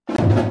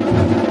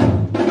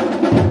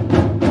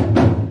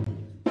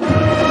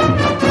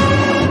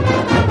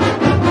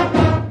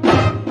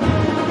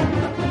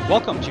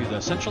Welcome to the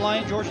Central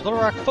Lyon George Little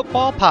Rock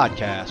Football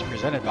Podcast,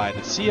 presented by the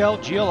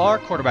CLGLR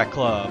Quarterback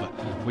Club.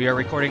 We are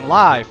recording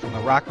live from the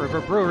Rock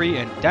River Brewery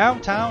in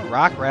downtown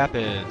Rock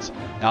Rapids.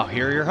 Now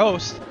here are your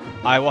hosts,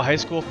 Iowa High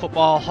School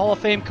Football Hall of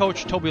Fame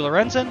coach Toby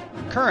Lorenzen,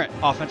 current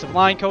offensive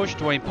line coach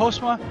Dwayne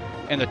Postma,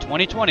 and the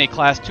 2020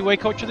 Class 2A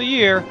Coach of the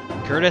Year,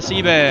 Curtis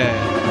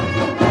Eben.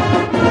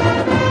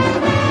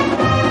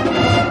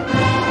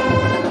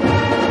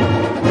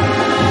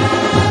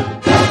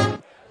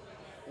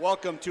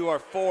 Welcome to our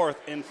fourth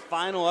and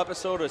final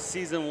episode of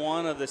Season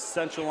 1 of the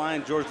Central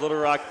Lyon George Little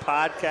Rock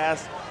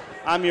Podcast.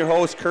 I'm your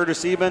host,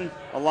 Curtis Eben,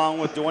 along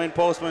with Dwayne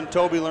Postman,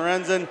 Toby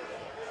Lorenzen.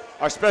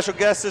 Our special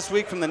guest this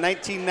week from the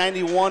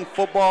 1991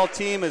 football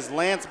team is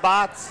Lance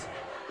Botts.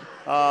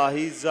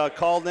 He's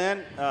called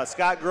in.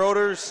 Scott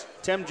Groders,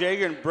 Tim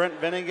Jager, and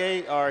Brent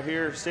Venegay are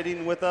here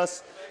sitting with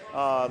us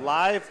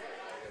live.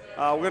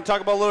 We're going to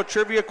talk about a little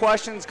trivia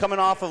questions coming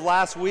off of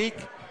last week.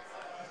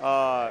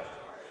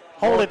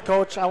 Hold it,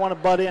 Coach. I want to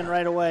butt in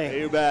right away.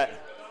 You bet.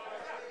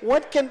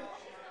 What can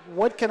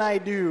I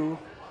do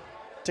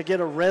to get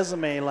a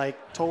resume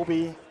like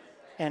Toby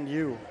and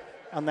you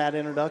on that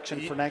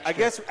introduction for next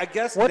year? I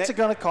guess. What's it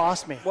going to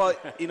cost me? Well,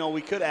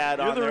 we could add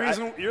on there.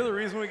 You're the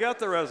reason we got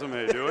the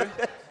resume, do we?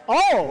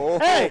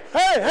 Hey!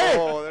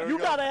 Oh, You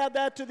got to add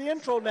that to the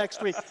intro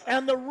next week.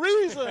 And the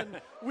reason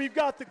we've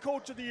got the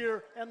Coach of the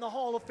Year and the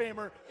Hall of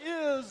Famer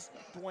is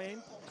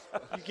Dwayne.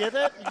 You get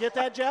it? You get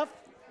that, Jeff?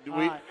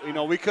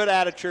 We could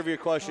add a trivia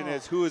question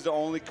is who is the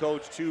only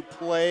coach to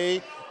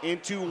play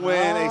and to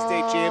win a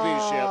state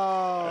championship.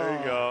 There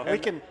you go.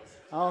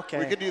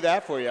 We could do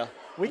that for you.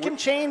 We can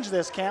change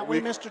this, can't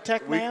we, Mr.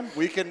 Tech Man?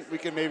 We can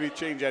maybe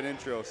change that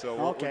intro. So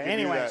okay. We can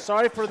Anyway, do that.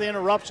 sorry for the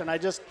interruption. I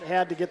just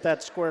had to get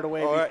that squared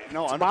away. All right.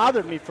 No, it's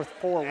bothered me for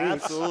 4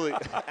 weeks.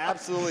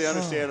 Absolutely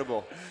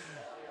understandable.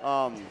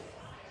 So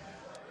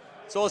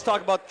let's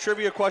talk about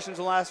trivia questions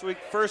from last week.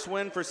 First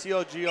win for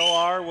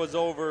CLGLR was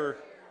over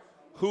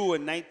who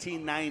in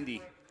 1990?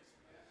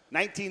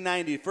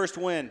 1990, first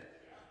win.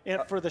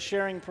 For the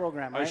sharing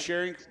program, right? A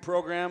sharing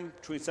program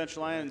between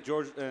Central Lyon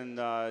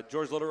and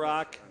George Little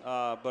Rock,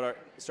 but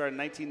started in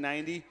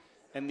 1990.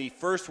 And the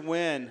first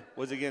win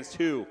was against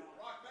who?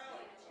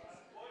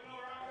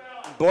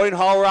 Boyden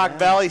Hall Rock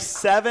Valley,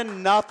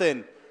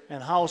 7-0.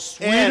 And how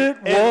sweet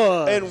it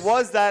was. And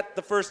was that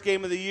the first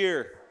game of the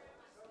year?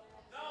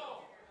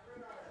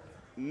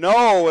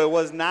 No, it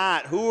was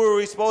not. Who were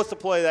we supposed to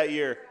play that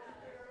year?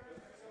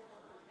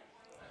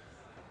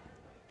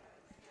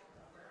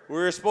 We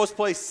were supposed to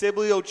play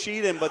Sibley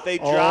Ocheyedan, but they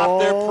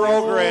dropped their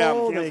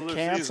program. They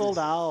canceled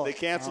out. They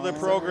canceled their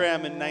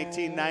program in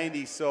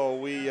 1990, so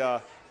we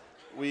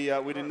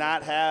did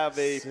not have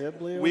a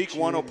Sibley week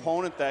one Ocheyedan.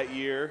 opponent that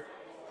year,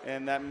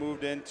 and that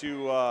moved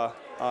into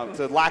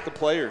to lack of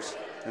players.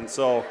 And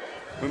so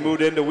we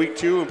moved into week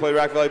 2 and played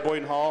Rock Valley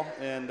Boyden Hall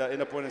and ended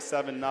up winning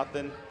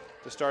 7-0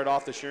 to start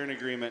off the sharing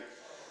agreement.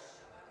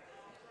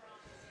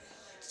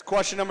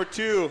 Question number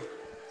 2,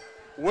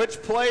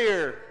 which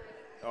player?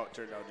 Oh, it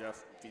turned out,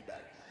 Jeff.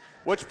 Feedback.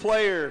 Which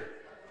player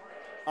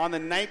on the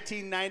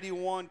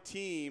 1991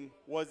 team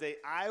was a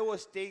Iowa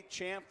State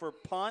champ for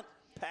punt,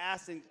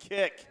 pass, and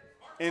kick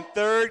in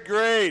 3rd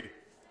grade?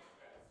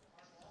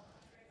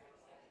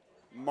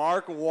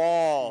 Mark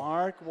Wall.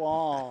 Mark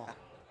Wall.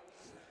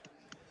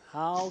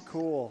 How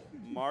cool.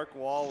 Mark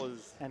Wall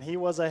was. And he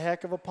was a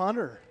heck of a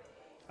punter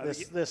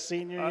this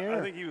senior year.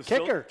 I think he was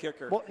kicker.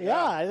 Kicker. Well,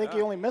 yeah, I think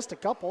he only missed a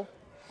couple.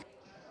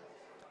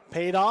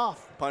 Paid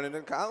off. Punted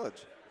in college.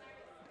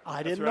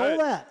 I didn't right. know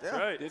that. That's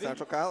right.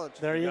 Central College.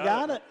 There you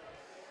got got it.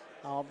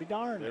 I'll be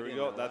darned. There we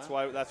go. That's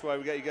why we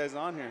got you guys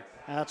on here.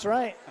 That's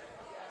right.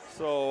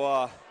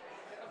 So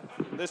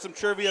there's some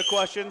trivia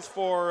questions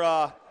for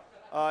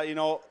what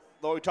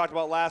we talked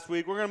about last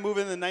week. We're going to move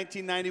into the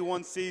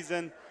 1991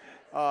 season.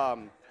 Talk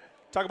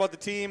about the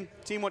team.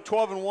 Team went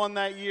 12-1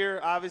 that year.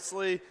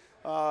 Obviously,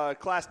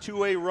 Class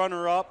 2A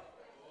runner-up.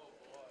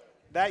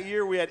 That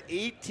year, we had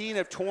 18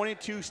 of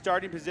 22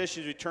 starting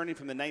positions returning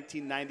from the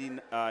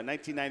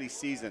 1990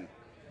 season.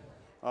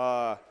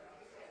 That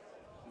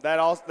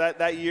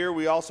year,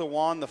 we also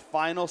won the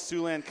final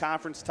Siouxland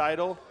Conference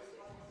title.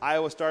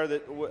 Iowa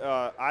started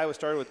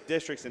with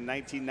districts in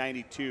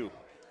 1992.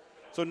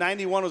 So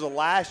 91 was the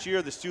last year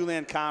of the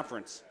Siouxland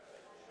Conference.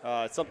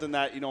 It's something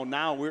that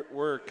now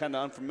we're kind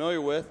of unfamiliar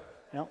with.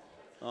 Yep.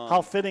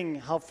 How fitting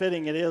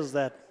it is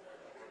that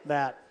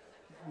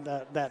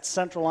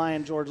Central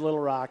Lyon George Little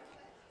Rock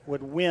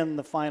would win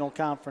the final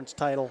conference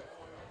title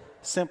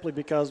simply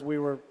because we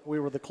were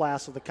the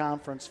class of the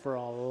conference for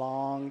a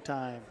long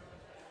time.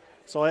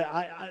 So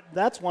I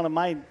that's one of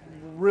my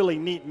really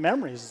neat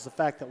memories is the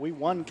fact that we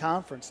won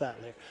conference that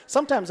year.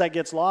 Sometimes that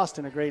gets lost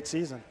in a great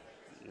season,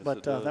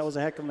 but that was a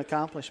heck of an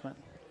accomplishment.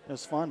 It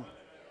was fun.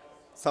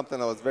 something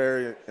that was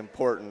very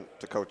important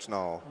to Coach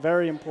Null.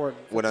 Very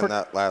important. Winning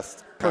that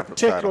last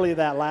conference title. Particularly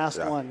that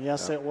last one.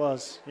 Yes, it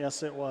was.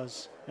 Yes, it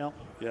was. Yep.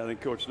 Yeah, I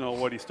think Coach Null,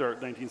 what he started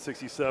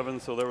 1967,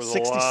 so there was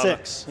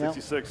 66, a lot.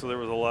 66, so there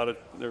was a lot of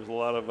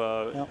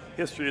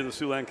history of the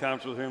Siouxland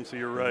Conference with him. So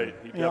you're right,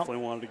 he definitely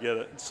wanted to get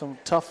it. Some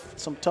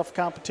tough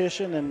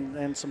competition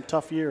and some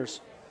tough years.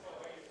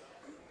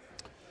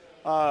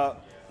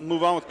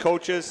 Move on with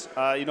coaches.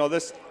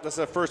 This is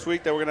the first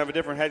week that we're going to have a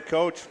different head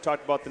coach. We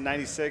talked about the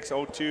 96,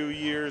 02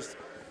 years,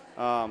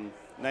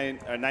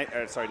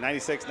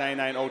 96,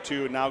 99,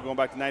 02, and now going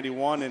back to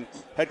 91. And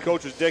head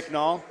coach was Dick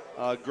Null,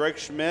 Greg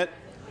Schmidt,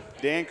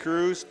 Dan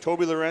Cruz,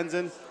 Toby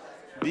Lorenzen,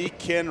 the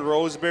Ken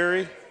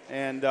Roseberry,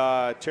 and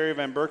Terry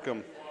Van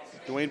Berkom.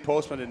 Dwayne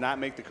Postman did not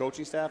make the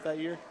coaching staff that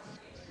year,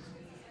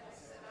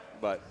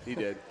 but he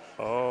did.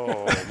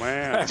 Oh,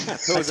 man. I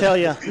tell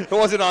you. It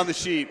wasn't on the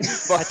sheet.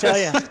 I tell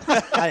you.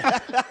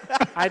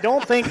 I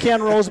don't think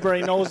Ken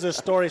Roseberry knows this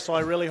story, so I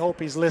really hope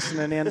he's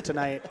listening in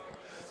tonight.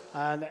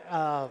 And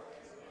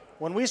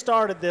when we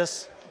started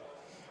this,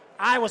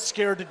 I was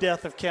scared to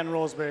death of Ken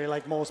Roseberry,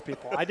 like most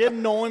people. I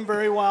didn't know him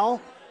very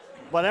well,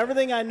 but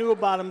everything I knew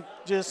about him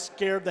just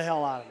scared the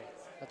hell out of me.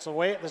 That's the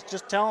way. Let's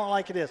just tell it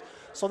like it is.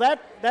 So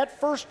that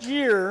first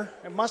year,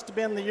 it must have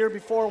been the year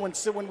before when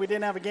we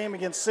didn't have a game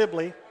against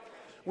Sibley.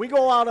 We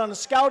go out on a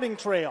scouting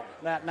trail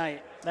that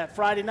night, that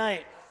Friday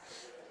night.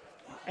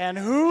 And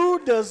who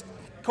does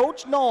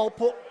Coach Null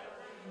put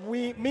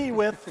me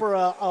with for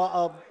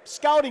a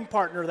scouting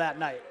partner that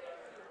night?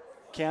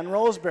 Ken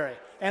Roseberry.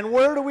 And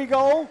where do we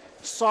go?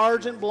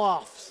 Sergeant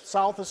Bluffs,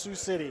 south of Sioux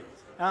City.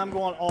 And I'm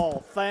going,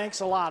 oh,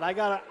 thanks a lot. I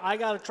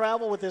gotta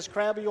travel with this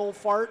crabby old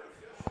fart.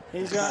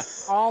 He's got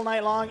all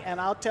night long, and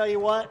I'll tell you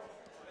what,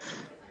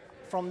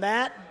 from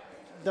that,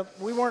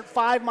 we weren't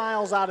 5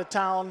 miles out of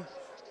town.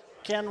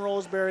 Ken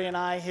Roseberry and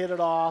I hit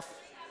it off,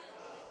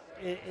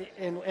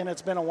 and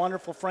it's been a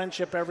wonderful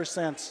friendship ever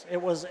since.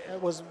 It was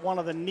one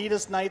of the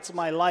neatest nights of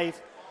my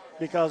life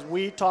because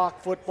we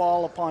talked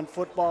football upon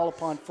football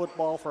upon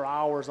football for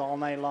hours all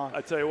night long.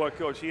 I tell you what,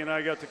 Coach, he and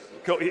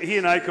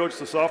I coached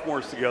the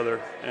sophomores together,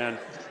 and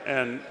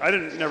I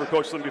never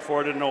coached them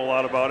before. I didn't know a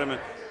lot about him,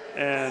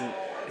 and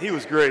he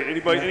was great. Any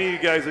of you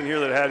guys in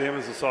here that had him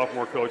as a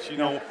sophomore coach,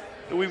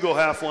 we'd go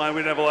half line. We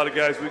didn't have a lot of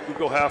guys. We'd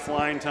go half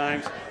line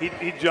times.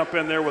 He'd jump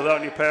in there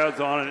without any pads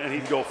on, and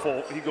he'd go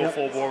full. He'd go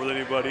full bore with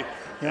anybody.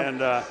 Yep.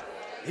 And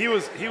he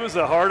was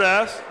a hard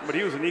ass, but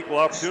he was an equal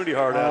opportunity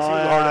hard ass. He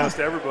was a hard ass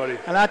to everybody.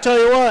 And I tell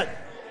you what,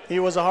 he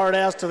was a hard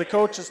ass to the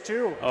coaches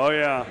too. Oh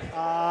yeah.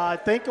 I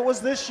think it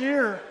was this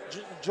year.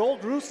 Joel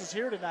Gruss is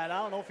here tonight.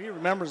 I don't know if he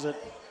remembers it,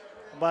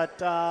 but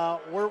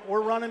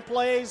we're running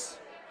plays.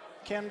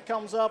 Ken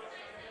comes up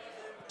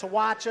to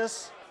watch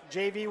us.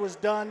 JV was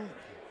done.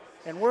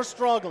 And we're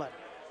struggling,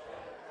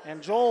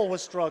 and Joel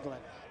was struggling,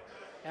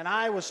 and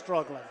I was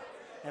struggling,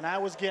 and I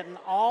was getting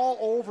all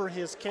over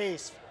his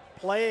case,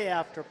 play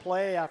after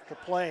play after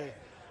play.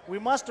 We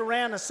must have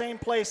ran the same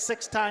play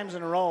 6 times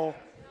in a row,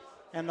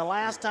 and the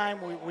last time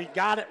we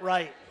got it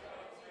right.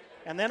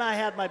 And then I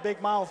had my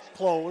big mouth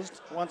closed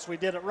once we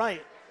did it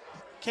right.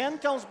 Ken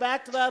comes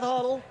back to that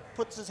huddle,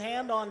 puts his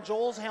hand on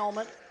Joel's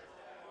helmet,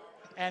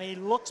 and he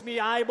looks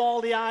me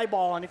eyeball to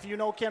eyeball, and if you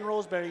know Ken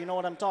Roseberry, you know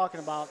what I'm talking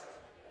about.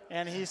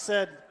 And he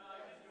said,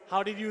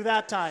 how did you do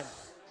that time?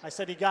 I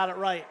said, he got it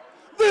right.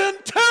 Then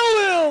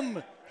tell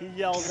him, he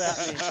yells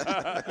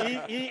at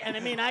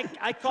me.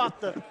 I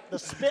caught the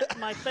spit in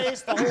my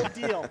face, the whole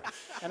deal.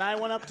 And I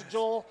went up to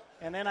Joel,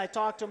 and then I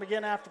talked to him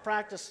again after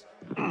practice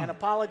and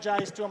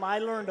apologized to him. I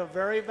learned a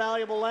very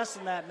valuable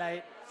lesson that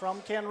night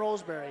from Ken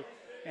Roseberry.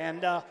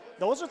 And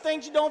those are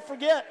things you don't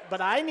forget, but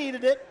I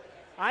needed it.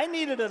 I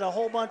needed it a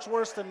whole bunch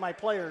worse than my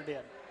player did.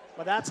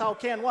 But that's how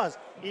Ken was.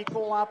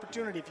 Equal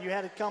opportunity. If you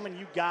had it coming,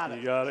 you got it.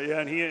 You got it, yeah.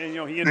 And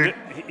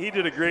he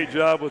did a great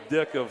job with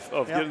Dick of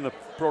getting the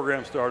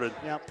program started.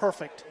 Yeah,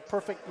 perfect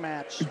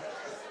match.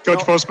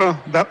 Coach Postma,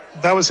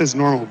 that was his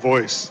normal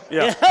voice.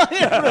 Yeah.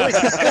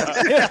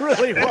 It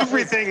really was.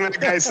 Everything that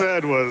guy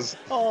said was.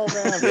 Oh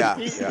man,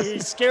 he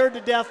scared me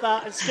to death,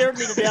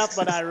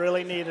 but I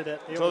really needed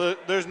it. So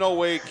there's no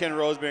way Ken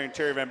Roseberry and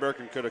Terry Van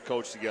Berkom could have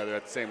coached together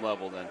at the same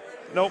level then.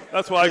 Nope,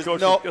 that's why I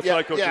coached.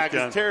 Yeah,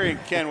 because Terry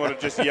and Ken would have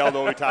just yelled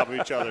over top of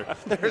each other.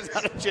 There's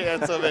not a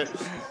chance of it.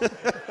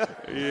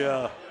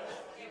 Yeah.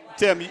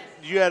 Tim,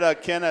 you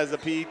had Ken as a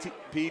PE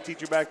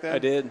teacher back then? I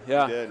did,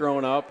 yeah.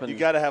 Growing up, and you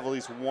got to have at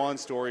least one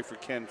story for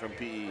Ken from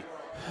PE.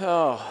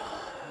 Oh,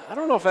 I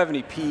don't know if I have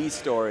any PE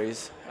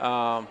stories.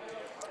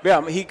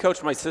 Yeah, he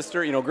coached my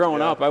sister.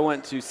 Growing up, I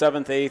went to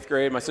 7th, 8th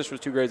grade. My sister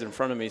was 2 grades in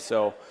front of me,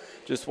 so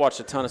just watched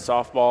a ton of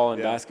softball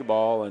and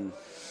basketball and.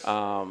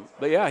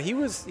 But yeah, he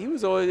was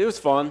always, it was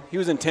fun. He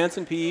was intense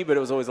in PE, but it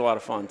was always a lot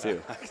of fun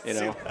too,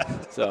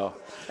 So,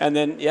 and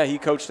then, he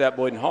coached at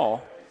Boyden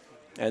Hall.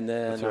 And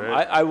then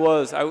I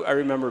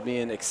remember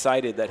being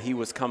excited that he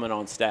was coming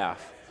on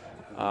staff,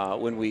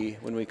 when we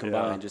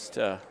combined, just,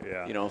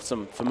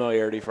 some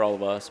familiarity for all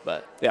of us,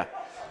 but yeah,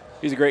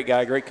 he's a great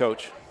guy, great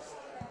coach.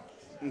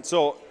 And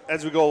so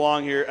as we go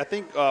along here, I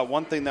think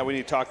one thing that we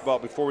need to talk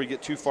about before we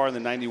get too far in the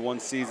 91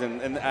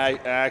 season, and I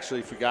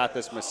actually forgot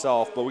this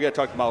myself, but we got to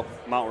talk about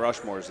Mount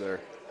Rushmore's there.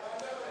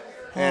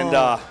 And,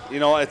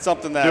 it's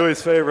something that –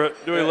 Dewey's favorite.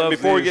 Dewey loves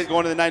before we these. get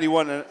going to the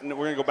 91, and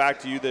we're going to go back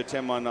to you there,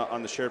 Tim,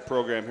 on the shared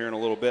program here in a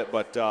little bit.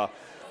 But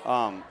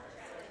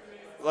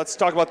let's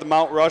talk about the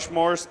Mount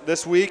Rushmores.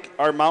 This week,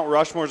 our Mount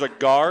Rushmores are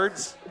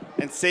guards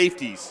and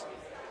safeties.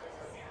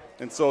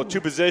 And so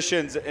 2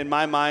 positions in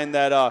my mind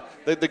that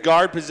the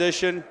guard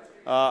position,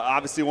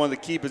 obviously one of the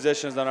key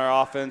positions on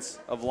our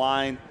offensive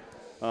line.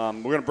 We're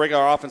going to break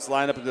our offense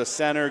line up into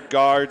center,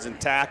 guards,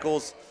 and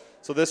tackles.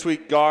 So this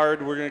week,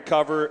 guard we're going to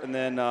cover, and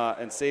then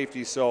and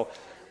safety. So,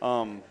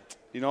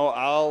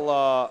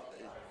 I'll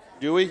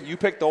Dewey, you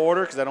pick the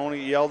order because I don't want to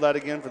get yelled at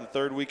again for the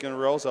 3rd week in a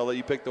row. So I'll let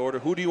you pick the order.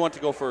 Who do you want to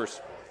go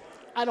first?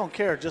 I don't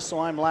care, just so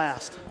I'm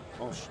last.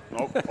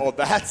 Oh,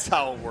 that's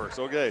how it works.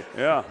 Okay.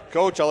 Yeah.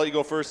 Coach, I'll let you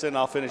go first, and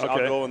I'll finish. Okay.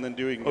 I'll go, and then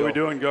Dewey can go. Are we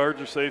doing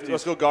guards or safeties?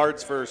 Let's go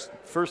guards first.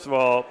 First of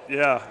all,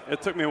 yeah,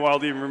 it took me a while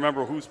to even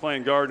remember who's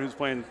playing guard and who's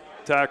playing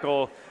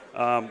tackle.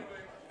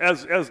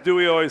 As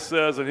Dewey always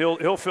says, and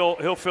he'll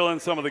fill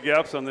in some of the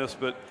gaps on this,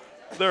 but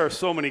there are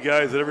so many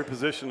guys at every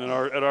position at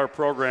our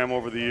program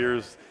over the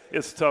years.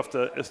 It's tough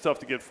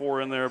to get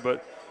 4 in there,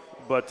 but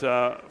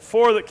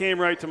 4 that came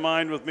right to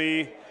mind with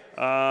me.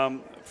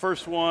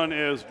 First one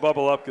is Brad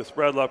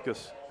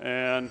Lupkus,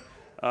 and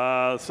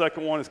the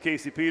second one is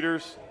Casey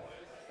Peters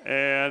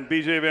and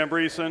B.J. Van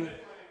Briesen,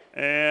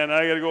 and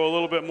I got to go a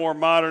little bit more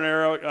modern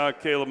era,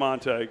 Caleb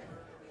Montag.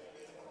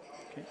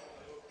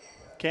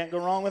 Can't go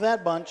wrong with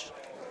that bunch.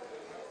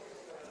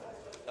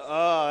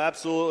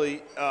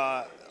 Absolutely.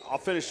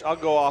 I'll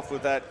go off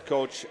with that,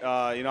 Coach.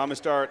 I'm going to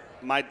start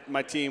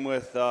my team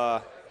with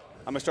I'm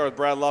going to start with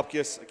Brad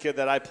Lupkus, a kid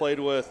that I played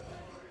with.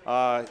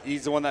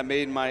 He's the one that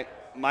made my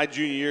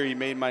junior year. He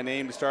made my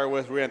name to start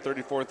with. We ran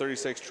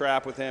 34-36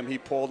 trap with him. He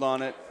pulled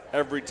on it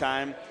every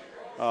time.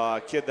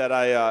 Kid that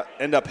I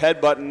end up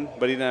headbutting,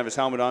 but he didn't have his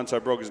helmet on, so I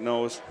broke his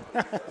nose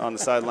on the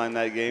sideline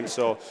that game.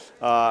 So,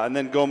 and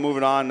then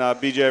moving on,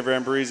 B.J.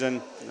 Van Briesen.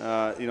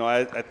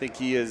 I think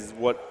he is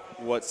what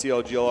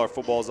CLGLR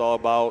football is all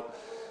about.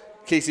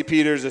 Casey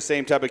Peters, the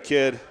same type of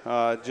kid,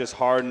 just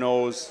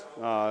hard-nosed,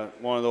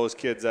 one of those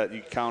kids that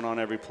you count on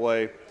every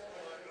play.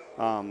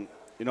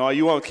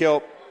 You want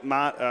Caleb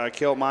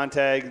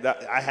Montag.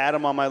 I had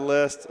him on my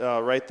list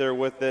right there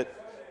with it.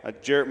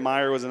 Jarrett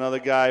Meyer was another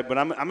guy. But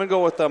I'm going to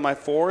go with my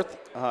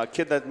 4th,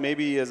 kid that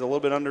maybe is a little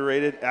bit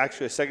underrated,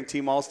 actually a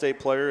second-team All-State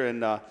player,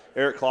 and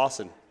Eric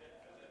Clausen.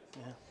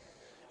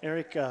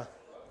 Yeah.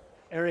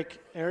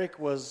 Eric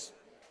was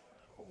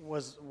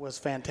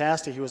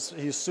fantastic.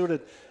 He's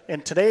suited.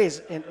 And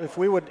if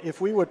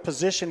we would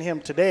position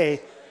him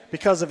today,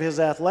 because of his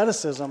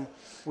athleticism,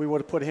 we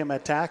would have put him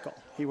at tackle.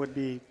 He would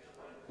be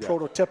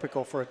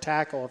prototypical for a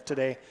tackle of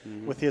today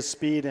with his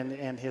speed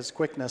and his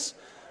quickness.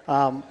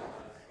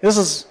 This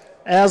is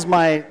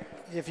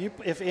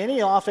if any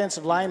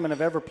offensive linemen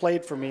have ever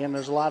played for me, and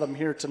there's a lot of them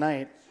here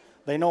tonight,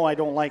 they know I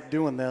don't like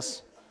doing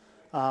this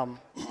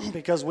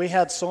because we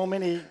had so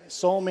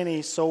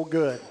many so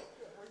good.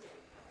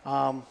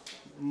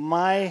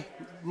 My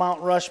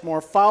Mount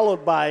Rushmore,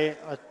 followed by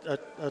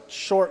a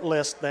short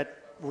list that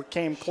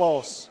came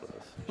close.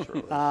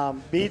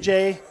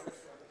 B.J.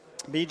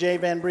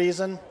 Van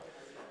Briesen.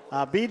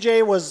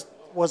 B.J. was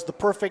the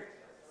perfect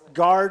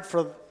guard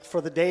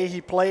for the day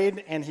he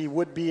played, and he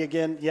would be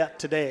again yet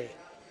today.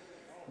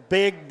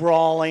 Big,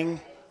 brawling,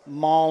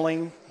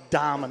 mauling,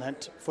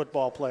 dominant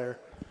football player.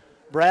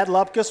 Brad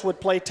Lupkus would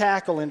play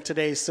tackle in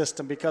today's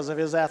system because of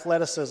his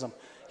athleticism.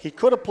 He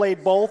could have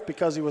played both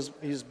because he was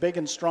big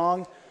and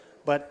strong,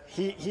 but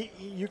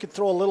you could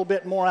throw a little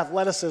bit more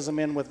athleticism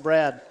in with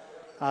Brad.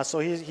 So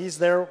he's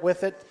there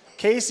with it.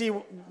 Casey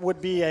would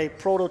be a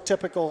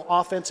prototypical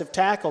offensive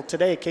tackle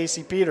today,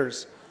 Casey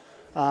Peters.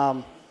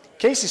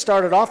 Casey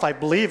started off, I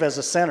believe, as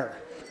a center.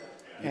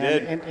 He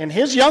did. And in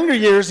his younger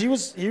years,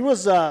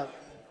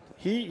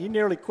 he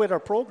nearly quit our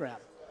program.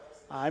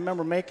 I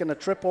remember making a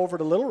trip over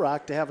to Little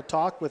Rock to have a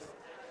talk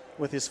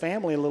with his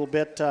family a little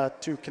bit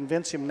to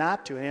convince him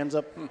not to. He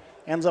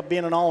ends up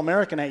being an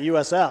All-American at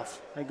USF.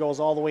 It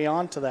goes all the way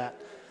on to that.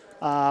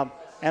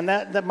 And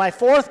that my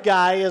 4th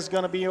guy is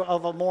going to be a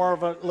little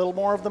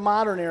more of the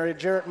modern area,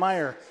 Jarrett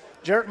Meyer.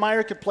 Jarrett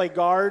Meyer could play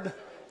guard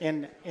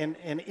in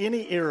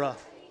any era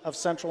of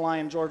Central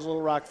Lyon George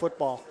Little Rock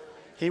football.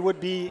 He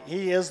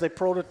is the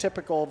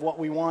prototypical of what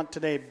we want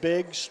today.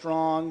 Big,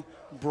 strong,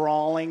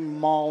 brawling,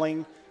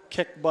 mauling,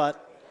 kick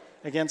butt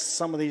against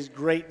some of these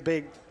great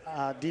big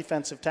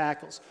defensive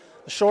tackles.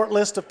 The short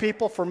list of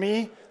people for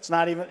me, it's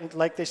not even,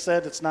 like they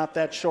said, it's not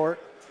that short.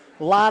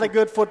 A lot of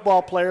good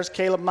football players.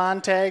 Caleb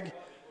Montag,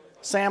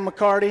 Sam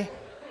McCarty,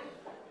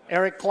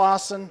 Eric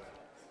Clausen,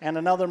 and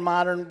another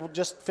modern,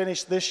 just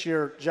finished this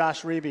year,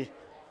 Josh Reby.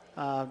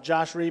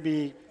 Josh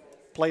Reby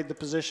played the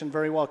position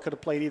very well, could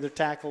have played either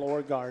tackle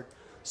or guard.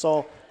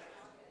 So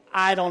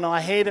I don't know. I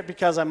hate it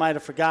because I might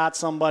have forgot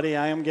somebody.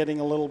 I am getting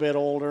a little bit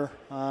older.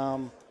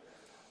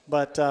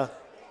 But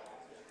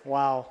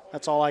wow,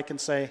 that's all I can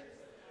say.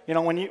 You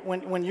know,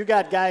 when you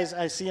got guys,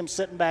 I see him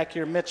sitting back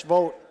here, Mitch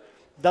Vogt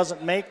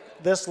doesn't make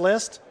this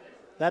list.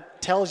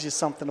 That tells you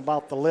something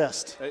about the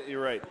list.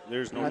 You're right.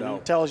 There's no doubt.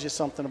 It tells you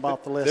something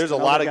about the list. There's a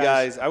lot of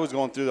guys. I was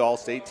going through the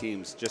All-State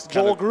teams.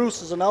 Joel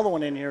Gruss is another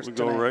one in here. We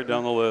go right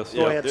down the list.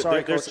 Go ahead.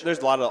 Sorry, Coach. There's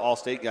a lot of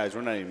All-State guys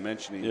we're not even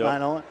mentioning. I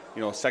know it.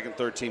 You know, second,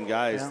 third team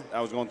guys. Yeah.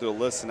 I was going through the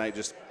list tonight,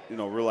 just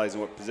realizing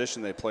what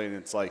position they play, and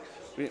it's like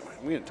we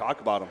didn't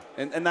talk about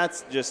them, and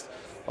that's just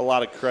a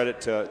lot of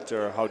credit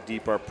to how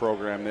deep our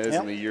program is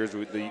and the years,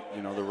 the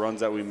runs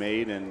that we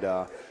made, and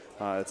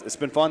it's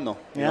been fun though.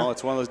 You know,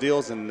 it's one of those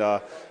deals, and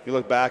you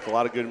look back, a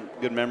lot of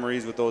good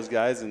memories with those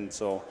guys, and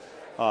so.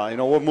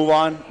 We'll move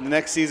on. The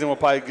next season, we'll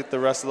probably get the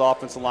rest of the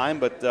offensive line,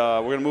 but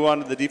we're going to move on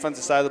to the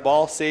defensive side of the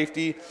ball.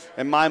 Safety,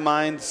 in my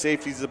mind,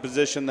 safety is a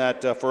position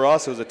that for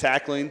us, it was a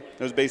tackling.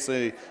 It was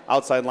basically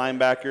outside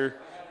linebacker,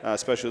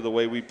 especially the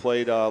way we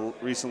played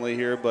recently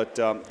here. But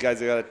guys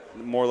that got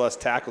more or less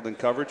tackled in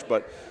coverage.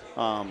 But,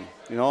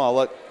 I'll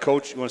let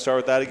Coach, you want to start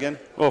with that again?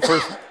 Well,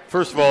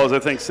 first of all, as I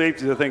think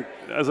safeties,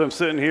 as I'm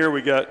sitting here,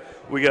 we got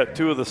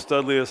two of the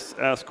studliest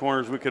ass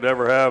corners we could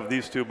ever have,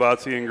 these two,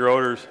 Botsy and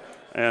Groders.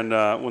 And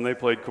when they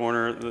played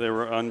corner, they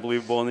were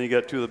unbelievable. And then you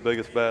got two of the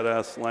biggest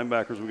badass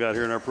linebackers we got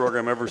here in our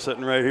program ever,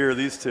 sitting right here,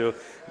 these two.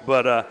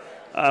 But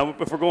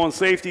if we're going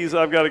safeties,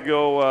 I've got to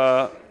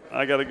go.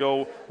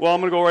 Well,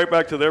 I'm going to go right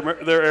back to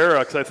their era,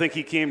 because I think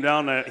he came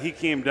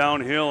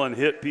downhill and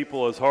hit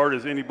people as hard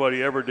as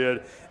anybody ever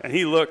did. And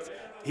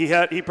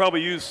he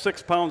probably used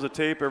 6 pounds of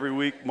tape every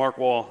week. Mark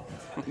Wall,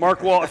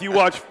 if you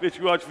watch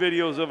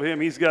videos of him,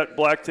 he's got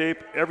black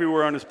tape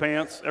everywhere on his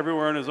pants,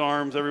 everywhere on his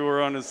arms,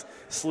 everywhere on his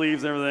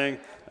sleeves and everything.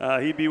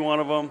 He'd be one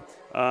of them.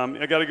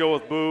 I got to go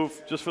with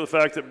Boov, just for the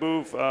fact that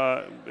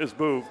Boov is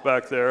Boov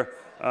back there.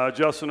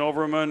 Justin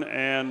Overman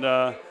and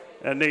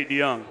Nate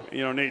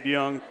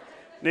DeYoung.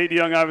 Nate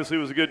DeYoung obviously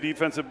was a good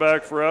defensive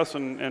back for us,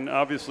 and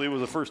obviously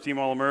was a first-team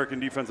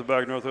All-American defensive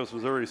back at Northwest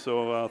Missouri,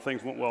 so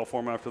things went well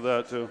for him after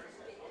that, too.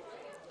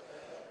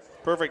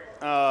 Perfect.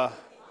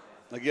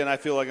 Again, I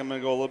feel like I'm going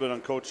to go a little bit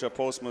on Coach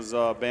Postma's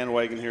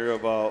bandwagon here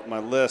of my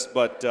list,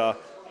 but I'm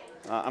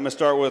going to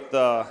start with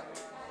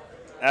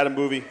Adam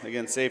Boovy,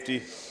 again,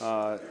 safety.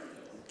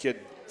 Kid,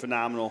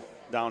 phenomenal,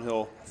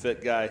 downhill,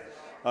 fit guy.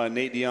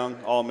 Nate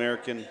DeYoung,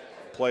 All-American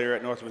player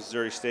at Northwest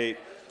Missouri State.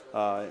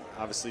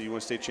 Obviously, you win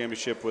a state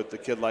championship with a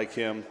kid like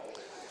him.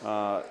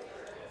 I'm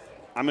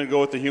going to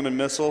go with the human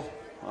missile,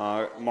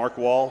 Mark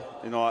Wall.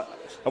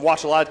 I've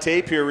watched a lot of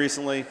tape here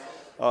recently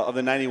of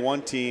the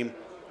 91 team.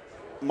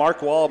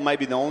 Mark Wall might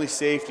be the only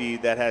safety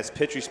that has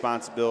pitch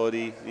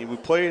responsibility. I mean, we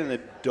played in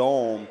the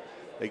dome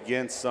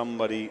against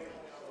somebody.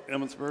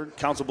 Emmitsburg?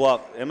 Council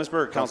Bluffs.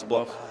 Council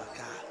Bluffs. Oh,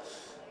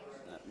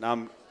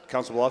 God.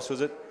 Council Bluffs,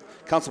 was it?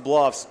 Council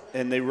Bluffs,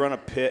 and they run a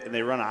pit and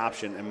they run an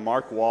option. And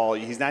Mark Wall,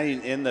 he's not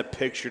even in the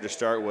picture to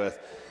start with,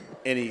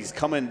 and he's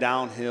coming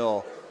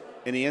downhill,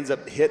 and he ends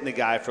up hitting the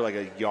guy for like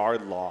a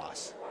yard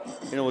loss.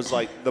 And it was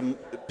like the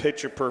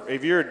picture perfect.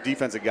 If you're a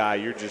defensive guy,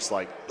 you're just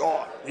like,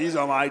 oh, he's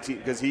on my team,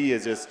 because he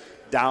is just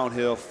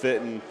downhill,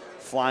 fitting,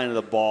 flying to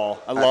the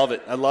ball. I love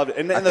it.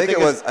 And I think it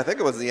was the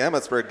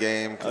Emmitsburg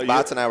game, because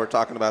Bots and I were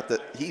talking about that.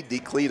 He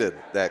decleated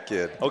that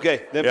kid.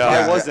 Okay, then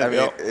probably wasn't. I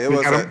mean, it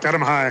was got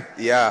him high.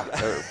 Yeah,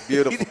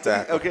 beautiful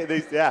tackle. Okay,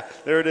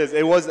 there it is.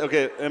 It was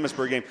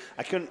Emmitsburg game.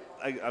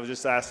 I was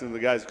just asking the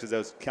guys, because that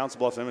was Council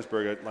Bluffs,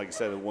 Emmitsburg. Like I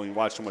said, when you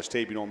watch so much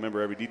tape, you don't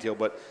remember every detail,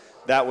 but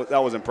that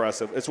was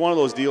impressive. It's one of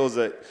those deals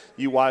that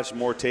you watch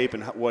more tape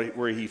and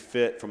where he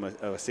fit from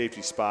a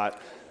safety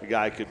spot. The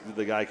guy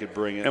could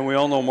bring it. And we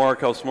all know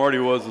Mark, how smart he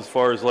was, as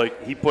far as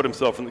like he put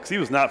himself in, because he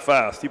was not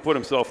fast. He put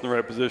himself in the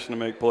right position to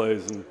make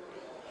plays. And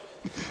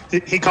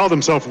He called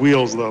himself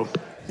Wheels, though.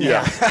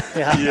 Yeah.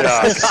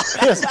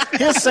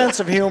 His sense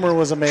of humor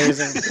was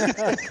amazing.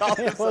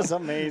 It was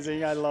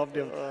amazing. I loved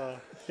him.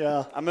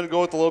 Yeah. I'm going to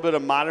go with a little bit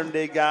of modern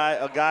day guy,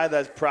 a guy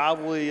that's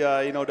probably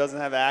doesn't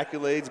have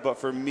accolades, but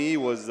for me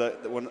was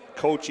when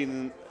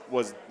coaching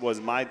was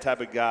my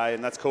type of guy,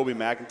 and that's Kobe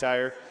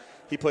McIntyre.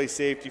 He plays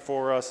safety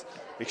for us,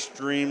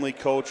 extremely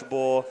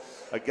coachable,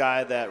 a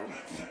guy that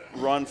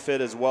run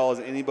fit as well as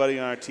anybody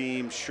on our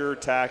team, sure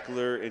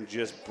tackler, and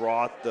just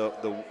brought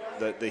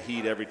the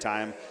heat every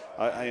time.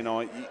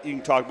 You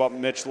can talk about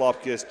Mitch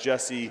Lupkus,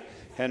 Jesse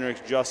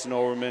Hendricks, Justin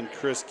Overman,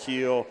 Chris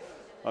Keel,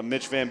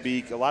 Mitch Van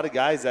Beek, a lot of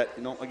guys that,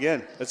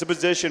 again, it's a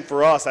position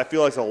for us. I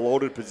feel like it's a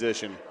loaded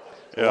position.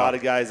 A lot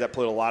of guys that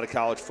played a lot of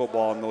college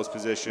football in those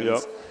positions.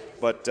 Yep.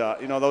 But,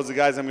 those are the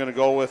guys I'm going to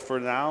go with for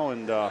now,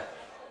 and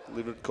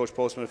leave it to Coach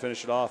Postman to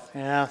finish it off.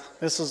 Yeah,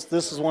 this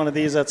is one of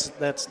these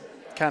that's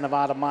kind of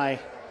out of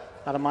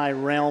my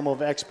realm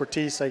of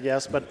expertise, I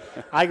guess. But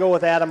I go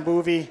with Adam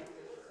Boovy.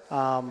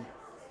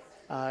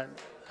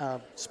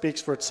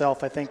 Speaks for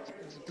itself. I think,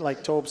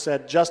 like Tobe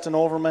said, Justin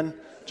Overman,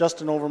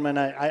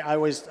 I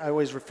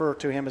always refer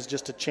to him as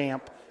just a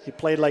champ. He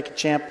played like a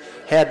champ,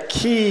 had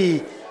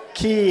key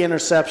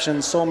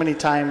interceptions so many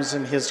times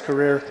in his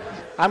career.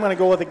 I'm going to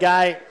go with a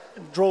guy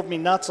who drove me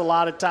nuts a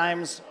lot of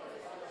times,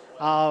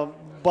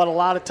 but a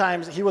lot of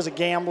times he was a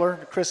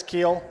gambler, Chris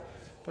Keel.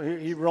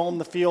 He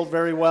roamed the field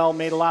very well,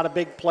 made a lot of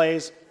big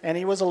plays, and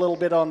he was a little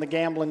bit on the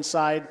gambling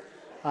side,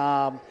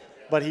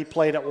 but he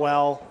played it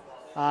well.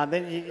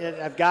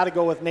 I've got to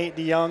go with Nate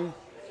DeYoung.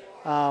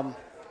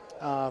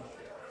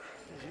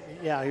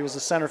 He was the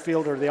center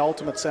fielder, the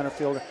ultimate center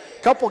fielder.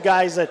 A couple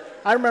guys that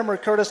I remember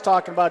Curtis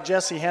talking about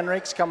Jesse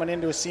Henricks coming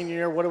into his senior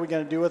year. What are we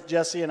going to do with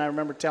Jesse? And I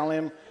remember telling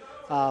him,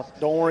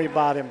 don't worry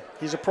about him.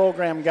 He's a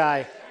program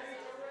guy.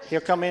 He'll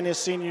come in his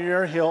senior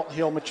year,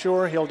 he'll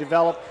mature, he'll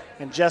develop,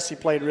 and Jesse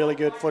played really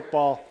good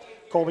football.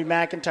 Colby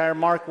McIntyre,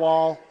 Mark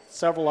Wall,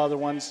 several other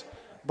ones.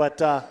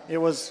 But it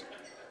was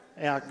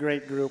a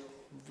great group.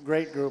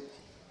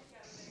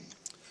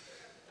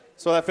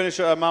 So that finished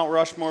Mount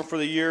Rushmore for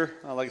the year.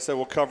 Like I said,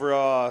 we'll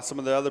cover some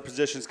of the other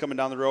positions coming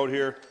down the road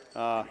here.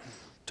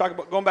 Talk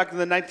about going back to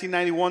the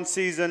 1991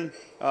 season.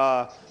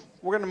 We're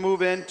going to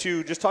move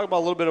into just talk about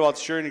a little bit about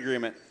the sharing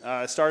agreement.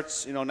 It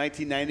starts,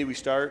 1990 we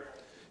start.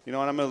 And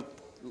I'm going to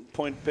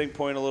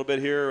pinpoint a little bit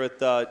here with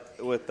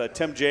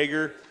Tim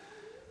Jager.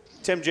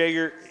 Tim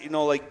Jager, you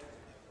guys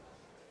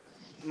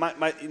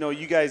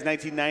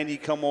 1990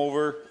 come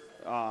over.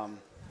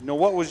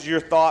 What was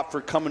your thought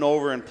for coming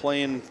over and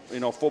playing,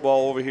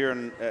 football over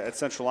here at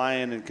Central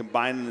Lyon and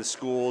combining the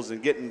schools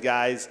and getting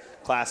guys,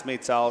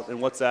 classmates out, and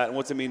what's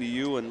it mean to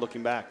you and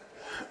looking back?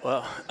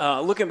 Well,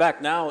 looking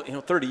back now,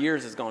 30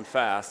 years has gone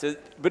fast.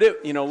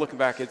 Looking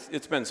back,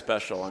 it's been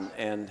special,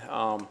 and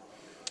I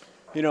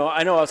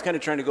know I was kind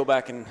of trying to go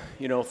back and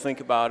think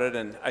about it,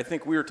 and I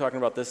think we were talking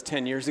about this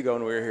 10 years ago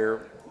when we were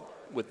here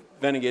with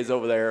Venegas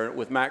over there,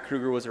 with Matt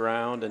Kruger was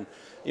around, and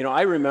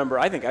I remember,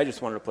 I think I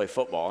just wanted to play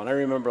football. And I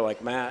remember,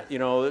 like, Matt,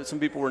 some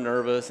people were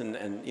nervous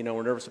and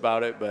were nervous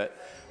about it. But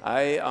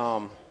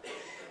I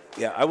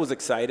was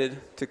excited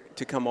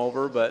to come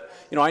over. But,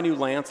 I knew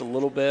Lance a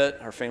little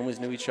bit. Our families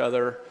knew each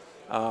other.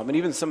 And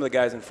even some of the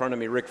guys in front of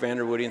me, Rick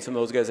Vanderwoody and some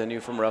of those guys I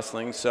knew from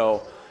wrestling.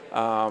 So,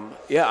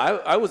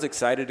 I was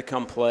excited to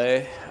come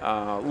play.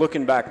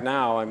 Looking back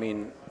now, I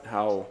mean,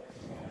 how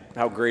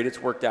great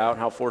it's worked out and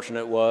how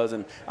fortunate it was.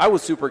 And I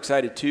was super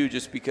excited, too,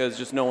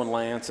 just knowing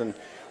Lance. And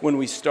when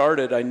we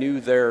started, I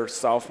knew their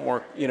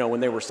sophomore,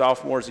 when they were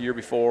sophomores the year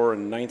before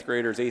and ninth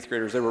graders, eighth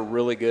graders, they were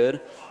really good.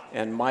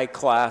 And my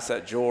class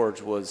at George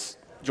was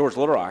George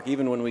Little Rock.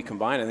 Even when we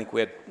combined, I think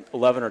we had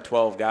 11 or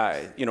 12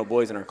 guys,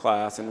 boys in our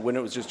class. And when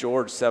it was just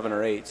George, 7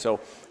 or 8. So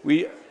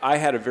I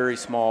had a very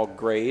small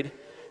grade.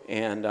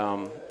 And,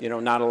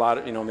 not a lot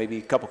of, maybe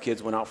a couple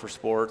kids went out for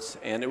sports.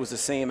 And it was the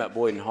same at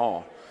Boyden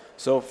Hall.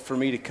 So for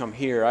me to come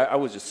here, I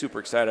was just super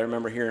excited. I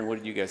remember hearing, what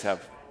did you guys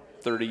have,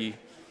 30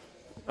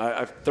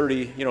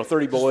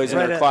 boys in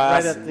our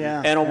class,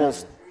 and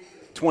almost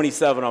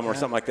 27 of them or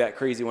something like that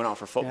crazy went out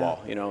for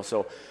football,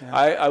 So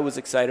I was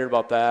excited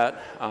about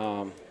that.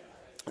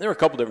 There were a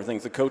couple different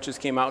things. The coaches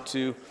came out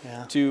to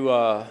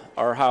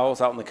our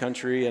house out in the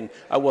country, and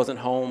I wasn't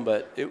home,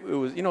 but it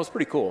was it was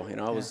pretty cool.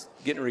 I was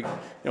getting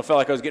felt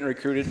like I was getting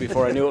recruited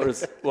before I knew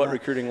what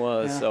recruiting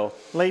was. Yeah. So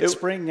late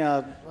spring.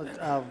 Not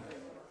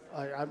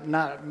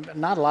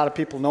a lot of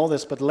people know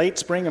this, but late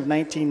spring of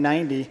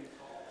 1990.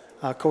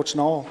 Coach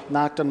Knoll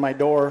knocked on my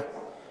door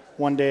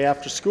one day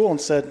after school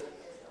and said,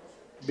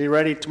 be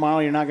ready tomorrow,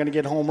 you're not going to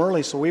get home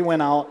early. So we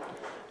went out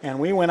and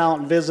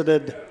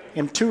visited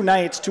in 2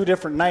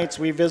 different nights,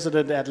 we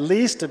visited at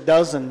least a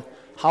dozen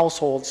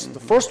households. Mm-hmm. The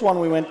first one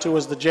we went to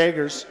was the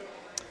Jagers.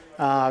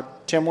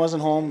 Tim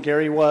wasn't home,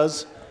 Gary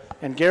was.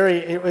 And Gary,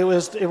 it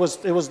was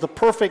the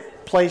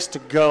perfect place to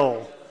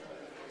go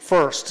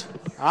first.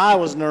 I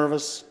was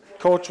nervous,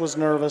 Coach was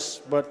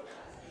nervous, but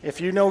if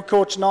you know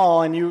Coach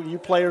Knoll, and you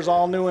players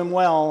all knew him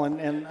well,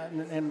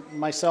 and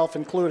myself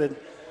included,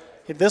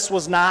 this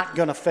was not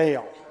going to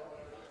fail.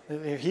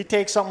 If he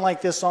takes something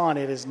like this on,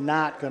 it is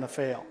not going to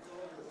fail.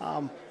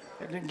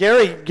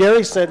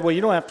 Gary said, well, you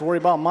don't have to worry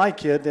about my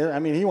kid. I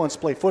mean, he wants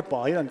to play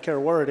football. He doesn't care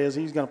where it is.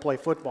 He's going to play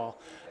football.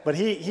 But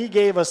he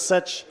gave us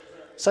such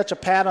a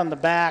pat on the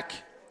back,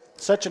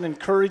 such an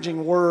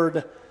encouraging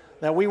word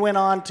that we went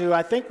on to,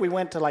 I think we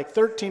went to like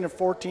 13 or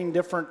 14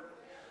 different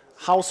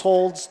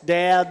households,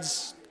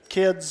 dads,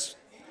 kids.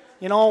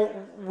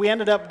 We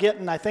ended up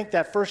getting, I think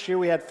that first year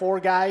we had 4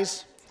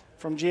 guys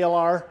from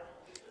GLR.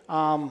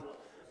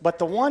 But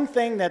the one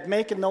thing that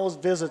making those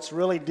visits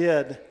really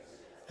did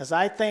is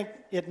I think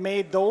it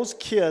made those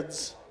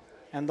kids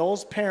and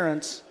those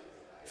parents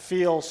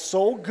feel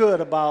so good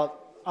about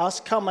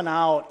us coming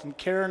out and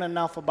caring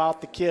enough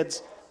about the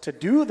kids to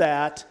do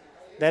that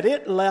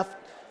it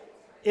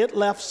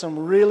left some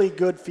really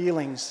good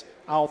feelings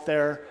out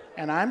there.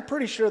 And I'm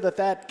pretty sure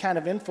that kind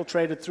of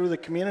infiltrated through the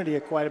community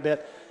quite a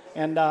bit.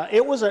 And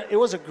it was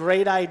a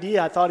great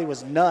idea. I thought he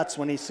was nuts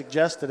when he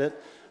suggested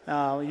it.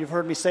 You've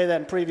heard me say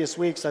that in previous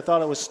weeks. I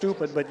thought it was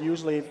stupid, but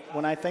usually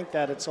when I think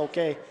that, it's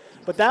okay.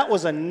 But that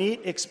was a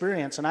neat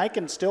experience, and I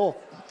can still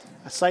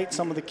cite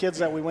some of the kids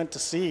that we went to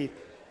see.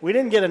 We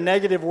didn't get a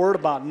negative word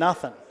about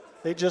nothing.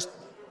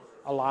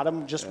 A lot of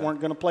them just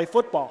weren't going to play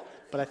football.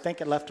 But I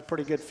think it left a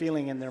pretty good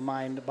feeling in their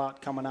mind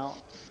about coming out.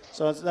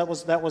 So that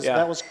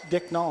was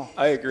Dick Knoll.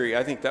 I agree.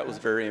 I think that was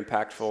very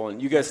impactful.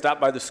 And you guys stopped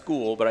by the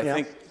school, but I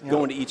think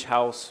going to each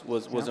house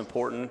was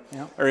important.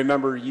 Yeah. I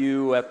remember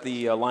you at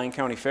the Lyon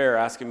County Fair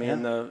asking me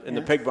in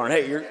the pig barn,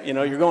 hey,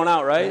 you're going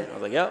out, right? I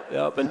was like,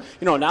 yep. And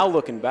now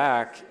looking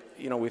back,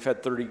 we've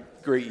had 30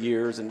 great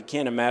years and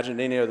can't imagine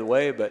it any other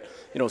way. But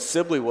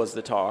Sibley was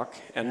the talk,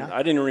 and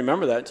I didn't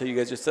remember that until you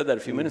guys just said that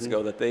a few minutes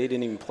ago, that they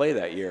didn't even play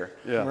that year.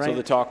 Yeah. Right. So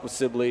the talk was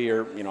Sibley,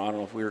 or I don't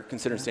know if we were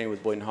considering staying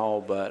with Boynton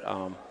Hall, but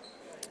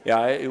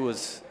it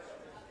was.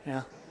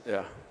 Yeah.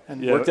 Yeah.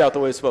 And worked out the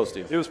way it's supposed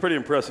to. It was pretty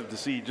impressive to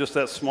see just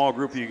that small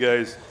group of you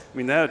guys. I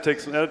mean, that'd take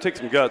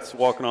some guts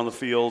walking on the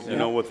field,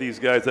 with these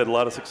guys that had a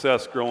lot of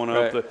success growing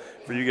up. Right.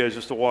 For you guys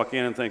just to walk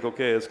in and think,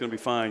 okay, it's going to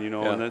be fine,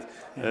 And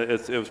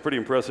it was pretty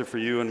impressive for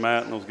you and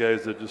Matt and those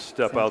guys to just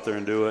step out there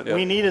and do it.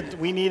 Yep.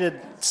 We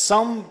needed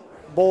some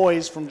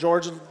boys from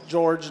George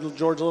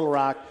Little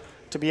Rock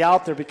to be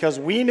out there because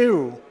we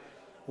knew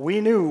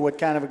what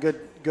kind of a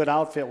good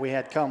outfit we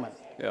had coming.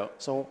 Yeah.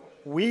 So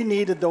we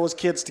needed those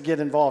kids to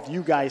get involved,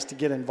 you guys to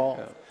get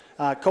involved.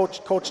 Yeah.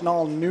 Coach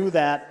Knoll knew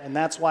that, and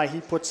that's why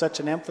he put such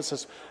an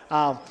emphasis.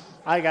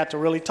 I got to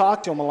really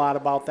talk to him a lot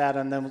about that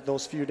in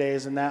those few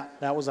days, and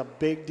that was a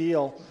big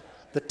deal.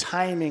 The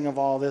timing of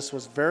all this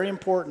was very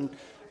important,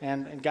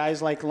 and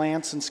guys like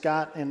Lance and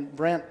Scott and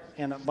Brent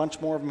and a bunch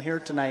more of them here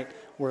tonight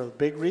were a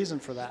big reason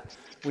for that.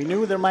 We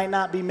knew there might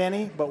not be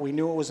many, but we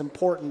knew it was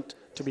important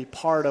to be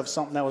part of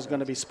something that was going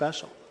to be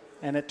special,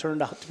 and it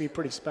turned out to be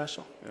pretty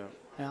special.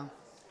 Yeah.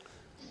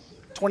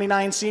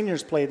 29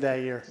 seniors played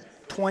that year.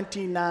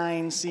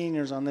 29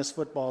 seniors on this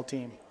football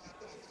team.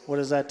 What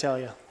does that tell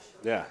you?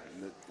 Yeah.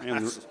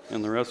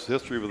 And the rest is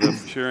history with the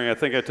sharing. I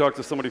think I talked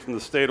to somebody from the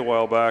state a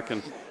while back,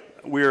 and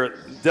we are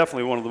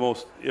definitely one of the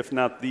most, if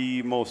not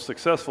the most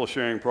successful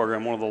sharing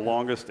program, one of the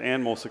longest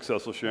and most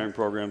successful sharing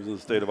programs in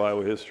the state of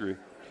Iowa history.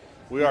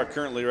 We are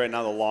currently right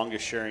now the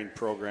longest sharing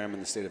program in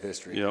the state of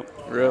history. Yep.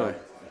 Really?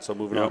 So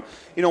moving on.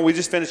 We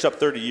just finished up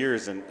 30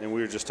 years, and we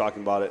were just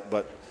talking about it,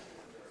 but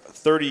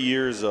 30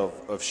 years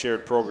of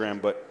shared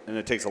program, and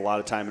it takes a lot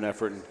of time and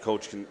effort, and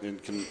Coach can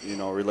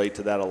relate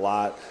to that a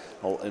lot.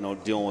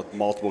 Dealing with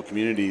multiple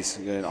communities,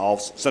 and all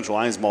Central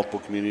Lyon's multiple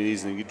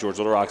communities, and George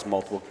Little Rock's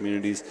multiple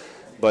communities.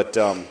 But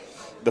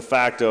the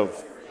fact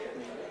of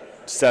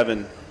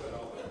seven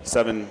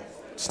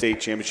state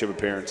championship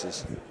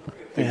appearances.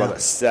 Think about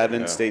that.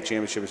 Seven state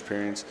championship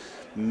appearances,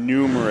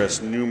 numerous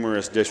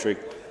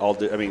district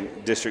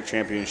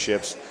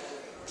championships.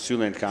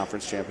 Siouxland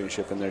Conference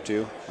Championship in there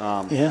too.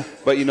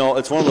 But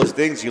it's one of those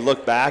things you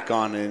look back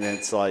on, and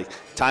it's like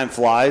time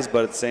flies,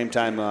 but at the same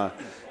time,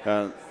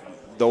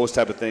 those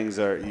type of things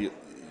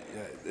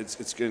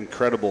it's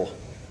incredible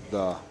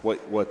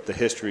what the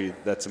history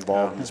that's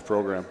involved in this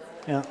program.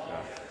 Yeah.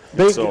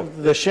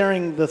 The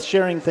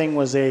sharing thing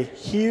was a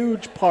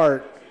huge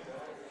part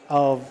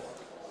of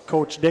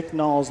Coach Dick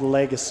Knoll's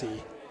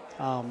legacy.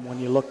 When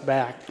you look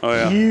back,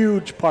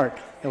 huge part.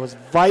 It was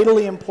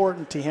vitally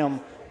important to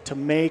him to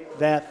make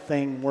that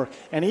thing work.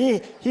 And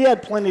he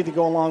had plenty to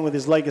go along with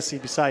his legacy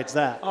besides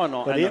that. Oh,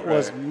 no. But it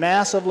was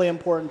massively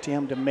important to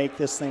him to make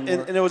this thing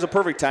work. And it was a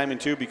perfect timing,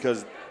 too,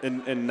 because in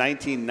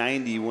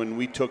 1990, when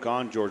we took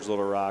on George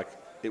Little Rock,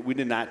 we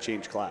did not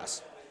change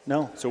class.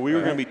 No. So we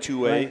were going to be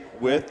 2A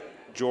with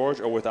George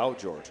or without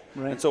George.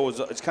 Right. And so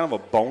it's kind of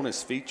a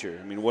bonus feature.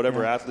 I mean,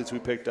 whatever athletes we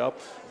picked up,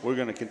 we're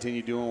going to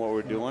continue doing what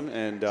we're doing,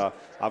 and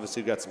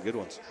obviously we've got some good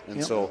ones.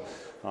 And so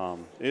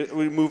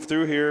we moved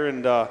through here,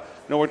 and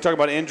we're talking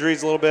about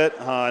injuries a little bit.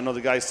 I know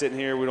the guys sitting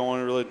here, we don't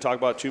want to really talk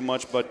about too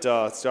much, but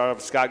start off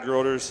with Scott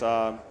Groders.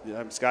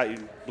 Scott, you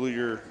blew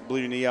your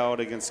knee out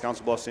against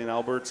Council Bluffs St.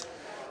 Albert's,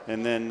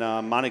 and then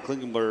Monty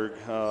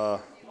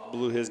Klinkenberg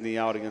blew his knee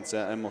out against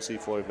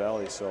MLC Floyd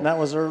Valley. So and that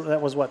was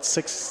what,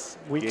 6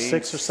 weeks,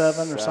 6 or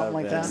 7 or something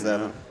like that.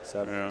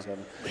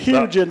 Seven.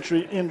 Huge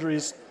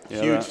injuries.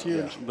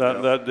 Huge.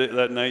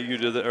 That night you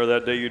did that, or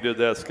that day you did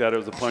that, Scott, it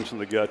was a punch in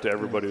the gut to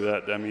everybody.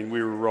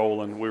 We were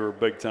rolling, we were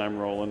big time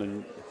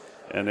rolling,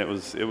 and it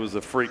was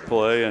a freak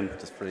play, and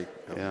just freak.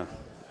 Yeah.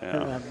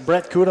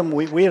 Brett Kudum,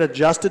 we had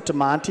adjusted to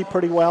Monty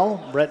pretty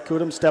well. Brett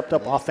Kudum stepped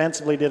up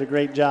offensively, did a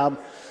great job.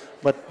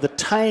 But the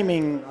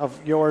timing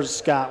of yours,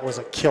 Scott, was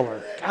a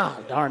killer.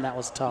 God darn, that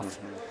was tough.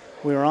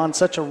 Mm-hmm. We were on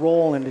such a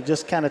roll, and it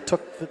just kind of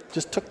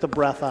took the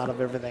breath out of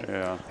everything.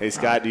 Yeah. Hey,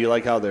 Scott, do you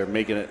like how they're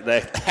making it?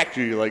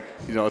 Actually,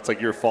 it's like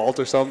your fault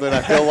or something.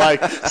 I feel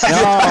like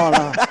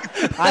no.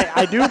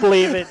 I do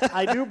believe it.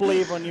 I do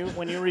believe when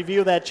you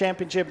review that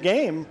championship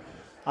game,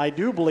 I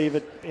do believe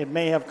it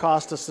may have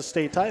cost us the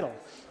state title,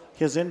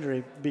 his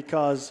injury,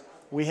 because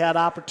we had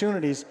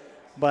opportunities,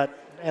 but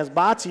as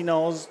Botsy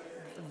knows,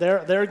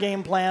 their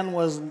game plan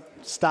was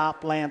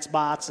stop Lance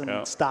Botts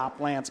and stop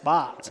Lance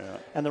Botts. Yeah.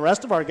 And the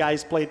rest of our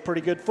guys played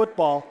pretty good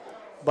football,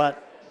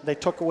 but they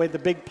took away the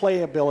big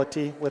play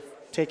ability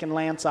with taking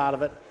Lance out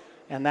of it,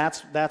 and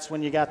that's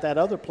when you got that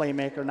other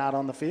playmaker not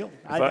on the field.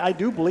 I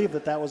do believe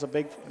that was a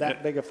big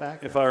a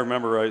factor. If I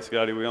remember right,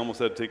 Scotty, we almost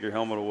had to take your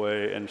helmet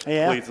away and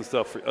cleats and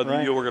stuff.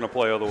 Right. You were going to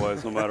play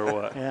otherwise, no matter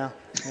what. Yeah,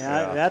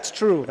 that's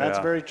true. That's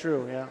very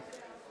true.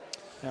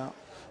 Yeah.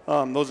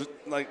 Those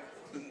like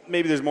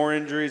maybe there's more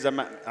injuries.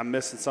 I'm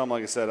missing some.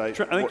 Like I said, I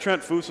think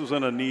Trent Foose was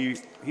on a knee.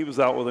 He was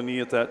out with a knee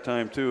at that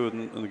time too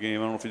in the game.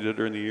 I don't know if he did it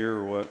during the year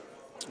or what.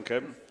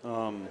 Okay.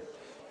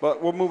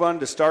 But we'll move on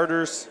to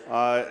starters.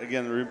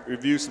 Again,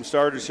 review some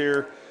starters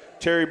here.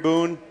 Terry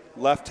Boone,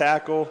 left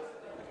tackle.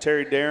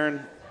 Terry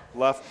Darren,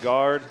 left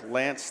guard.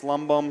 Lance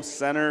Slumbum,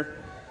 center.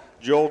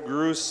 Joel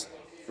Gruss,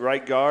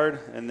 right guard.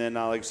 And then,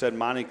 like I said,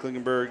 Monty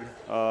Klingenberg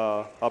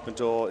up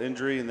until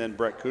injury, and then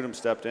Brett Kudum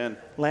stepped in.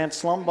 Lance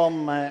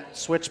Slumbum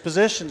switched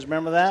positions.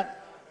 Remember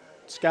that,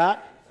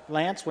 Scott?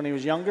 Lance, when he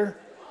was younger,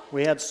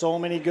 we had so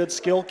many good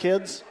skill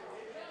kids.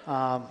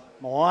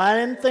 Well, I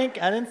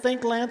didn't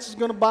think Lance was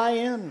going to buy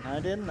in.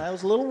 I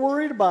was a little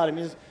worried about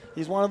him.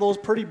 He's one of those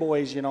pretty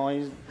boys, you know.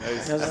 I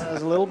was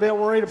a little bit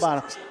worried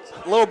about him.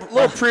 A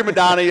little prima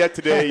donna yet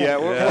today. Yeah,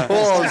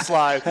 we'll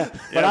slide.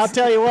 But I'll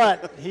tell you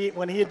what,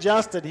 when he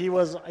adjusted, he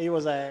was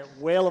a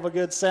whale of a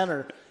good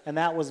center, and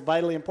that was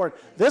vitally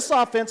important. This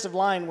offensive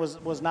line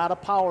was not a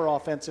power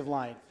offensive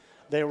line.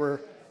 They were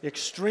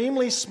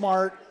extremely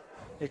smart,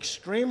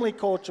 extremely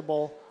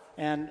coachable,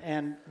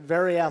 and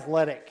very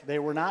athletic. They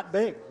were not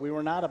big. We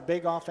were not a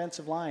big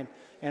offensive line.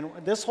 And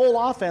this whole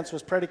offense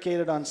was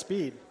predicated on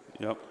speed.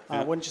 Yep.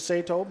 Wouldn't you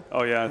say, Tobe?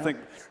 Oh, yeah.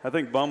 I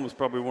think Bum was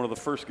probably one of the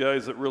first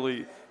guys that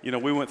really,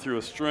 we went through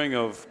a string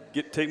of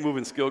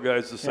moving skill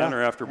guys to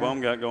center after Bum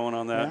got going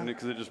on that,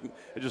 because it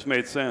just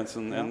made sense,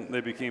 and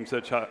they became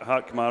such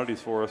hot commodities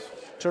for us.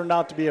 Turned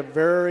out to be a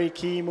very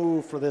key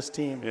move for this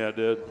team. Yeah, it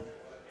did.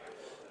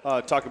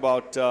 Talk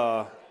about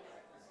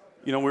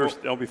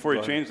before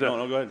you change that.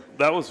 No, go ahead.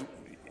 That was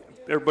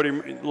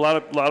everybody. A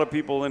lot of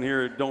people in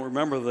here don't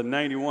remember the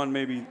 '91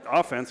 maybe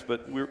offense,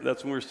 but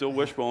that's when we were still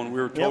wishbone. We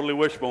were totally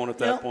wishbone at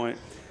that point.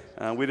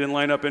 We didn't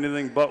line up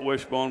anything but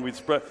wishbone. We'd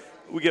spread.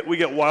 We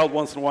get wild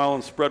once in a while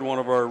and spread one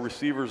of our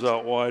receivers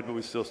out wide, but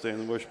we still stay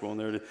in the wishbone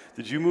there.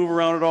 Did you move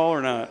around at all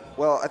or not?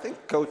 Well, I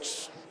think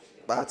Coach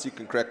Botts, you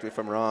can correct me if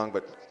I'm wrong,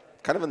 but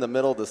kind of in the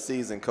middle of the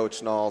season,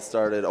 Coach Knoll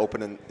started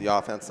opening the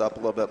offense up a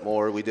little bit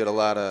more. We did a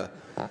lot of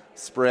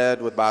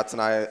spread with Botts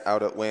and I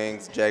out at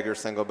wings, Jagger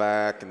single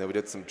back, and then we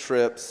did some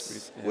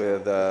trips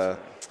with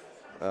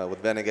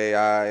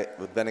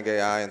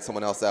Venegay and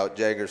someone else out,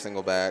 Jagger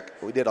single back.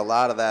 We did a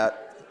lot of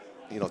that,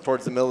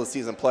 towards the middle of the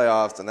season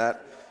playoffs, and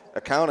that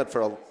accounted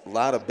for a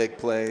lot of big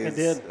plays. It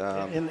did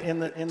in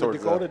the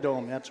Dakota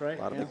Dome. That's right.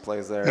 A lot of big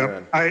plays there.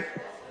 Yep.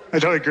 I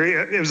totally agree.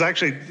 It was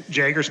actually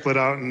Jagger split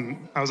out,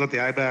 and I was at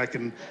the I-back,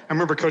 and I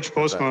remember Coach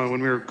Postma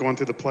when we were going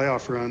through the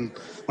playoff run,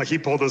 like he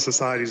pulled us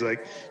aside. He's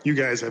like, "You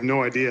guys have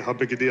no idea how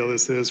big a deal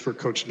this is for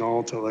Coach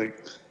Knoll to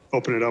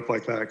open it up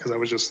like that," because I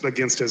was just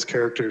against his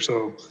character.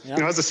 So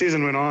as the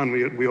season went on,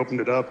 we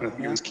opened it up, and I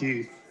think it was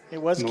key.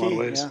 It was in key. A lot of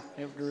ways.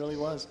 Yeah, it really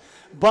was.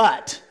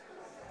 But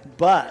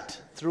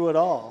through it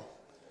all,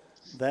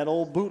 that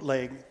old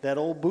bootleg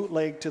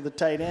to the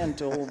tight end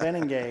to old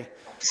Venengay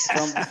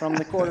from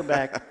the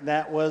quarterback,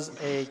 that was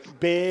a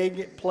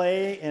big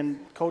play in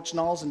Coach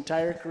Knoll's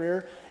entire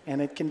career,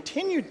 and it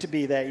continued to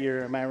be that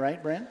year. Am I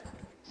right, Brent?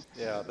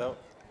 Yeah,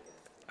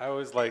 I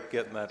always like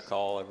getting that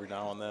call every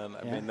now and then.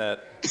 I mean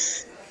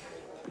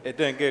it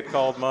didn't get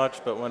called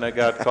much, but when it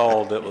got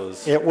called, it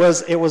was a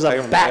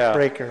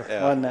backbreaker,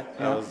 wasn't it?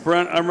 Yeah.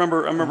 Brent, I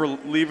remember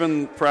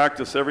leaving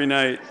practice every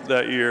night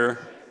that year,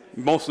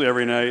 mostly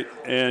every night,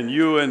 and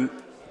you and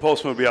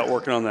Postman would be out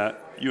working on that.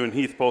 You and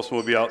Heath Postman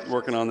would be out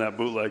working on that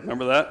bootleg.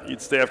 Remember that?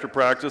 You'd stay after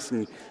practice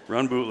and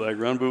run bootleg. I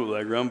remember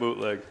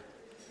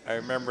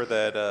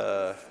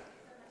that.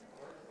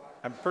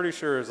 I'm pretty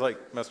sure it was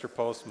like Mr.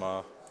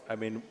 Postma. I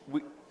mean,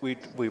 we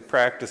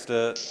practiced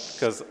it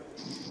because,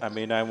 I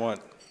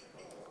wouldn't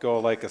go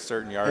like a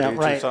certain yardage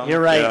or something.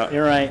 You're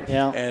right.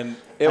 Yeah. And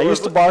I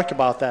used to bark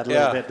about that a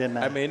little bit, didn't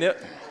I?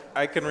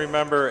 I can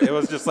remember it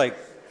was just like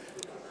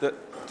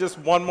just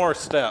one more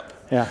step.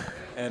 Yeah.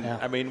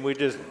 And we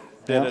just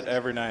did it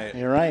every night.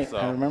 You're right. So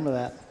I remember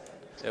that.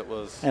 it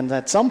was. And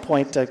at some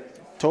point,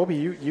 Toby,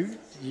 you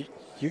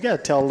got to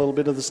tell a little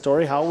bit of the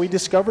story how we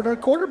discovered our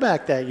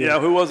quarterback that year. Yeah,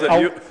 who was it?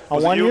 A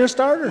one-year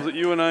starter. Was it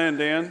you and I and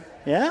Dan?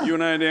 Yeah. You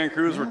and I and Dan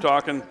Cruz were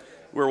talking.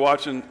 We were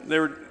watching. They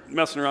were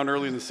messing around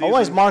early in the season.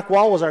 Always Mark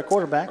Wall was our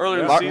quarterback.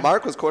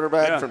 Mark was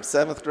quarterback from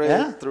 7th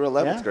grade through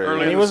 11th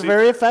grade. And he was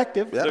very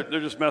effective. Yeah. They're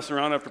just messing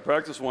around after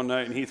practice one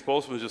night, and Heath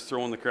Postman was just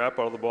throwing the crap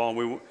out of the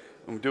ball.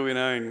 And Dewey and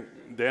I and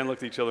Dan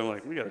looked at each other and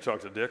like, we got to talk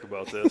to Dick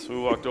about this. We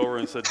walked over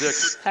and said, Dick,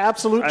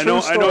 absolute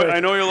true story. I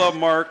know you love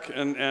Mark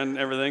and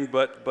everything,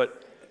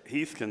 but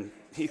Heath can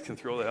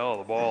throw the hell out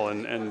of the ball,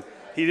 and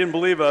he didn't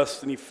believe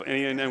us,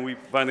 and we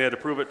finally had to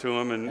prove it to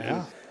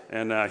him,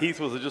 and Heath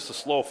was just a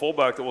slow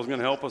fullback that wasn't going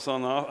to help us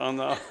on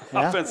the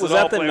offense. Was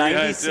that the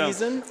 90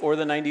 season or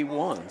the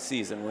 91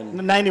 season?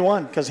 The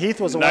 91, because Heath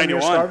was a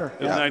one-year starter.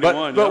 It was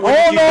 91. But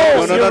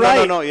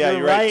No,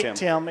 you're right,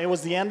 Tim. It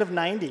was the end of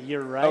 90.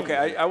 You're right.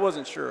 Okay, I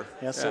wasn't sure.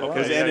 Yes, it was.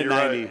 Because it ended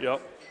 90.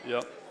 Right.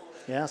 Yep.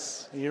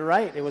 Yes, you're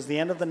right. It was the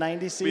end of the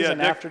 90s season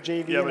Dick, after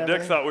JV. Yeah, and but Dick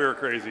everything. thought we were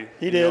crazy.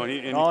 He did.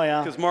 Oh,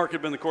 yeah. Because Mark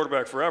had been the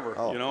quarterback forever.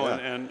 Oh, yeah.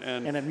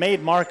 And it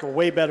made Mark a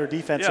way better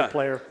defensive Yeah.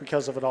 player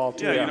because of it all,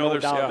 too. Yeah, no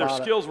doubt their about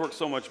it. skills work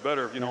so much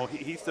better.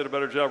 Heath did a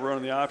better job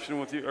running the option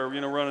with you, or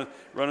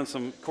running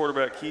some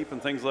quarterback keep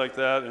and things like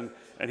that.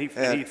 And he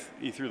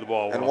threw the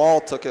ball well. And Wall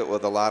took it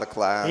with a lot of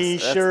class. He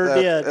sure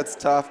did. It's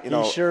tough, He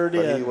sure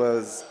but did. he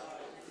was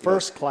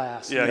First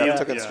class. Yeah, he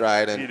took it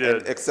stride and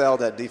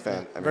excelled at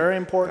defense. Very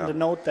important to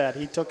note that.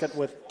 He took it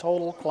with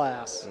total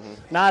class.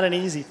 Not an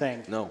easy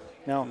thing. No.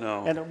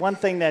 And one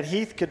thing that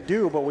Heath could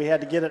do, but we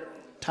had to get it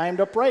timed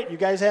up right. You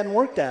guys hadn't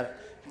worked at it.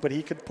 But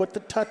he could put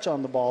the touch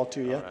on the ball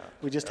to you.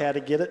 We just had to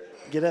get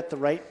at the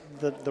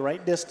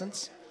right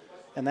distance.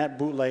 And that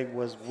bootleg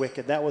was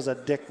wicked. That was a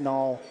Dick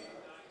Knoll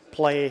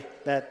play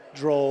that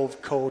drove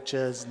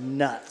coaches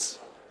nuts.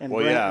 And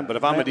but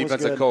if I'm a Brent was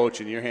defensive good. coach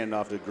and you're handing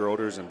off to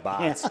Groders and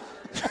Bots,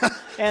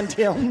 And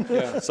Tim.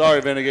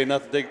 sorry, Venegay,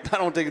 I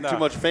don't take too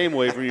much fame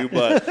away from you,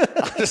 but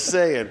I'm just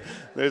saying,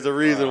 there's a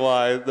reason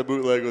why the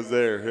bootleg was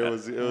there. It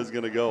was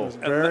going to go.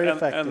 Very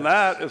effective. And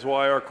that is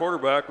why our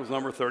quarterback was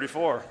number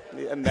 34.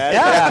 And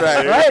that's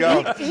right. There you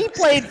go. Right. He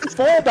played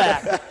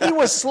fullback. He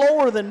was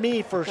slower than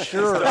me for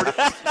sure.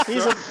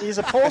 He's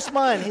a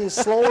postman. He's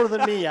slower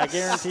than me. I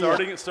guarantee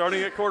you.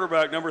 Starting at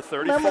quarterback, number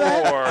 34. Remember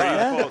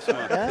that? Heath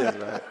Postman.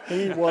 Yeah.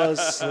 He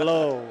was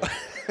slow.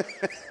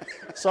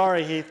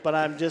 Sorry, Heath, but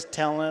I'm just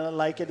telling it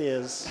like it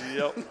is.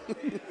 Yep.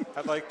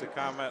 I'd like to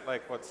comment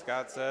like what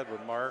Scott said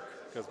with Mark,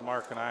 because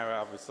Mark and I,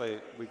 obviously,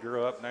 we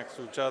grew up next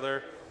to each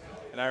other.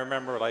 And I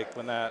remember like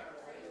when that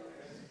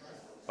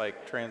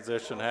like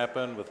transition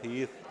happened with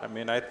Heath. I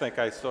mean, I think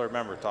I still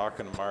remember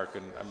talking to Mark,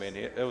 and I mean,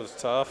 it was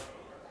tough,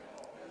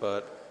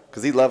 but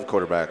Because he loved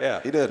quarterback.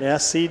 Yeah. He did.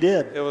 Yes, he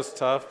did. it was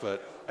tough.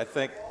 But I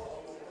think,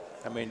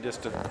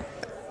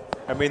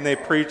 they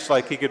preached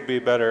like he could be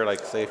better, like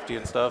safety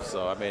and stuff.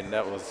 So I mean,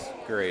 that was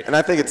great. And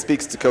I think it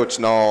speaks to Coach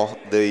Knoll,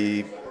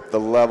 the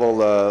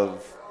level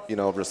of,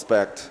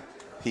 respect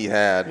he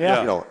had.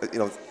 Yeah.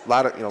 A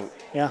lot of,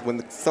 Yeah.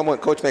 when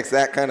coach makes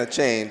that kind of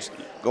change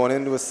going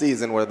into a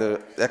season where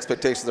the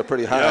expectations are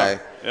pretty high.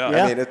 Yeah.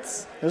 I mean,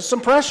 it's There's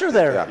some pressure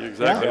there. Yeah. You're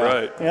exactly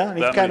right. Yeah, and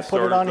he That kind many of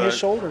put it on his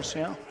starters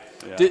back. shoulders.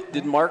 Yeah. Yeah.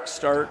 Did Mark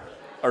start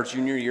our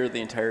junior year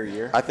the entire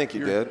year? I think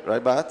you did,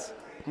 right, Bots?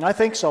 I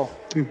think so.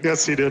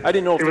 Yes, he did. I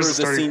didn't know if He there was a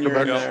starting senior in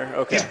quarterback. there.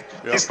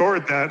 Okay. He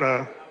scored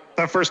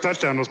that first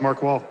touchdown was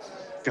Mark Wall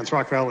against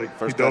Rock Valley.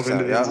 First he dove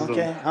touchdown, into the yeah. end zone.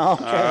 Okay. Okay. All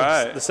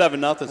right. The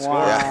 7-0 score.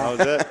 Wow.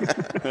 That was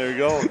it. There you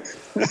go.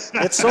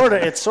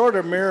 It sort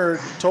of mirrored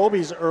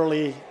Toby's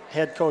early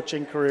head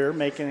coaching career,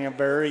 making a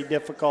very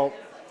difficult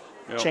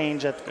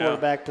change at the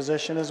quarterback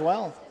position as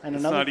well. And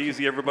It's not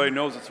easy. Everybody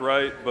knows it's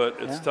right, but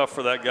it's tough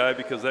for that guy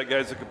because that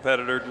guy's a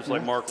competitor just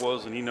like Mark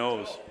was, and he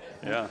knows.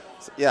 Yeah.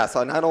 Yeah,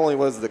 so not only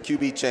was the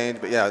QB change,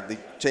 but they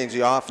changed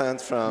the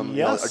offense from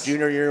Yes. our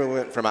junior year. We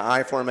went from an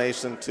I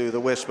formation to the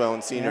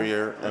wishbone senior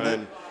year. And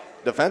then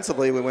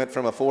defensively, we went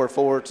from a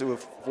 4-4 to a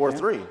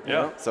 4-3.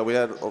 Yeah. So we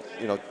had,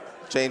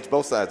 changed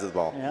both sides of the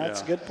ball. Yeah,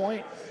 that's a good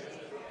point.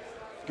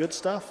 Good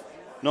stuff.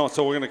 No,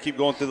 so we're going to keep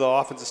going through the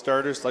offensive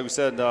starters. Like we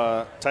said,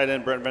 tight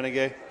end Brent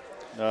Venegay.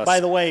 By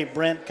the way,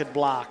 Brent could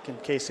block, in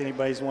case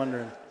anybody's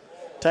wondering.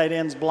 Tight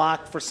ends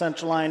block for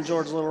Central Line,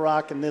 George Little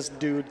Rock, and this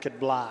dude could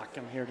block.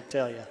 I'm here to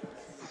tell you.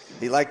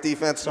 He liked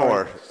defense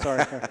more.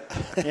 Sorry.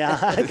 Yeah,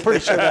 I'm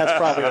pretty sure that's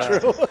probably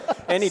true.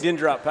 And he didn't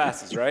drop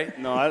passes, right?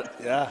 No,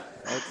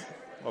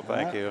 Well,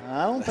 thank you.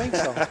 I don't think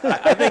so.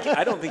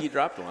 I don't think he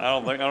dropped one. I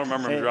don't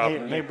remember him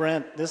dropping. Hey,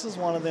 Brent, this is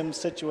one of them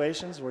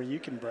situations where you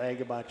can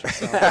brag about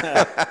yourself.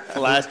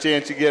 last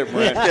chance you get,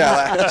 Brent.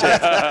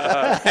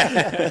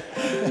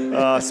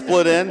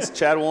 Split ends,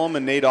 Chad Willem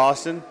and Nate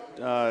Austin.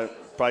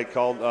 Brought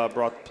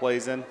the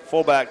plays in.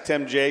 Fullback,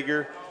 Tim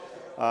Jager.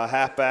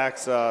 Halfbacks,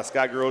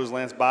 Scott Groders,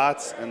 Lance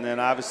Botts. And then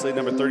obviously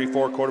number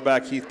 34,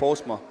 quarterback, Heath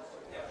Postma.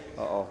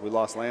 Uh-oh, we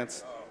lost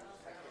Lance.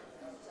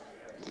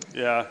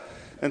 Yeah.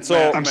 And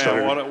so, I'm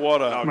sorry. What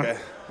a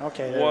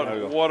Okay. there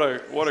you go.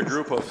 what a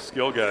group of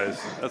skill guys.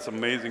 That's an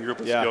amazing group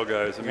of Yeah. skill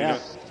guys. I mean, Yeah.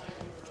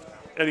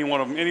 any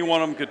one of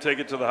them could take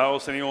it to the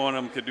house. Any one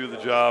of them could do the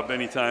job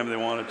anytime they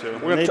wanted to.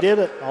 we're They gonna did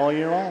it all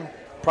year long.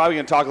 probably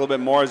going to talk a little bit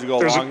more as we go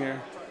There's along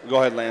here. Go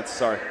ahead, Lance.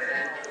 Sorry.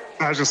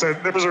 I was just saying,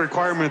 there was a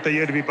requirement that you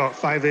had to be about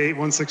 5'8",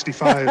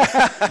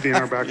 165 to be in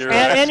our back.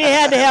 And you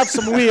had to have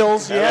some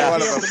wheels. You had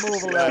to be able to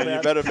move a little You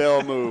bit. better be able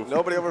to move.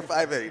 Nobody over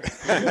 5'8".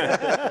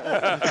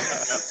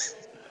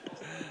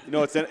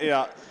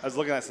 I was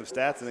looking at some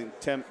stats. I think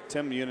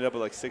Tim you ended up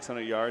with like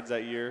 600 yards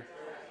that year.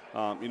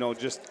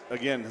 Just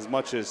again, as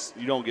much as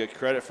you don't get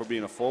credit for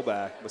being a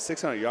fullback, but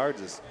 600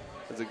 yards is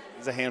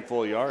a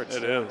handful of yards.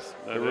 It is.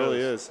 It really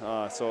is.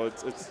 So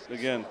it's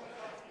again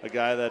a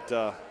guy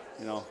that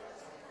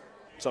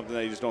something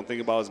that you just don't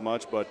think about as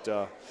much. But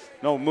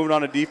no, moving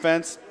on to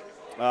defense.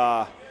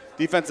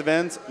 Defensive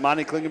ends: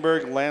 Monty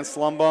Klingenberg, Lance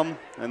Slumbum,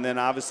 and then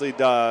obviously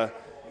the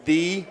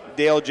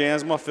Dale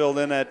Jansma filled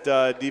in at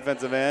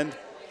defensive end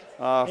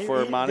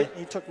for Monty.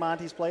 He took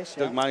Monty's place.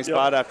 Took Yeah. Monty's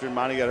spot after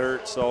Monty got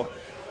hurt. So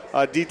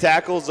D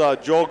tackles: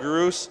 Joel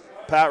Gruce,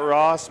 Pat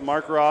Ross,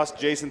 Mark Ross,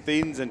 Jason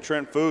Thiedens, and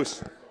Trent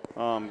Foose,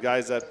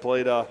 guys that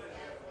played there.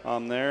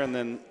 And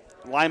then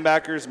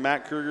linebackers,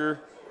 Matt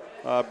Kruger,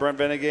 Brent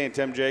Venegay, and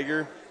Tim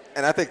Jaeger.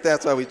 And I think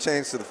that's why we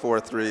changed to the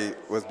 4-3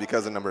 was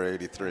because of number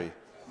 83,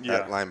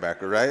 that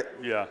linebacker, right?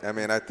 Yeah. I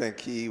mean, I think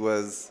he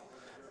was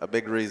a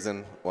big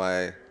reason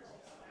why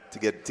to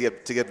get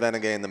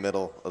Venegay in the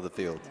middle of the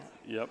field.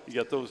 Yep, you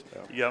got those.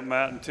 You got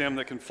Matt and Tim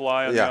that can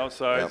fly on the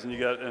outsides, and you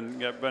got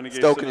Venegay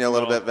stoking you a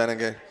little bit,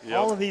 Venegay. Yep.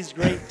 All of these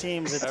great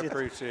teams. I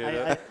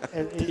appreciate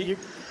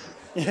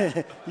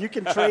it. You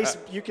can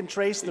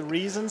trace the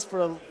reasons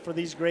for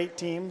these great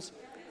teams,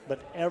 but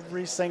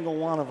every single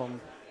one of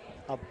them,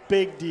 a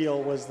big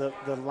deal was the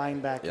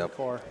linebacking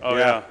core. Oh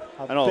yeah,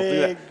 I know.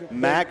 Big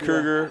Matt deal.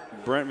 Kruger,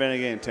 Brent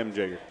Venegay, and Tim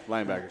Jaeger,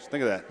 linebackers.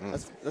 Think of that.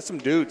 That's some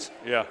dudes.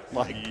 yeah,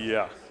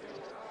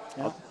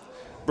 Yep.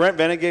 Brent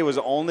Venegay was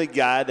the only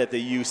guy that they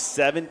used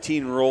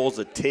 17 rolls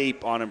of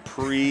tape on him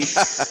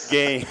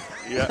pre-game.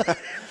 yeah.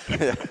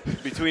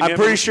 Between I'm him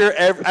pretty and- sure.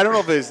 I don't know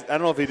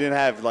if he didn't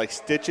have like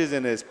stitches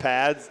in his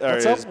pads or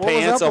What's his up- what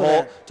was pants up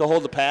with to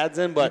hold the pads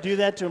in, You but do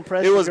that to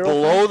impress it your was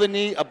girlfriend? below the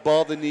knee,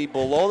 above the knee,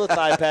 below the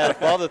thigh pad,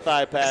 above the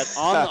thigh pad,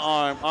 on the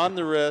arm, on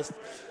the wrist.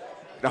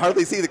 You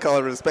hardly see the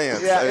color of his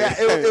pants. Yeah.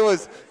 It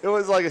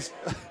was like a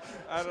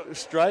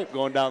stripe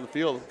going down the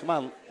field. Come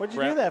on. What'd you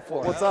Brent. do that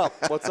for? What's up?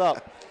 What's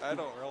up? I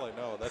don't really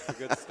know. That's a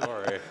good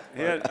story.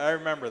 I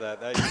remember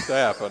that. That used to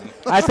happen.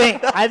 I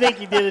think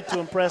he did it to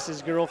impress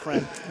his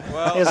girlfriend,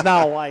 Well, his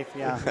now wife.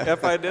 Yeah.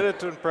 if I did it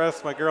to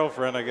impress my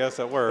girlfriend, I guess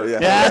it worked. Yeah.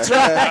 Yeah,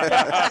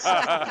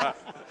 that's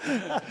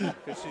right.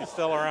 Because she's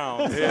still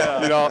around. You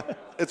know,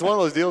 it's one of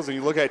those deals when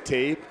you look at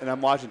tape, and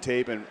I'm watching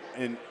tape, and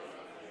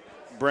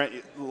Brent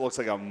looks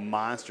like a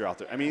monster out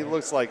there. I mean, he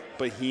looks like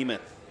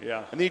behemoth.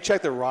 Yeah. And then you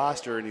check the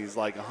roster, and he's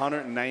like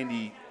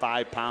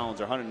 195 pounds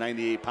or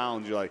 198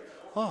 pounds. You're like,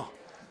 oh.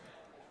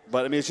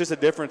 But, I mean, it's just a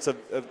difference of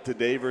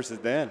today versus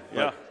then.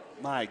 Yeah. Like,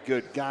 my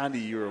good Gandhi,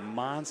 you're a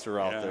monster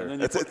out Yeah, there.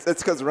 and then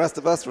It's because the rest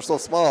of us were so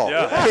small.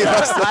 Yeah.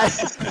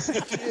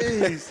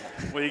 Jeez.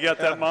 Well, you got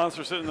that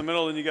monster sitting in the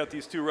middle, and you got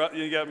these two.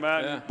 You got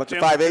Matt and Bunch of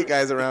Tim, 5'8"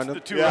 guys around him. The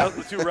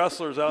two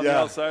wrestlers out on the Yeah.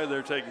 outside.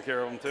 They're taking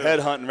care of them too. Head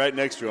hunting right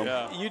next to him.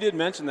 Yeah. You did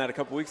mention that a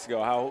couple weeks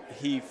ago, how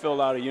he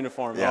filled out a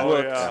uniform. Yeah. and Oh,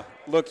 looked, yeah.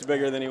 looked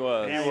bigger than he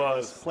was. He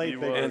was. Played He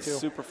bigger, was. And too.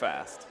 super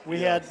fast. We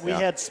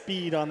had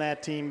speed on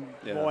that team.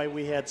 Yeah. Boy,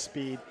 we had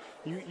speed.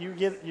 You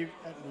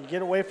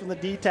get away from the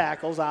D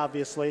tackles,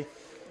 obviously.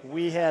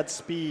 We had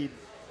speed.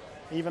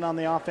 Even on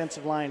the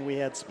offensive line, we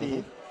had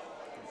speed.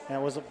 And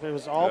it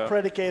was all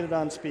predicated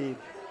on speed.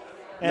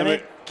 And Then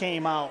it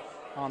came out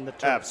on the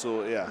turf.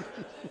 Absolutely, yeah.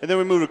 And then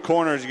we move to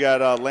corners. You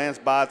got Lance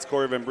Botts,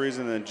 Corey Van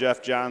Briesen, and then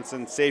Jeff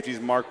Johnson. Safeties,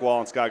 Mark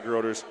Wall and Scott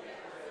Groders.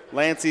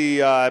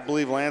 Lancey, I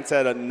believe Lance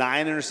had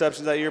 9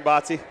 interceptions that year,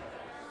 Botsy.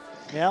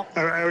 Yeah.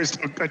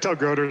 I tell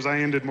Groders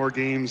I ended more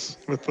games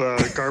with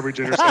garbage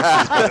interceptions.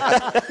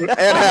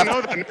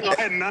 I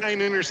had 9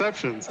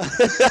 interceptions.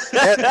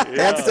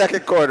 And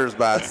second quarters,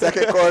 Bob.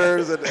 Second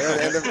quarters and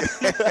end of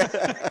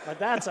But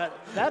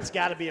that's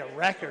got to be a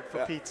record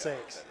for Pete's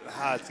sakes.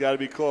 It's got to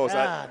be close.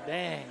 God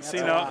dang. that's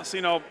a lot.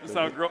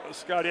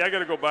 Scotty, I got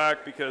to go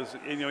back because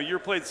you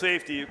played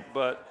safety,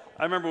 but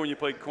I remember when you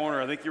played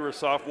corner. I think you were a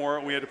sophomore,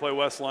 and we had to play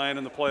West Lyon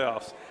in the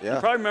playoffs. Yeah. You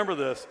probably remember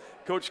this.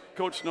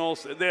 Coach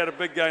Knowles, they had a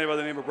big guy by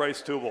the name of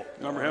Bryce Tubal.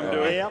 Remember him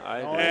doing? Yep.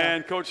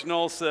 And Coach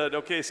Knowles said,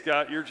 "Okay,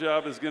 Scott, your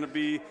job is going to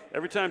be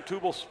every time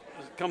Tubal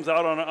comes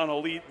out on a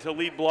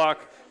lead block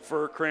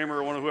for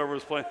Kramer or whoever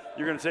was playing,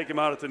 you're going to take him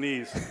out at the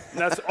knees." And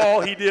that's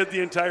all he did the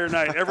entire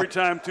night. Every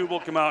time Tubal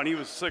come out, and he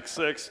was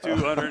 6'6",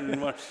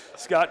 201.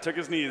 Scott took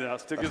his knees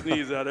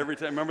out every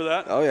time. Remember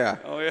that? Oh, yeah.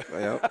 Oh, yeah.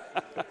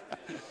 Yep.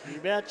 You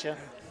betcha.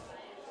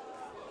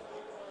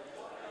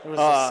 It was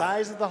the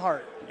size of the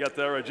heart. You got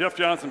that right. Jeff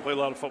Johnson played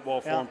a lot of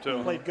football for him,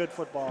 too. Played good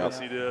football. Yes,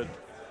 yeah. he did.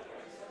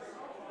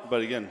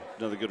 But again,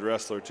 another good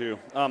wrestler too.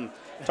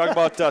 Talk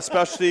about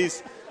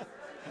specialties.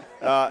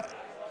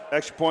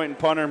 Extra point and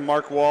punter,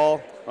 Mark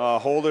Wall.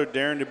 Holder,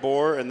 Darren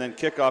DeBoer, and then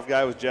kickoff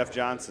guy was Jeff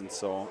Johnson.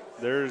 So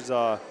there's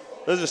a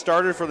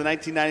starter for the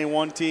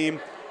 1991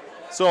 team.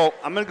 So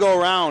I'm going to go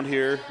around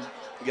here,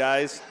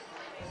 guys.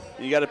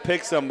 You got to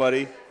pick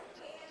somebody.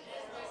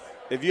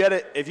 If you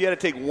had to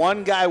take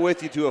one guy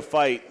with you to a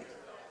fight,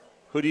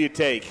 who do you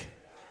take?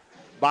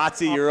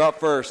 Botsy, you're up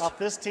first. Off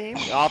this team?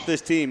 Off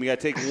this team. You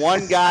got to take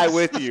one guy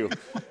with you.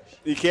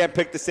 You can't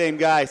pick the same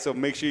guy, so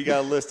make sure you got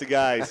a list of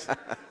guys.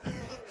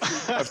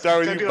 I'll start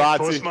with Can I you, do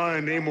like Botsy. Postma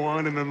and name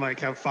one and then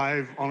like have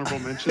 5 honorable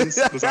mentions?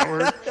 Does that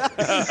work?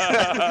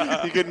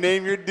 You can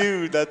name your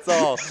dude, that's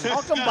all.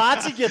 How come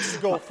Botsy gets to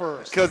go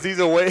first? Because he's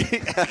away. He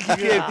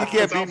can't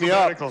It's beat me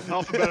up.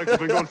 alphabetical.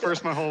 Been going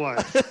first my whole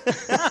life.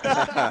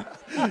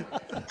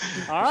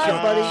 All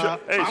right, buddy.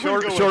 Hey, I'm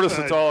gonna go shortest with,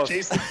 and tallest.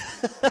 Jason.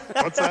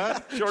 What's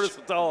that? Shortest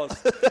and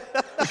tallest.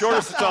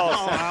 Shortest and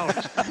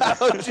tallest.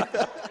 Oh, ouch.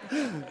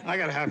 I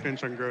got a half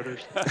inch on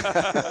Groders.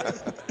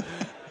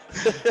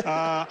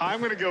 I'm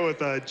going to go with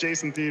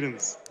Jason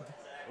Thiedens.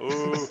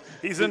 Ooh,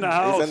 he's in the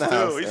house, in the too.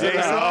 house, He's yeah. in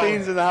the Jason house.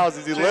 Bean's in the house.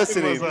 Is he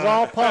listening? He's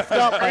all puffed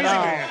up by Crazy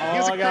now. man.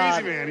 He's Oh, a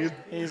God. crazy man.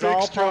 He's big,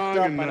 all strong, puffed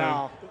up and, by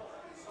now.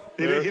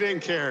 He didn't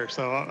care,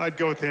 so I'd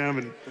go with him,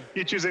 and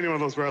he'd choose any one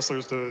of those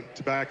wrestlers to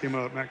back him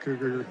up. Matt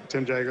Kruger,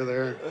 Tim Jagger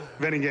there.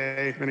 Vinny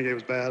Gay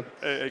was bad.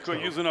 Hey,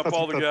 quit using up that's-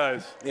 all the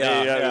guys.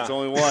 It's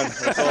only one.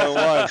 It's only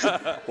one.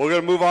 We're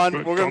gonna move on.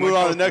 We're gonna move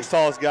on to the next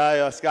tallest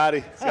guy,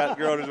 Scotty. Scott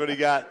Groders, what do you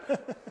got?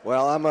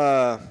 Well, I'm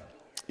a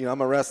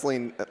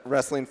wrestling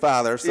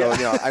father, so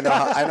I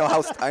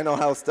know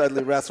how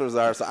studly wrestlers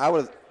are. So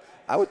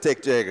I would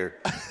take Jagger.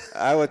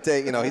 I would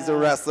take, he's a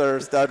wrestler,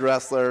 stud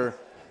wrestler.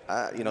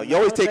 You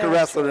always take a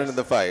wrestler into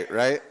the fight,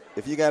 right?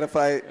 If you got to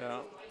fight,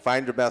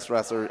 find your best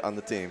wrestler on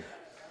the team.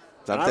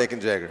 So I'm taking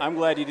Jagger. I'm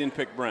glad you didn't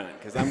pick Brent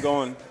because I'm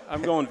going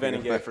Vinny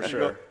Gay for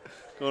sure.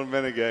 Going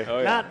Vinny Gay. Oh,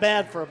 yeah. Not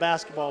bad for a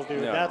basketball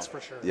dude, No. that's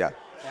for sure. Yeah.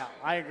 Yeah,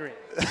 I agree.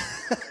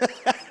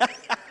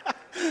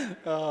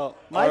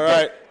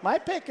 My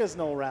pick is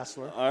no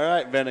wrestler. All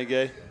right, Vinny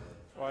Gay.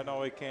 Well, I know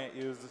we can't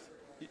use.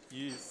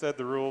 You said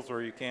the rules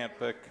where you can't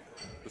pick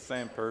the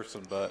same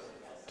person, but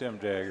Tim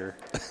Jagger.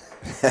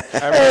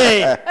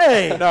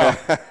 Hey! No,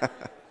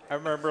 I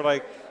remember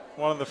like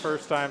one of the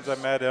first times I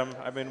met him.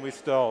 I mean,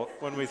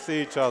 when we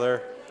see each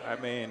other, I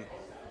mean,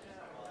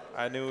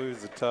 I knew he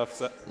was a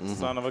tough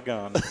son of a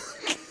gun.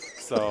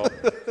 So,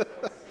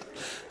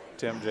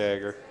 Tim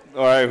Jagger.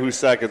 All right, who's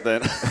second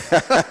then?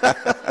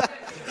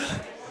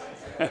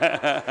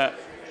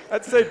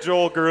 I'd say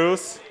Joel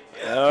Gruss.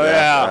 Oh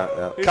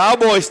yeah.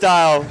 Cowboy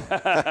style.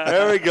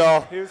 There we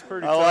go. He was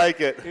pretty. I tough. like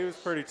it. He was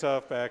pretty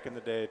tough back in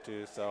the day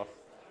too. So,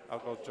 I'll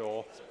go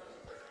Joel.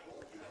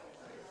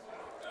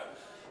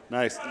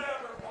 Nice.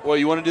 Well,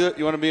 you want to do it?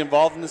 You want to be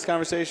involved in this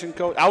conversation,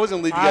 Coach? I was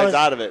going to leave you guys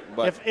out of it,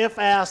 but If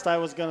asked, I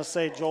was going to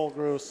say Joel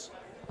Gruss.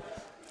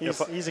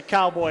 He's a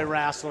cowboy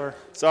wrestler.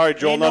 sorry,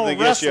 Joel, He ain't nothing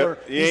no against you.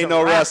 wrestler. He He's ain't a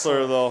no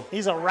wrestler though.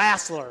 He's a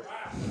wrestler.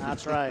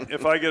 That's right.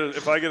 If I get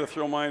to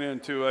throw mine in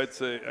too, I'd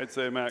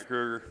say Matt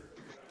Kruger.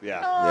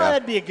 Yeah. Oh,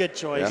 that'd be a good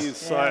choice.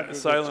 He's Yeah, that'd be a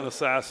good silent choice.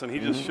 assassin. He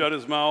just shut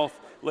his mouth,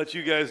 let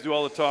you guys do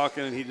all the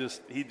talking, and he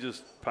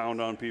just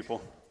pound on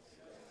people.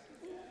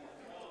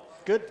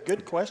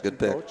 Good question, Good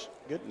pick. Coach.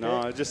 Good pick.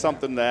 No, it's just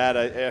something to add.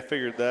 I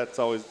figured that's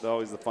always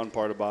the fun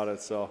part about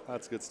it. So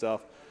that's good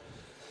stuff.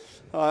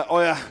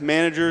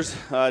 Managers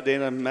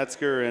Dana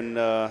Metzger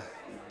and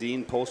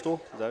Dean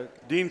Postal. Is that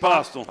it? Dean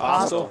Postel.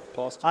 Postal.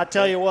 I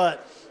tell you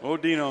what, Oh,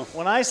 Dino.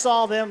 when I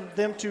saw them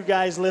two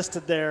guys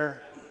listed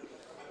there,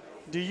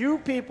 do you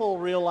people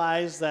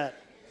realize that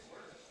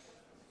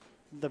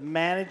the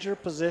manager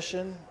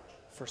position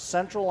for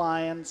Central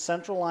Lyon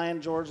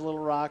George Little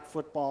Rock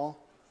football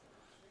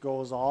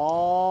goes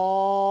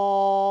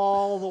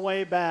all the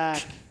way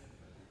back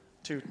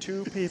to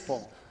two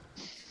people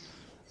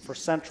for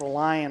Central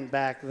Lyon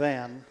back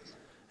then,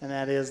 and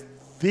that is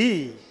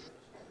the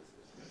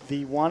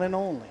one and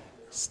only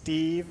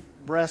Steve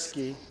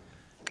Bresky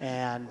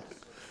and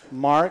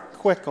Mark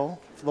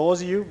Quickle. For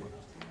those of you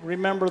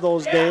remember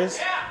those days,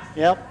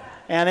 yep.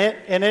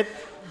 And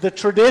the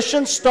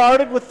tradition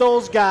started with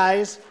those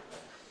guys.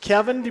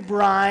 Kevin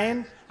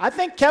DeBrine. I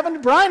think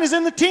Kevin DeBrine is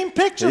in the team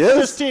picture for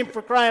this team,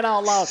 for crying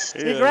out loud.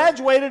 He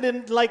graduated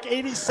in like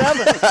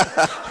 87.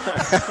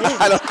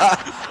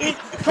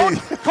 I'm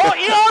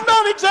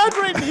not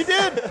exaggerating. He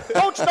did.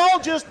 Coach Knoll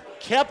just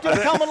kept him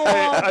coming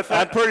along.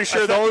 I'm pretty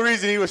sure the only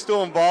reason he was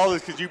still involved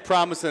is because you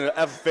promised an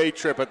FFA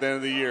trip at the end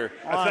of the year.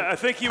 I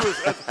think he was.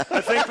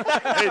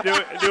 Hey,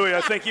 Dewey.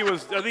 I think he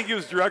was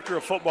director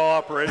of football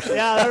operations.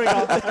 Yeah,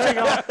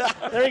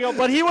 there we go.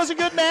 But he was a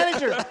good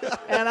manager.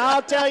 And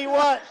I'll tell you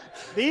what,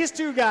 these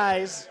two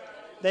guys,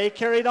 they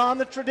carried on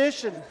the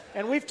tradition.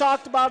 And we've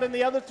talked about in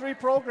the other three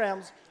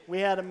programs, we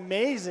had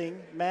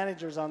amazing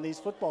managers on these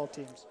football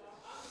teams.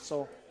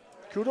 So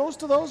kudos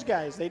to those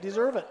guys. They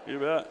deserve it. You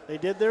bet. They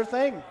did their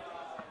thing.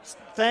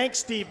 Thanks,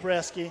 Steve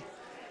Bresky.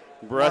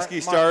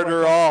 Bresky started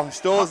her all.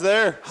 Still is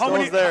there. How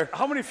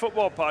many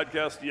football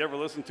podcasts do you ever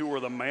listen to where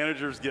the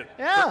managers get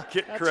That's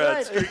cred,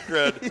 right. street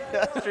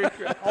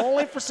cred?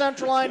 Only for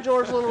Central Line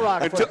George Little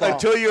Rock football.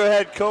 Until you're a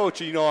head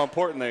coach, you know how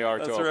important they are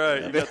to That's them.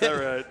 right. You got that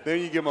right. Then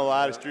you give them a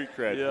lot of street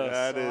cred. Yes.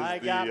 That is I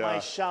got my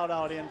shout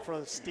out in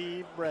for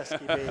Steve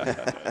Bresky,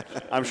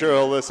 baby. I'm sure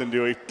he'll listen,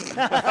 Dewey.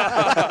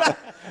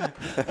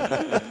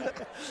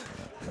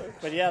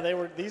 But yeah,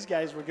 these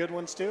guys were good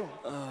ones too.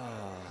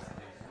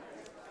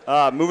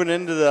 Moving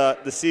into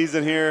the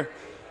season here,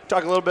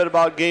 talk a little bit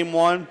about game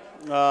one.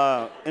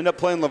 End up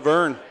playing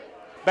Laverne.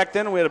 Back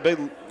then we had a big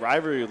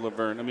rivalry with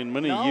Laverne. I mean,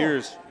 many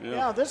years.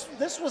 Yeah,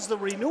 this was the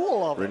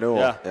renewal of it.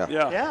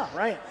 Yeah.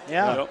 Right.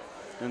 Yeah. Yep.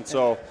 And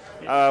so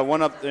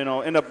went up,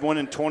 end up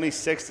winning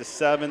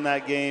 26-7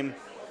 that game.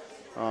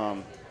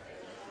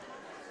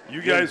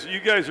 You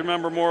guys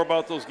remember more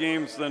about those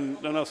games than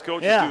us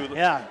coaches do.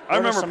 Yeah. I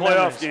remember playoff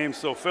memories. games,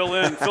 so fill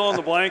in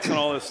the blanks and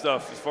all this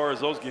stuff as far as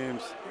those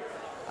games.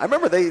 I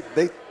remember they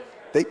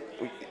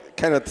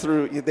kind of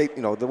threw,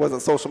 there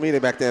wasn't social media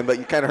back then, but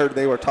you kind of heard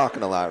they were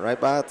talking a lot, right,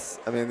 Bots?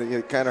 I mean,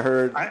 you kind of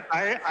heard.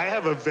 I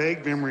have a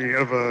vague memory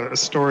of a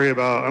story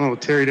about, I don't know,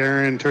 Terry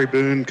Darren, Terry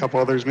Boone, a couple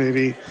others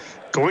maybe,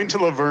 going to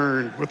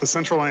Laverne with the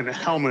Central Line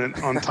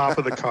helmet on top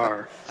of the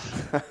car.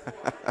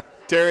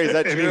 Terry, is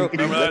that true?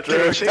 Remember that,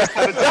 Terry?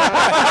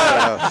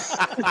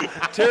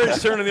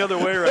 Terry's turning the other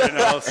way right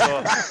now.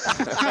 So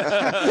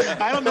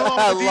I don't know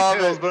all the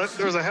details, but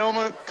there was a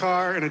helmet,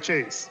 car, and a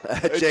chase.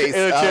 A chase.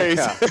 And a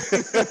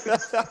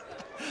chase. Yeah.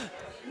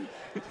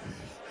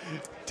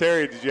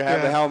 Terry, did you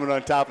have the helmet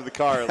on top of the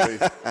car at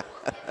least?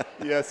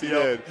 Yes, he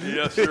did.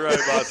 Yes, you're right,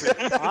 Bossy.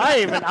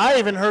 I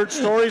even heard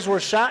stories where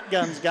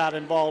shotguns got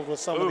involved with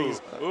some of these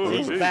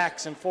geez.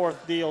 backs and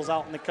forth deals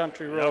out in the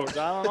country roads.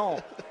 I don't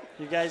know.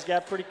 You guys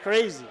got pretty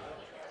crazy.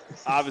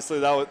 Obviously,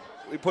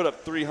 we put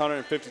up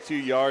 352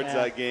 yards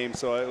that game,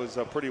 so it was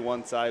pretty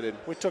one-sided.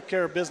 We took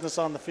care of business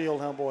on the field,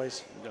 huh,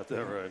 boys? Got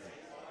that right.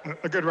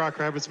 A good Rock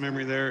Rapids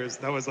memory there is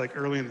that was like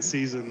early in the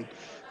season,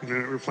 and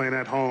then we were playing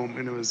at home,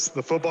 and it was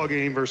the football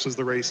game versus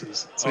the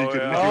races. So you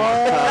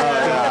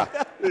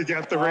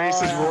got the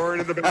races roaring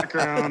in the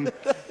background.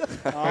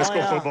 High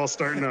school football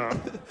starting up.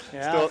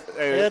 Yeah,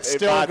 it's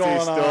still going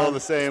on. Still the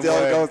same Still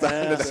way. goes on.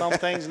 Yeah, some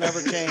things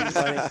never change,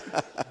 buddy.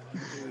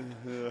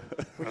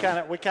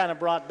 We kind of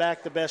brought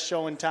back the best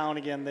show in town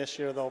again this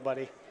year, though,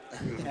 buddy.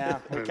 Yeah,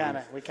 we kind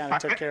of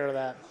took care of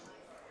that.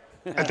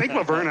 I think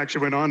Laverne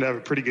actually went on to have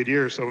a pretty good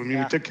year, so I mean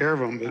we took care of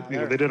them. But,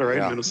 they did all right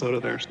in Minnesota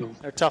there. So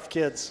they're tough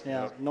kids.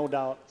 Yeah, no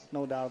doubt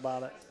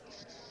about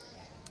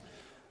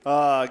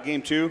it.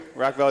 Game 2,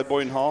 Rock Valley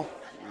Boyden Hall.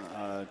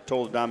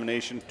 Total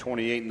domination,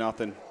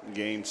 28-0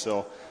 game.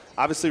 So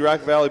obviously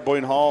Rock Valley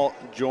Boyden Hall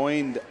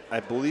joined, I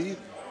believe.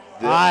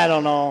 I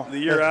don't know. The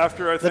year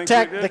after, I think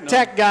the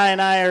tech guy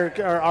and I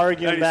are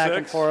arguing 96? back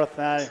and forth.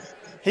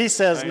 He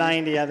says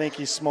 90. I think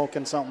he's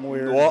smoking something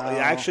weird. Well,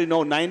 actually,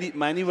 no, 90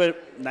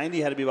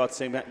 had to be about the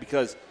same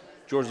because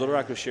George Little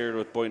Rock was shared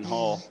with Boyden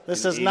Hall.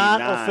 This has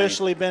not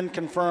officially been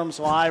confirmed,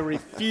 so I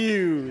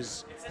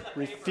refuse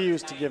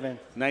to give in.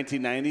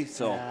 1990,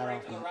 so.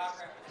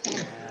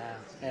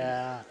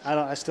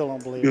 I still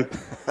don't believe it.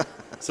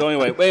 So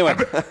anyway,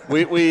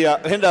 we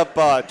end up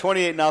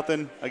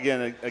 28-0.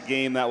 Again, a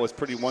game that was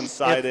pretty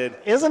one-sided.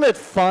 Isn't it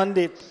fun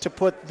to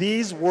put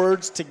these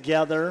words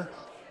together?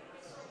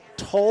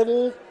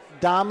 Total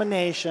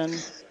domination,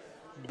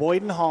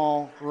 Boyden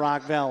Hall,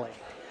 Rock Valley.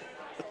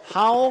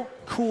 How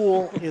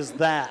cool is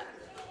that?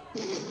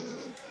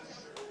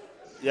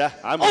 Yeah,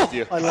 I'm with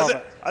you. I love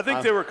it. I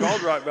think they were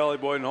called Rock Valley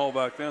Boyden Hall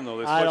back then, though.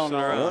 They switched I don't know.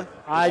 it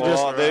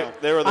around.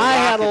 They were the I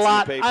had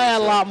Rockets I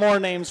had a lot more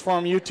names for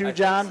them. You too,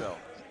 John? So.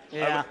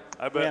 Yeah.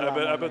 I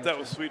bet that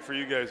was sweet for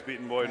you guys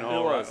beating Boyden Hall.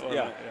 It was, right?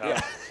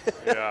 yeah.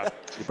 Yeah.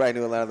 You probably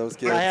knew a lot of those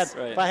kids.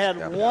 If I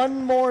had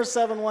one more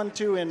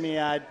 712 in me,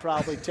 I'd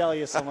probably tell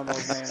you some of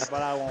those names,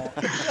 but I won't.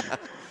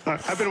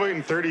 I've been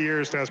waiting 30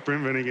 years to ask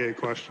Brent Venegay a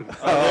question. There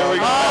we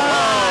go. All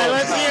right,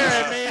 let's hear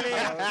it, baby.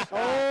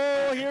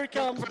 Oh, here it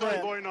comes,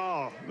 Brent. Boyden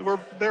Hall.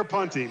 They're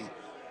punting.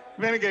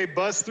 Venegay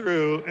busts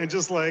through and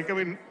just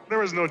there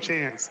was no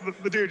chance.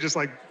 The dude just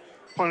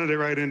punted it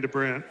right into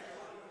Brent.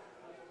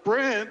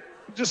 Brent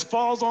just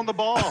falls on the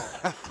ball.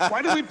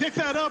 Why did we pick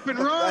that up and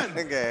run?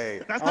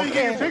 Venegay. That's how you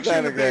get your picture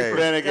in the paper.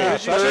 Venegay,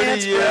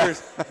 30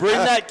 years. Bring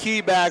that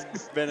key back,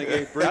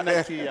 Venegay. Bring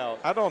that key out.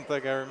 I don't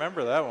think I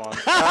remember that one.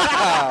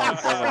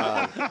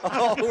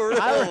 Oh,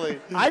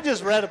 really? I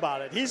just read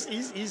about it. He's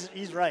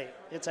right.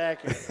 It's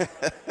accurate.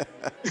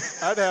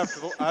 I'd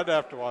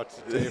have to watch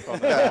the tape on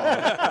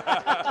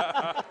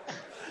that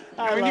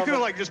one. I mean, you could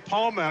have just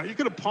palmed that. You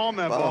could have palmed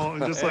that ball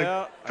and just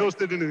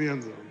coasted into the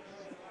end zone.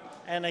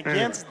 And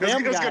against Anyway,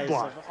 them it was a good guys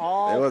block. of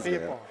all It was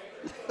people.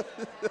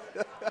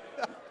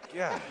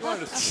 Yeah. You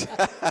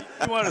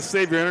wanted to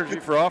save your energy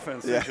for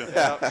offense, didn't you?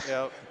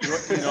 Yeah.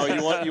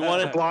 You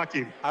wanted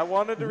Blocking. I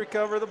wanted to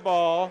recover the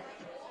ball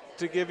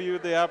to give you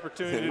the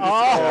opportunity to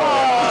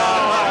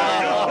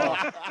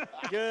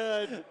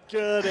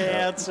Good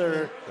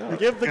answer.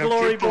 Give the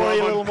glory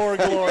boy a little more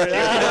glory.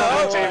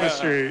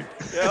 Chemistry.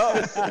 Yeah.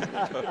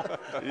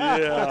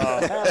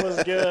 That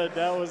was good.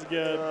 That was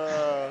good.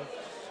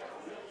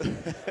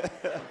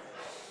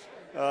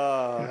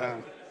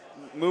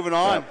 Moving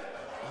on.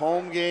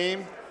 Home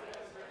game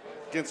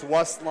against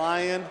West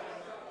Lyon.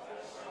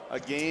 A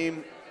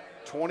game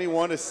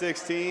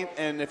 21-16.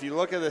 And if you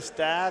look at the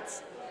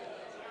stats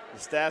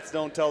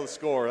don't tell the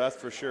score, that's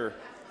for sure.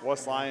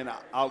 West Lyon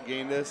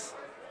outgained us.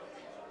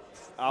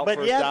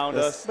 Downed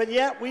us. But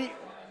yet we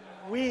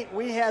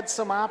had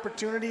some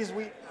opportunities.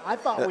 I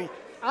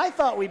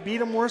thought we beat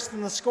them worse than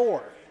the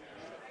score.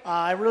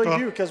 I really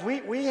do, because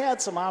we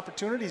had some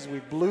opportunities we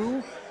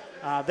blew.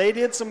 They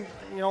did some,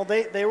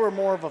 they were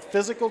more of a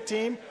physical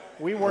team.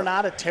 We were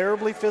not a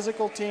terribly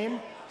physical team.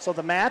 So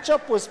the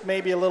matchup was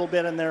maybe a little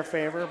bit in their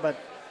favor, but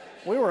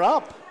we were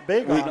up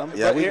big on them.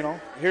 Yeah,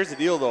 here's the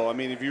deal, though. I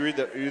mean, if you read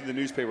the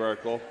newspaper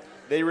article,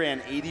 they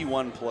ran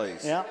 81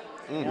 plays. Yeah.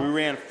 We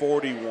ran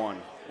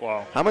 41.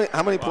 Wow. How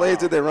many plays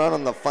did they run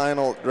on the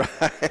final drive?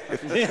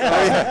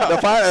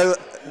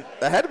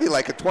 That had to be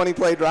like a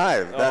 20-play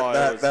drive.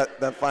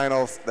 That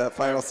final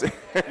series.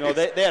 No,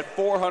 they had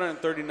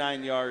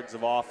 439 yards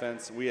of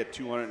offense. We had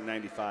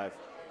 295.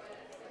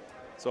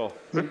 So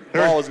the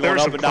ball was There going were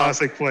up some and down.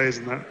 classic plays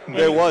in that.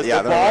 There was.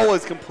 Yeah, The there ball were.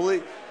 was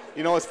complete.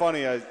 You know, it's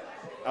funny. I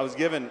was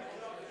given,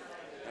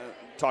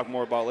 talk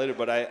more about it later,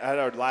 but I had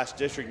our last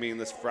district meeting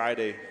this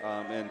Friday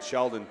in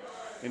Sheldon,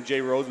 and Jay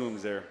Rosemoon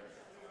was there.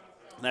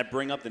 And I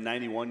bring up the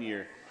 91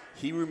 year.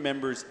 He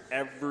remembers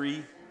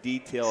every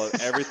detail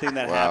of everything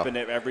that Wow. happened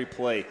at every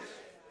play.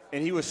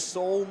 And he was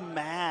so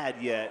mad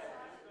yet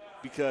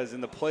because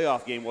in the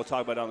playoff game, we'll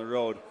talk about down the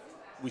road,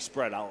 we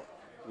spread out.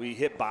 We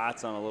hit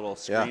bots on a little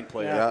screen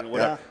play. Yeah, and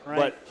whatever. yeah, right.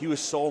 But he was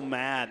so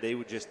mad they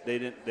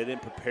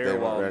didn't prepare They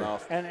weren't well ready.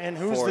 enough. And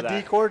who's for the D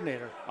that.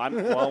 coordinator?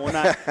 Well, we're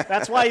not.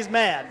 That's why he's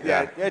mad.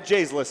 Yeah,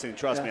 Jay's listening.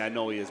 Trust me, I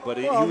know he is. But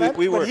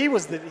Well,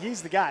 he's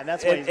the guy.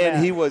 That's why he's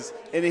mad.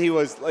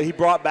 and he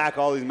brought back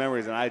all these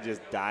memories, and I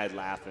just died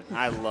laughing.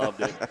 I loved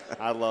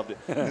it.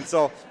 And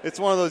so it's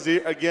one of those,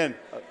 again,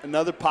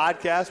 another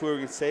podcast where we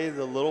can say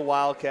the little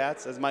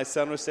Wildcats, as my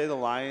son would say, the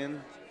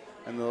lion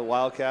and the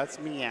Wildcats,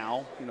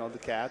 meow, the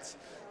cats.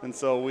 And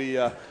so we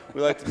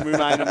like to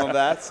remind him of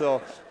that.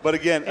 So, but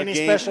again, Any a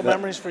game special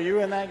memories for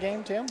you in that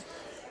game, Tim?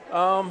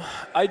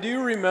 I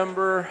do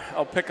remember.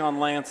 I'll pick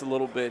on Lance a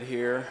little bit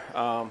here.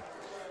 I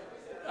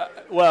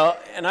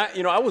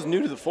was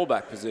new to the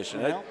fullback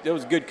position. Yeah. It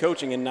was good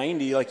coaching in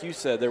 '90, like you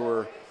said. There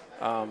were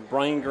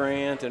Brian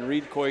Grant and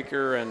Reed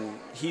Koiker and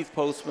Heath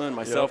Postman,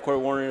 myself, Corey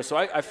Warner. So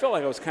I felt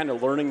like I was kind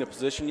of learning the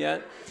position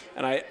yet.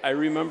 And I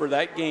remember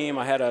that game.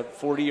 I had a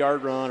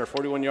 40-yard run or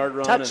 41-yard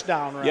run.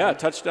 Touchdown run. Yeah,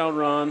 touchdown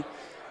run.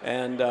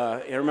 And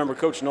I remember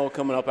Coach Knoll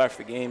coming up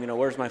after the game,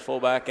 where's my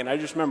fullback? And I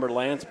just remember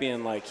Lance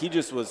being like, he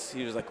was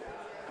like,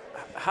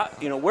 how,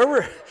 where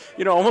were,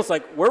 almost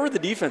like, where were the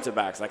defensive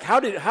backs? Like, how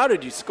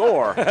did you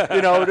score?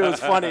 It was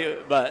funny.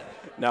 But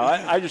no,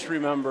 I just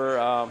remember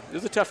it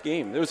was a tough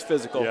game. It was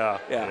physical.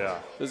 Yeah.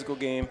 Physical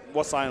game.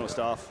 West Line was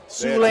tough.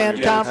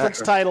 Siouxland Conference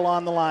title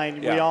on the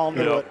line. Yeah. We all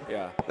knew it.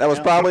 Yeah. That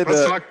was probably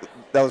Let's talk-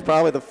 that was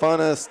probably the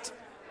funnest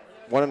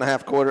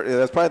 1.5 quarter. Yeah,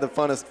 that's probably the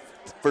funnest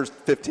first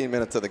 15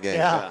 minutes of the game.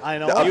 Yeah, I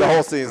know. Of the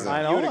whole season.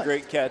 I know. You had a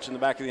great catch in the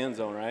back of the end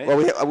zone, right? Well,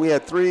 we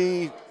had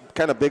 3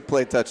 kind of big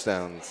play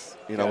touchdowns.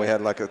 We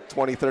had like a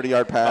 20,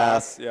 30-yard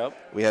pass. Yep.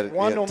 We had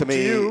One to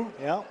me, you.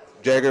 Yeah.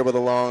 Jagger with a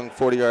long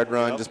 40-yard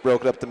run, just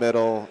broke it up the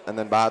middle, and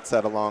then Bots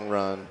had a long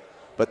run.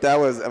 But that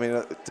was,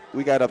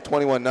 we got up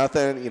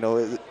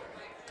 21-0.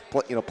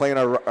 Playing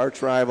our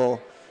arch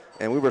rival,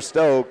 and we were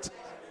stoked.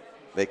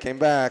 They came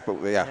back, but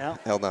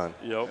held on.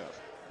 Yep.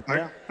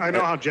 I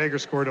know how Jagger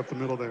scored up the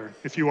middle there.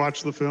 If you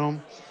watch the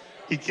film,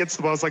 he gets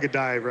the ball, it's like a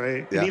dive,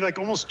 right? Yeah. And he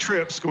almost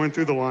trips going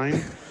through the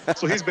line.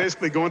 So he's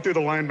basically going through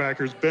the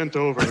linebackers bent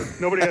over.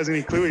 Nobody has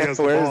any clue he has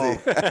the Where ball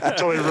is he?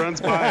 until he runs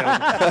by him.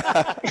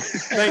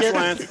 Thanks,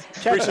 Lance.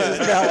 Catches his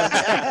belly.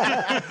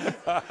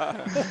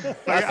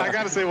 I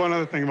got to say one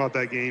other thing about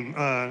that game.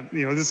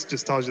 This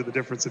just tells you the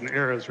difference in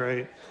eras,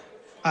 right?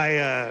 I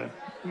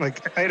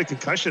had a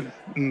concussion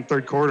in the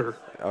third quarter.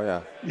 Oh,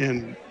 yeah.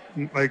 And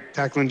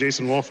tackling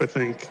Jason Wolf, I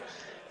think,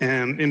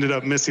 and ended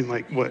up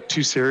missing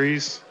 2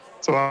 series.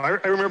 So I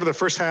remember the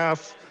first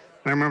half,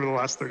 and I remember the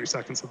last 30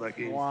 seconds of that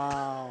game.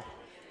 Wow.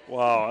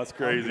 Wow, that's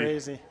crazy.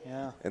 Crazy.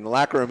 Yeah. In the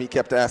locker room, he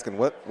kept asking,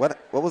 "What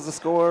was the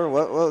score?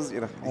 What was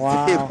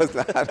Wow. He was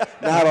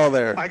not all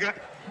there."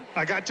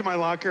 I got to my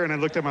locker and I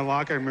looked at my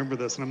lock. I remember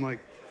this, and I'm like,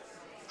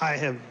 I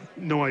have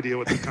no idea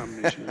what the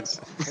combination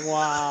is.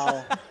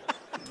 Wow.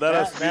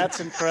 That's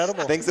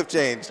incredible. Things have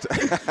changed.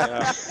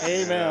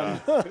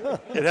 Amen.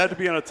 It had to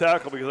be on a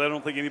tackle because I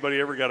don't think anybody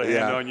ever got a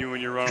hand on you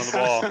when you're running the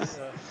ball.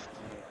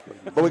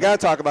 But we got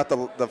to talk about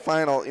the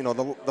final,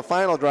 the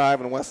final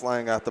drive when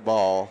Westline got the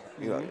ball.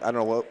 I don't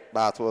know what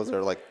Bots was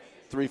there,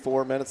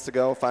 3-4 minutes to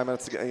go, 5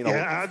 minutes to go.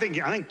 Yeah, I think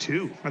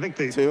 2. I think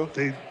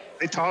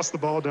they tossed the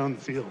ball down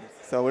the field.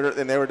 So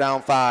they were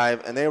down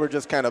 5, and they were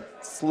just kind of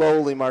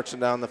slowly marching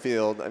down the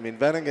field.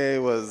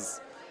 Venegay was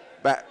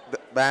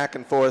back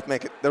and forth.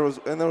 There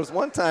was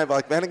one time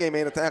Venegay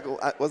made a tackle.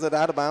 Was it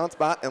out of bounds,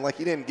 and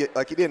he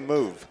didn't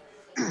move.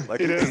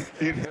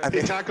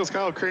 He tackles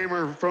Kyle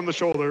Kramer from the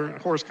shoulder,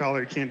 horse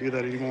collar. He can't do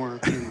that anymore.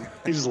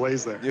 He just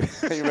lays there. You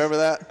remember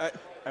that?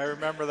 I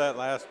remember that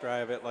last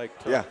drive. It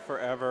took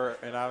forever,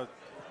 and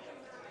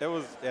it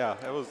was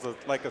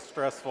like a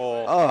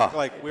stressful.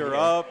 We were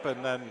up,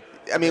 and then.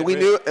 We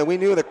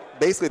knew that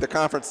basically the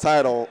conference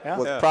title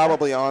was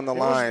probably on the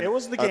line. It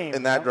was the game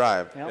in that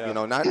drive. Yep.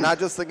 Not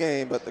just the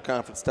game, but the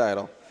conference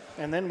title.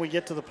 And then we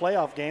get to the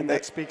playoff game.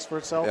 That speaks for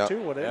itself too.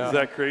 What it is? Is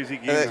that crazy?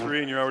 Game 3,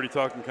 and you're already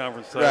talking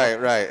conference title.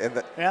 Right.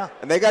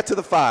 And they got to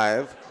the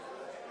 5,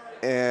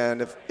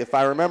 and if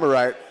I remember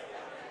right,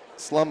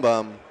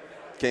 Slumbum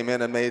came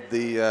in and made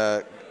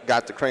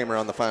got to Kramer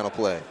on the final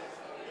play.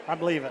 I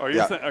believe it.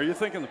 Are you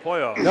thinking the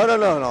playoffs?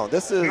 No.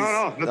 This is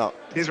no.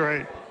 He's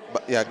right.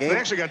 But game. They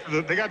actually got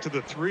to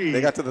the 3. They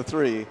got to the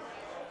 3,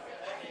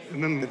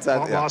 and then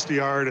lost a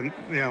yard, and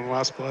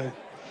last play.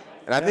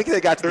 And I think they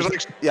got to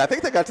I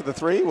think they got to the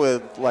 3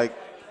 with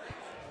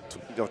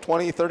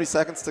 20, 30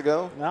 seconds to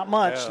go. Not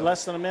much,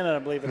 less than a minute, I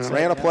believe it's.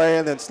 Ran a play,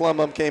 and then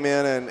Slumbum came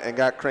in and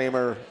got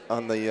Kramer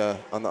on the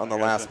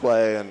last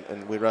play,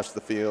 and we rushed the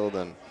field.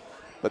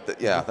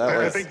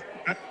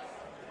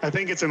 I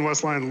think it's in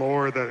Westline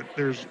lore that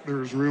there's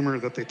rumor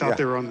that they thought Yeah.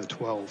 they were on the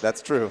 12.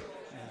 That's true.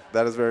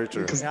 That is very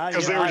true. Because Yeah,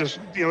 they were just,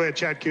 they had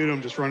Chad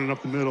Kudum just running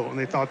up the middle, and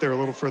they thought they were a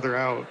little further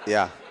out.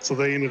 Yeah. So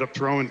they ended up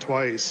throwing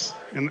twice.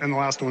 And the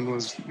last one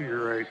was,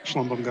 you're right,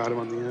 Schlumbum got him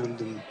on the end.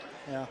 And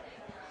Yeah.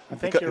 I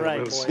think you're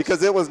right, boys.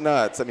 Because it was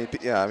nuts. I mean,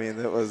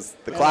 it was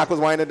the clock was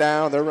winding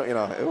down. There,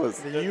 it was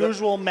the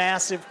usual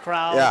massive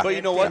crowd. Yeah. But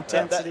you know what?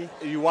 Intensity.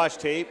 You watch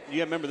tape.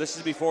 You remember this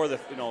is before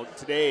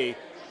today.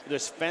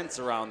 There's fence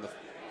around the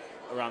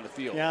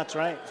field. Yeah, that's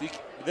right. So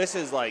this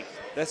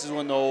is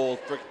when the old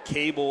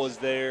cable was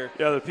there.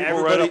 Yeah, the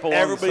people right up along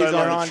everybody's the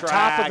sideline. on On the top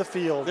track. of the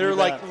field. They're You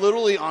like bet.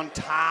 literally on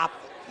top.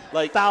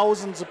 Like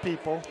Thousands of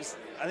people.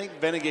 I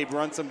think Benegate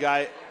runs some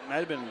guy. Might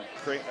have been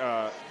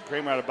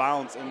Kramer out of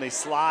bounds, and they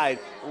slide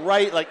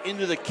right like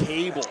into the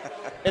cable,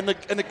 and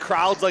the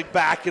crowd's like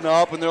backing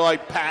up, and they're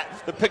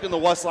picking the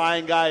West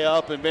Line guy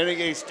up, and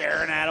Benegate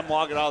staring at him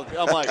walking out.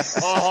 I'm like,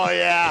 oh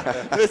yeah,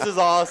 this is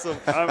awesome.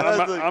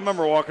 I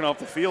remember walking off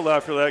the field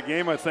after that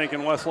game. I think,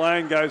 and West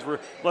Line fans were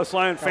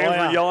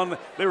yelling.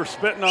 They were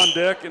spitting on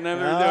Dick, and then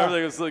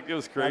it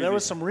was crazy. There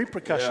was some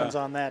repercussions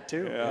on that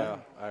too. Yeah.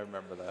 I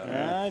remember that.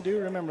 Yeah, I do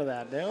remember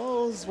that.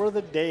 Those were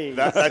the days.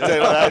 I tell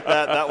you,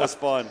 that was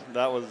fun.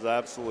 That was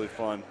absolutely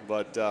fun.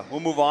 But we'll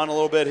move on a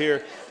little bit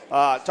here.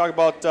 Talk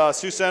about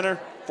Sioux Center,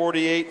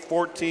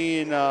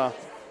 48-14.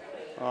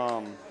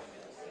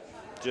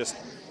 Just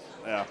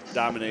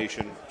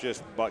domination,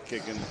 just butt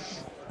kicking,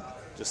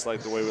 just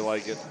like the way we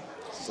like it.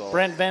 So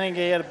Brent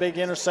Beningay had a big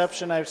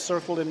interception I've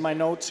circled in my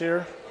notes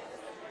here.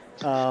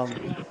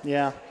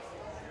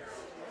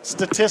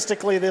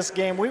 Statistically, this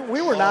game,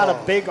 we were not a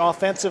big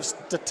offensive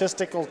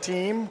statistical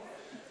team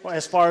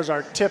as far as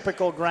our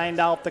typical grind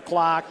out the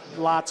clock,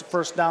 lots of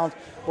first downs.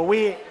 But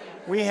we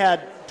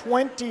had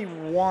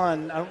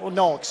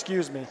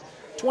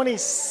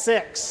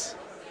 26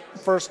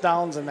 first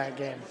downs in that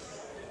game.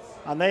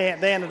 And they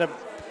ended up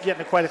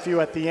getting quite a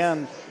few at the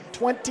end.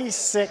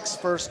 26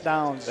 first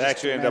downs. they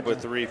actually ended up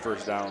with 3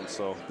 first downs.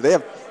 So do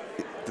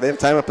they have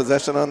time of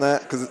possession on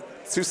that? Because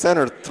Sioux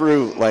Center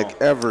threw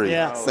every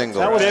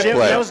single play.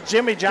 That was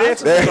Jimmy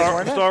Johnson.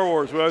 Star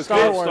Wars. We always Star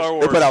call it Wars. Star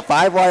Wars. They put out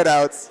 5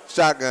 wideouts,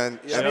 shotgun,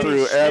 and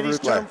threw every Schmitty's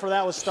play. term for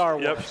that was Star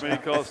Wars. Yep,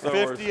 Schmitty called it Star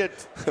Wars. 50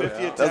 attempts.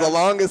 That was the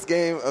longest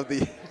game of the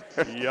year.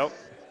 Yep.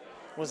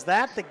 Was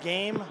that the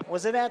game?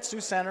 Was it at Sioux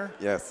Center?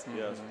 Yes.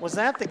 Was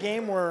that the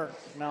game where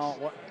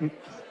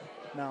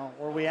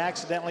where we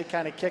accidentally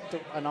kind of kicked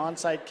an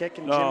onside kick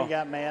and Jimmy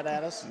got mad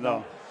at us?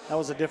 No. That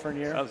was a different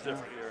year. That was a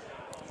different year.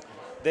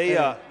 They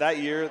that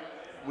year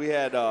we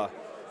had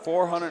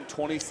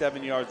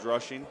 427 yards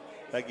rushing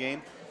that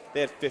game. They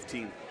had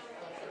 15.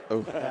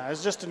 Yeah, it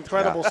was just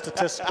incredible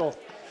statistical.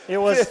 It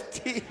was.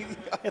 15.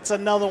 It's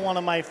another one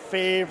of my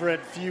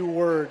favorite few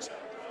words.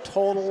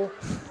 Total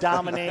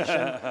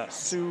domination,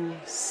 Sioux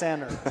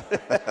Center.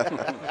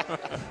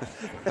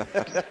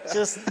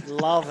 Just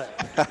love it.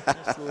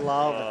 Just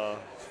love it.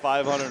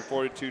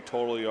 542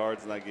 total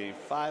yards in that game.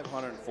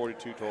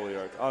 542 total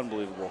yards.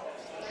 Unbelievable.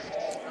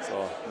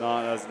 So,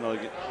 that's another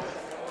game.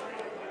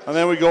 And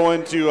then we go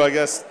into, I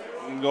guess,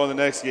 we can go in the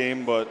next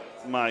game, but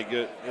my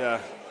good,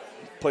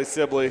 play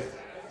Sibley.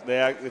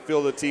 They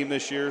fielded the team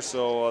this year,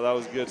 so that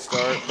was a good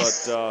start.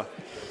 But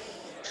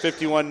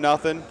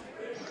 51-0.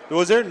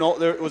 Was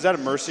that a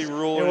mercy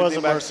rule? It was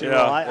a mercy rule.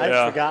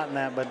 I'd forgotten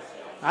that, but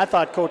I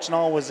thought Coach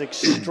Knoll was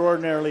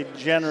extraordinarily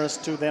generous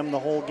to them the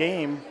whole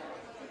game.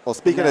 Well,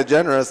 speaking of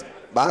generous,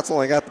 Bots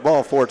only got the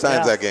ball 4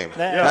 times that game.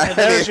 And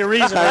there's your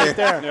reason right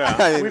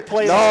there. We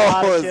played a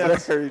lot of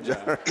kids. Very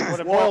generous. What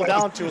it boiled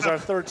down to is our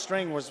third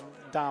string was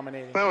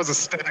dominating. that was a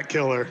stat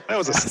killer. That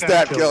was a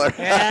Stat killer.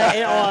 Yeah,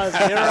 it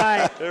was. You're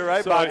right. You're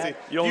right, So Boxy. you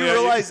You only-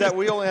 realize that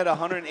we only had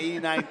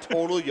 189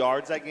 total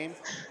yards that game?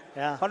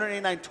 Yeah.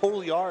 189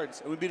 total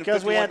yards. And we beat them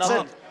Because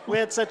 51-0. we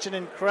had such an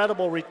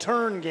incredible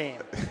return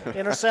game.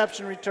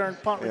 Interception return,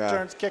 punt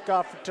returns,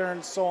 kickoff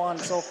returns, so on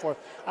and so forth.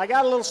 I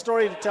got a little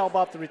story to tell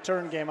about the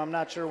return game. I'm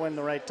not sure when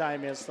the right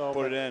time is, though.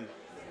 Put it in.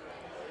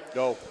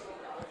 Go.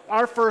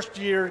 Our first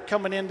year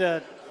coming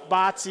into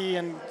Botsy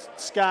and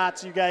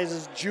Scott's, you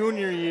guys'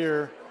 junior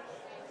year,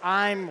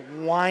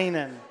 I'm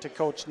whining to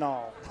Coach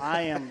Knoll.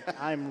 I'm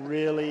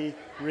really,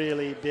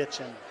 really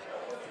bitching.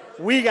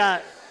 We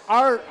got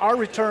our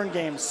return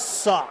game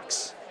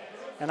sucks,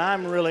 and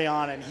I'm really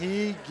on it.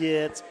 He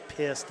gets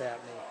pissed at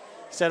me.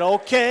 He said,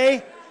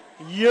 "Okay,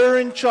 you're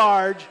in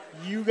charge.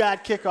 You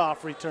got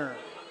kickoff return."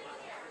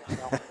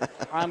 So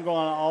I'm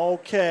going,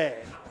 okay.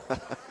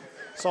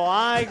 So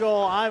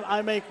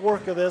I make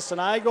work of this,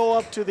 and I go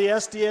up to the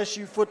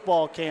SDSU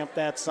football camp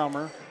that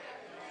summer,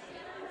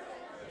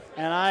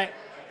 and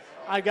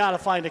I got to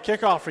find a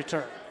kickoff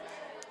return.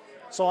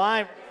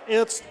 So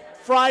it's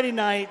Friday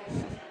night,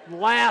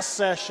 last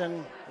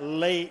session,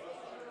 late,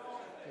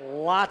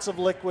 lots of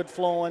liquid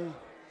flowing,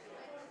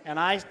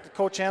 and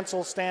Coach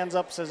Hensel stands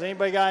up and says,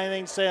 "Anybody got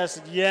anything to say?" I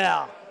said,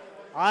 "Yeah,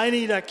 I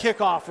need a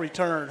kickoff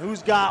return.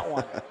 Who's got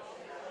one?"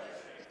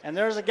 And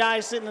there's a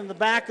guy sitting in the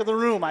back of the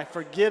room. I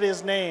forget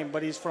his name,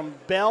 but he's from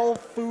Belle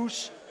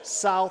Fourche,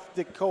 South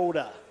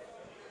Dakota.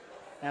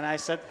 And I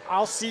said,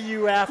 I'll see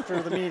you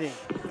after the meeting.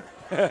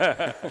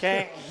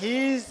 Okay,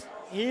 he's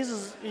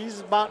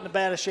about in as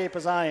bad a shape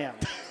as I am.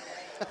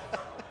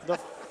 The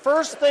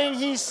first thing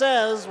he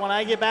says when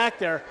I get back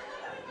there,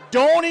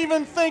 don't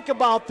even think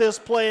about this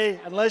play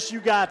unless you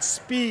got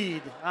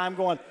speed. I'm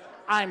going,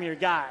 I'm your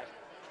guy.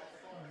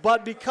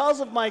 But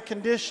because of my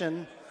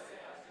condition,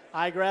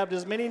 I grabbed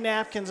as many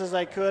napkins as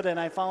I could and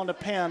I found a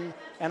pen,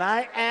 and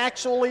I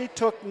actually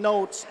took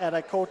notes at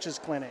a coach's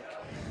clinic.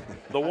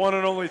 The one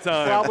and only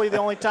time. Probably the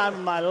only time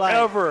in my life.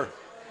 Ever.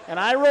 And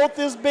I wrote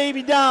this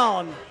baby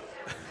down,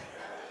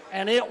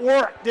 and it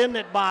worked, didn't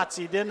it,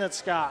 Botsy? Didn't it,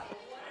 Scott?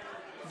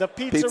 The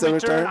pizza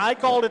return. I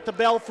called it the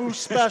Belfouche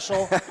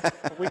special.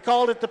 We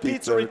called it the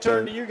pizza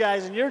return to you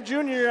guys. And your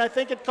junior year, I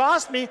think it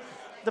cost me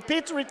the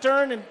pizza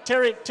return, and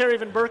Terry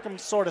Van Berkham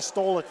sort of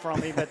stole it from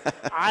me, but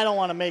I don't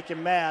want to make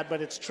him mad,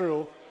 but it's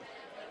true.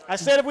 I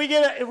said if we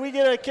get a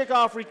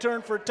kickoff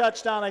return for a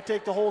touchdown, I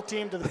take the whole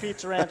team to the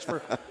Pizza Ranch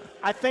for.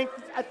 I think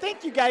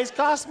you guys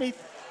cost me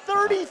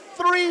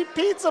 33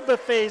 pizza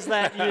buffets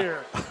that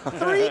year.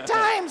 3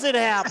 times it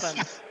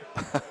happened.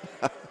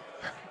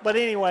 But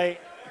anyway,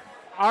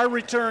 our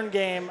return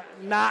game,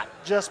 not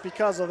just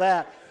because of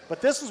that, but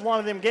this is one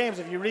of them games,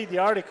 if you read the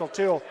article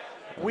too,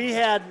 we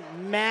had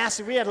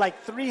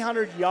like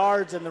 300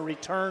 yards in the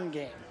return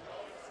game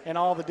and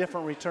all the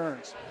different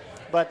returns.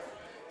 But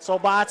so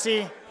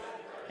Botsy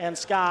and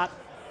Scott,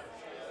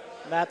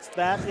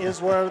 that is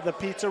where the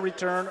pizza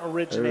return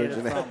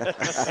originated from.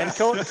 And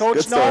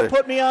Coach Null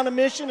put me on a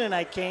mission, and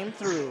I came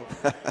through.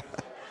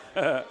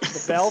 The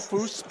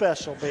Belfouche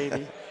special,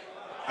 baby.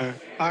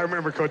 I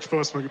remember Coach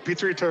Postman,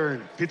 pizza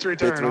return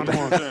on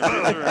one.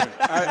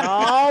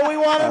 All we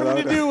wanted him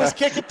to do was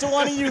kick it to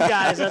one of you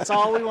guys. That's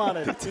all we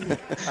wanted.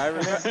 I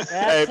remember.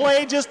 That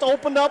play just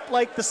opened up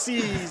like the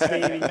seas,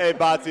 baby. Hey,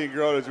 Botsy and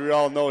Grodas, we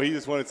all know he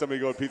just wanted somebody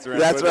to go to Pizza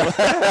Ranch. That's right.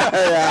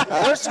 Yeah.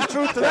 There's some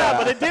truth to that,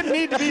 but it didn't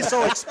need to be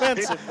so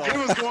expensive. He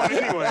was going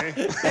anyway.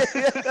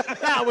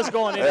 That was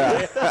going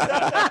anyway.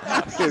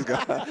 He's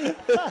gone.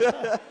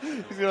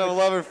 He's going to have a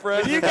loving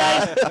friend. You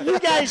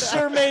guys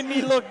sure made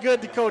me look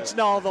good to Coach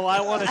Null, though,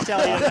 I want to tell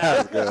you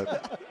that. That was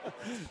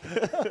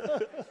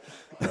good.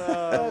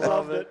 I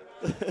loved it.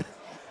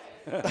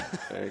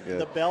 Very good.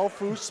 The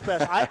Belfouche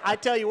special. I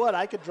tell you what,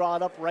 I could draw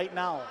it up right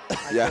now.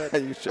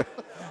 You should.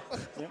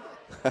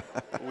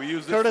 We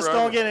used it Curtis, forever.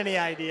 don't get any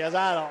ideas.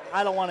 I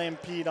don't want to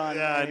impede on.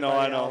 Yeah, I know.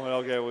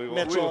 Okay,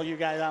 Mitchell, you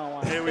guys, I don't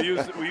want. Hey, we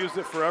used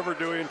it forever,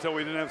 Dewey, until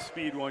we didn't have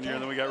speed one year,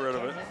 and then we got rid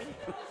of it.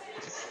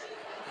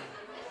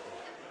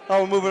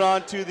 Oh, moving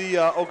on to the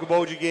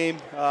Okoboji game.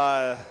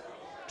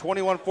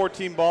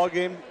 21-14 ball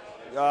game.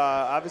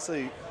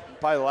 Obviously,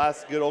 probably the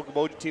last good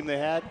Okoboji team they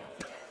had.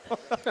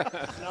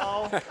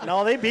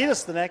 No, they beat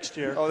us the next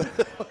year.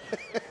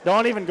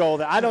 Don't even go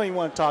there. I don't even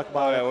want to talk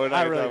about it. We're not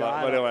I really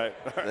talking don't.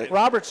 about it.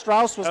 Robert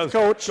Strauss was the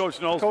coach.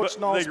 Coach Knowles.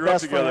 Knowles' They grew up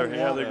best together. friend.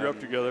 Yeah, they grew up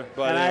together.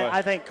 But And anyway.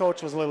 I think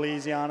Coach was a little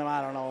easy on him.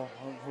 I don't know.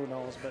 Who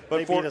knows? But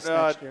they But beat us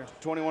next year.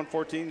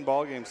 21-14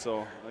 ball game.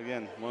 So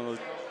again, one of those.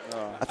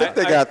 I think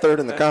they got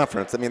third in the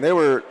conference. I mean,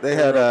 they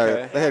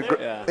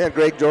had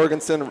Greg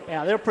Jorgensen,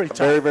 Yeah, they were pretty tough.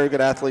 very, very good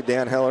athlete.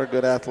 Dan Heller,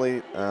 good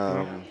athlete.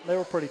 They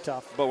were pretty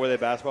tough. But were they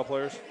basketball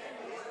players?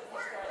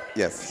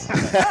 Yes,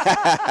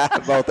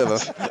 both of them.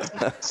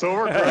 So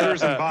were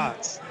Grooters and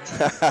Bots.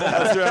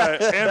 That's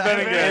right.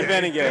 And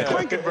Benninger. And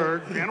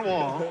Quinkenberg and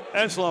Wall.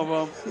 And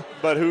Slumbo.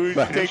 But who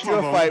takes you a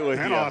Shlomo fight with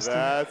and you? Austin.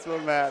 That's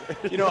what matters.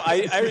 You know,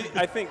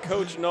 I think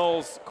Coach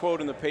Knowles'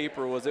 quote in the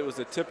paper was, "It was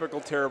a typical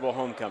terrible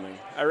homecoming."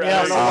 I don't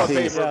know about the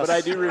paper, but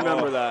I do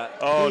remember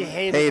that. He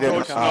hated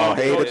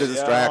Hated the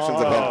distractions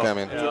of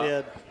homecoming.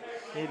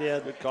 He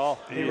did. Good call.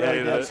 He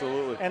hated it.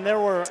 Absolutely. And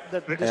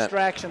the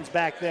distractions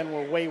back then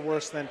were way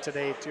worse than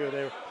today too.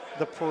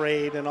 The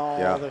parade and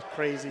all the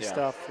crazy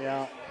stuff.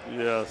 Yeah.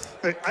 Yes.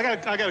 Hey, I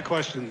got a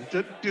question.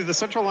 Do the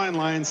Central Line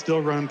Lions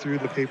still run through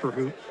the paper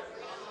hoop?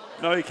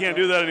 No, you can't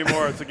do that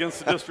anymore. It's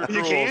against the district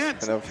You rules. can't?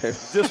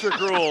 District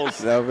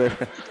rules.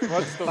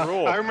 What's the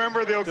rule? I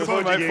remember the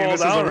Someone Okoboji might game. fall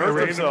This is down a and hurt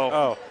random,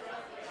 themselves.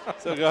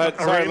 So go ahead. a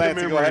Sorry, random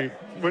Lance, go memory.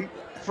 ahead.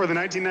 For the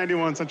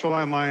 1991 Central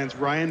Line Lions,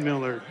 Ryan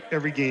Miller,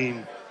 every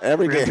game,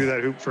 Every ran game. through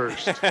that hoop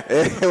first.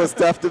 It was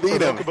tough to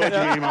beat him.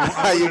 Okoboji game,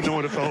 I wouldn't know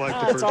what it felt like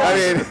the That's first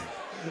I time. mean,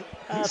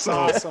 That's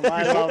awesome.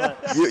 I love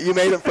it. you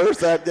made it first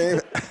that game.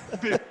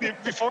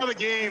 Before the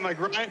game, like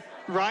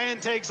Ryan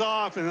takes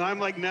off, and I'm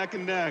like neck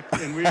and neck,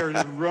 and we are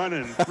just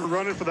running. We're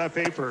running for that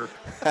paper.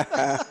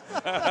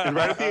 And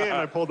right at the end,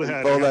 I pulled the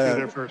head. I got through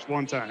there first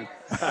one time.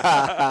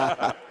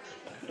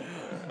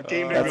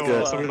 Game didn't go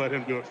well, so we let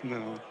him do it from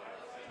then on.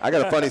 I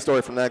got a funny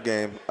story from that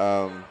game.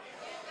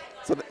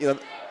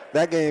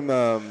 That game,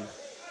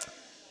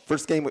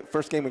 first game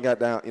we got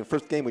down.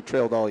 First game we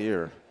trailed all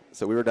year,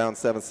 so we were down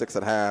 7-6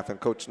 at half, and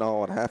Coach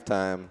Knoll at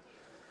halftime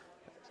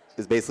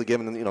is basically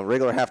giving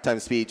regular halftime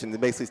speech, and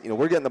basically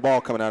we're getting the ball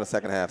coming out of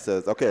second half.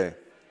 Says, okay,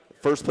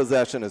 first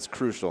possession is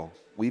crucial.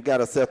 We've got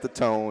to set the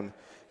tone,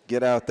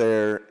 get out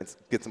there, and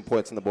get some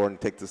points on the board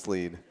and take this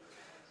lead.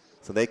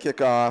 So they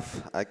kick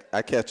off.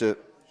 I catch it,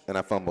 and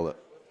I fumble it.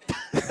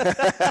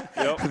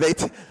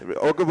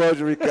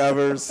 Okoboji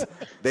recovers.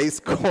 They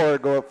score,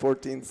 go up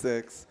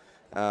 14-6.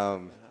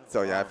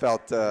 So yeah, I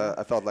felt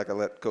like I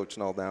let Coach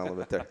Knoll down a little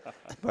bit there,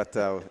 but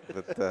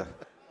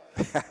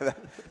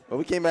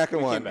we came back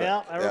and won.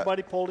 Yeah,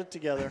 everybody pulled it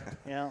together.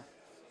 Yeah,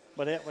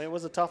 but it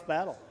was a tough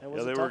battle. It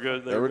was they a were tough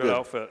good. one. They were a good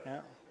outfit.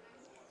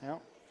 Yeah.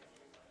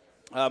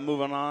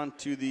 Moving on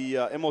to the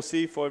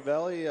MOC Fort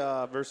Valley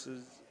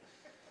versus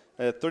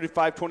a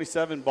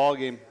 35-27 ball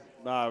game.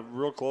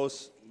 Real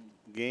close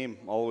game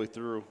all the way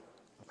through.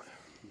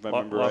 If I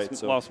remember right.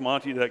 So. Lost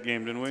Monty that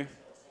game, didn't we?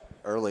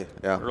 Early,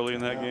 yeah. Early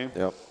in that game.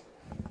 Yep.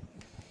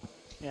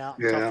 Yeah,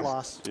 Yeah. tough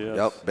loss. Yes.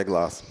 Yep, big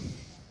loss.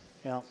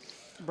 Yeah.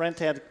 Brent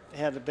had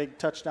a big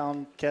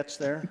touchdown catch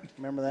there.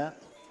 Remember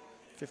that?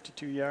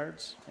 52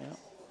 yards. Yeah.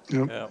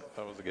 Yep. Yeah,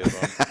 that was a good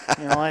one.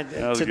 You know,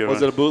 That was a good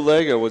Was one. it a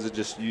bootleg or was it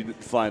just you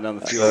flying down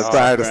the field?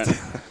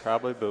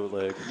 Probably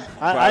bootleg.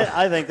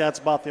 I think that's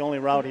about the only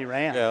route he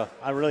ran. Yeah.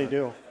 I really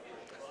do.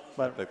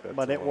 think that's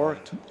But the it one.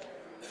 worked.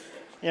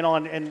 You know,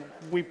 and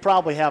we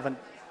probably haven't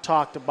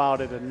talked about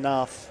it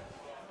enough,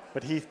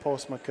 but Heath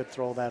Postma could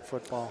throw that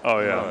football. Oh,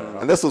 yeah.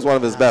 And this was one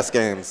of his best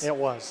games. It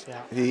was,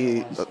 yeah.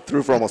 He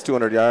threw for almost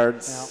 200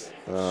 yards.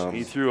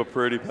 He threw a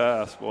pretty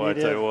pass. Boy, I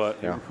He tell did. you what.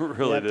 Yeah. He He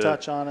really had did.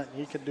 touch on it.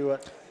 He could do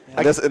it.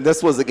 And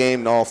this was the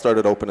game Knoll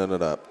started opening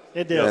it up.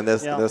 It did. And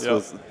this Yeah.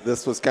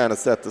 this was kind of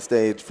set the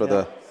stage for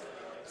the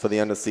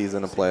end of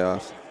season and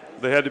playoffs.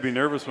 They had to be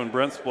nervous when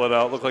Brent split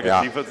out. Looked like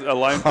Yeah. offensive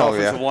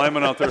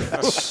lineman out there.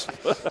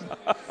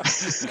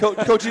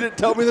 Coach, you didn't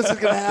tell me this was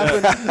going to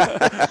happen.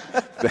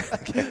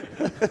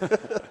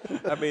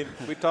 I mean,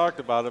 we talked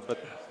about it,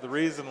 but the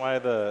reason why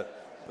the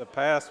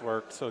pass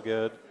worked so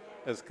good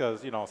is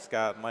because,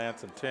 Scott and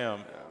Lance and Tim,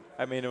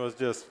 I mean, it was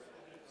just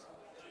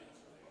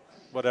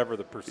whatever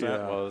the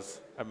percent was.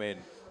 I mean,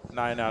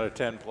 9 out of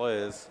 10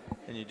 plays,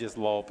 and you just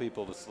lull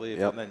people to sleep.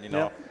 Yep. And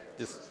then,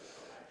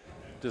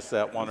 just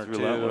that one or two,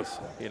 relentless.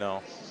 Yeah.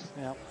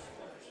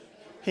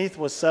 Heath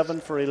was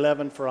 7 for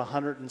 11 for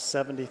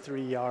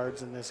 173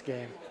 yards in this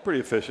game.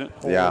 Pretty efficient.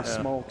 Holy Yeah.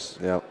 smokes.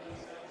 Yep.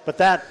 But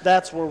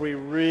that's where we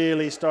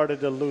really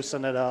started to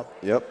loosen it up.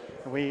 Yep.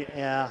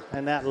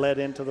 And that led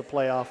into the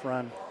playoff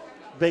run.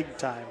 Big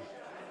time.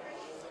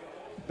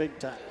 Big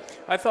time.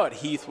 I thought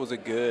Heath was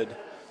he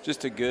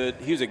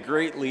was a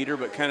great leader,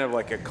 but kind of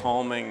like a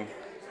calming,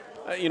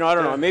 I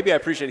don't know, maybe I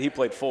appreciate he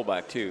played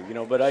fullback too,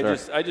 but I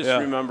just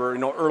remember,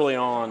 early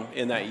on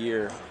in that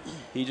year,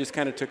 he just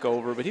kind of took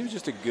over, but he was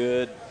just a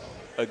good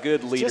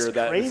leader. Just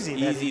that crazy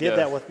was that easy he did to,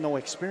 that with no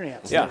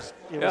experience. Yeah.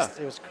 It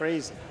was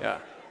crazy. Yeah.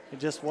 It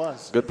just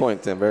was. Good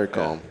point, Tim. Very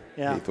calm.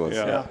 Yeah. Heath was.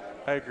 Yeah.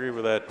 I agree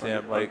with that,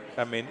 Tim.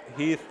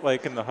 Heath,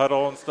 in the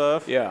huddle and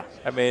stuff. Yeah.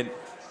 I mean,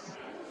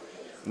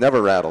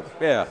 Never rattled.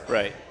 yeah.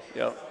 Right.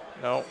 Yep.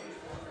 No.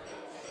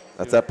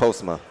 That's that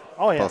Postma.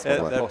 Oh, yeah.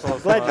 Postma way.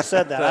 Glad you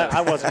said that.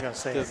 I wasn't going to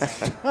say it.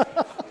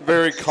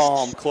 Very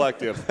calm,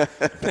 collective.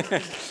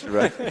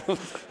 Right. What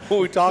are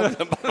we talking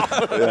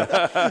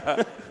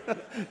about?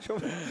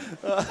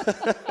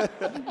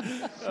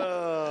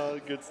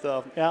 Good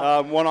stuff. Yeah.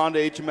 Went on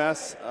to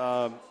HMS,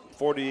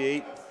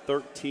 48-13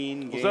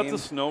 game. Was that the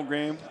snow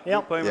game? Yep. We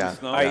were playing Yeah. with the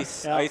snow.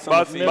 Ice Yeah. on the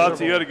Botsy, field.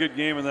 you had a good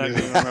game in that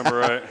game, I remember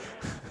right.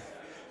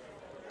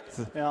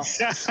 Yeah.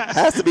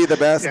 Has to be the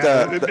best.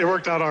 It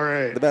worked out all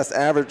right. The best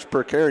average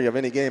per carry of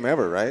any game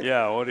ever, right?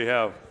 Yeah, what do you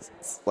have?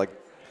 Like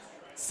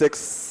six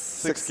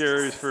 6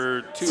 carries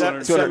for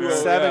 7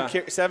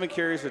 200.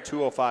 carries for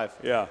 205.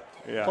 Yeah,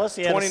 yeah. Plus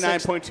he had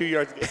 29.2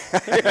 yards.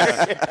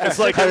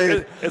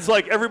 It's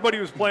like everybody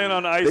was playing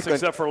on ice couldn't-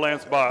 except for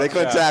Lance Botts. They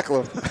couldn't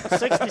tackle him.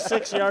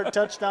 66-yard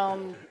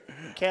touchdown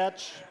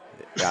catch,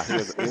 Yeah, he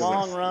was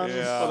long runs.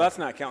 Well, that's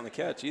not counting the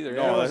catch either.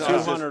 No, Yeah, it was that's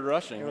just- 200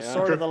 rushing. It was yeah.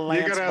 sort of the You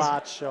Lance gotta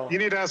Botch show. You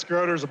need to ask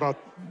Groders about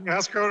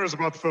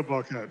the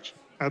football catch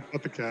at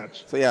the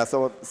catch.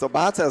 So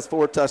Bots has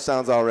 4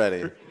 touchdowns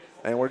already,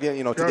 and we're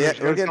getting to the Groders, end.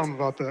 you We're gotta tell getting them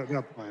about that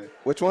play.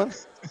 which one?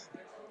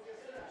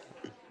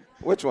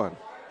 Which one?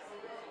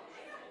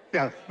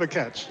 Yeah, the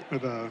catch,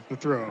 the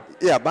throw,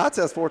 Yeah, Bots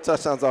has 4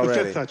 touchdowns the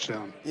already. fifth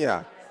touchdown.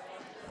 Yeah.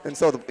 And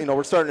so,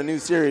 we're starting a new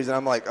series, and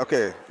I'm like,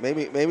 okay,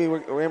 maybe we're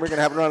going to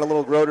have to run a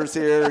little Groders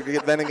here,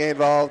 get Veningay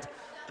involved.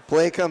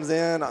 Play comes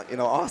in,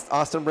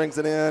 Austin brings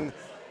it in.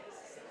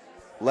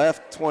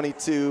 Left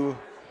 22.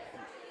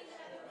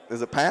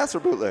 Is it pass or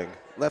bootleg?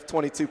 Left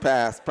 22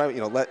 pass. Probably,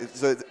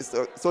 so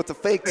it's a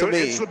fake to me.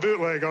 It's the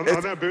bootleg. On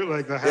that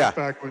bootleg, the Yeah.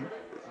 halfback went.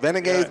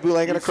 Veningay's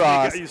bootlegging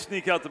across. You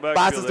sneak out the back.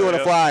 Bots is doing a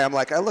fly. I'm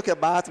like, I look at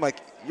Bots. I'm like,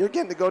 you're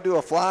getting to go do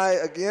a fly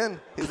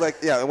again? He's like,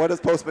 yeah. And what does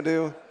Postman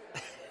do?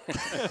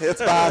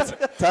 Hits Bots.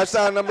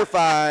 Touchdown number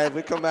 5.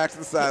 We come back to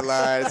the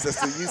sideline. It's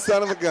just, you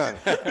son of a gun.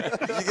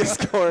 You can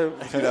score,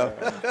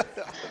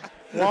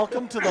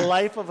 Welcome to the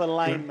life of a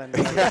lineman.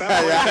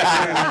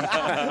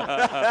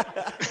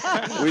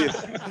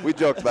 We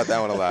joked about that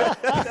one a lot.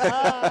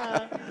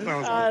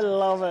 I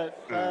love it.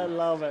 I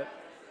love it.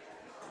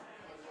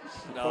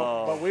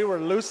 But we were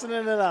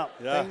loosening it up.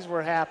 Yeah. Things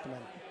were happening.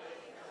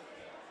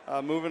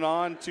 Moving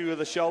on to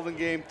the Sheldon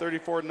game,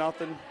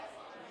 34-0.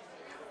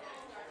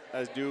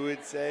 as Dew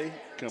would say,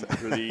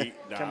 complete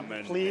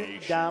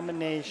Complete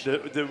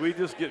domination. Did we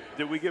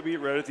get beat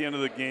right at the end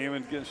of the game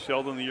and get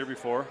Sheldon the year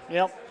before?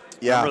 Yep.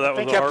 Yeah. Remember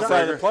that was a kept us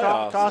out of the heartbreaker?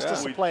 playoffs. Cost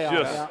us We the playoffs.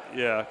 just,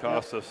 Yeah.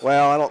 cost us.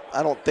 Well,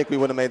 I don't think we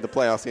would have made the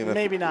playoffs even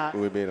Maybe if not.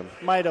 we beat them.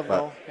 Might have, But-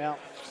 though. Yeah.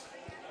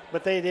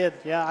 But they did.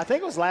 Yeah. I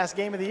think it was last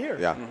game of the year.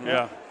 Yeah.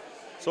 Yeah.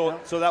 So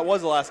that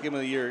was the last game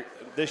of the year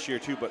this year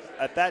too. But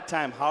at that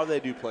time, how did they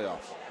do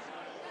playoffs?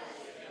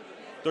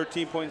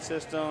 13-point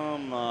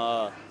system.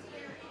 I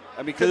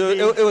mean, because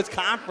it was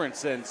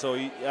conference then, so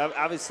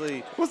obviously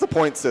It was the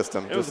point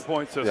system. It was the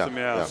point system,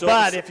 yeah. So-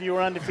 But if you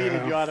were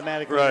undefeated, you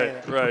automatically made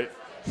it. Right.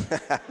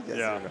 Yes,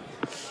 Yeah.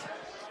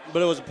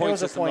 But it was a point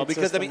was a system point though,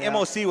 because system, I mean yeah.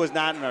 MOC was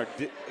not in our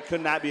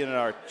could not be in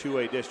our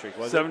 2A district,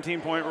 was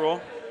 17-point rule.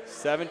 it?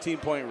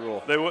 17-point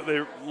rule. They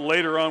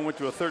later on went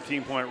to a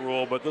 13-point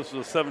rule, but this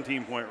was a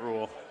 17-point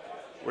rule,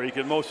 where you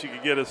could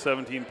get is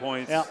 17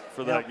 points Yeah,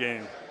 for that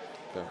game.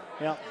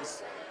 Yeah.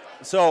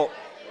 So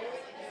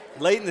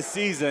late in the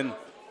season,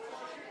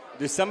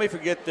 did somebody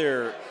forget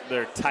their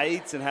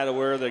tights and had to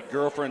wear their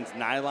girlfriend's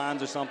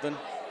nylons or something?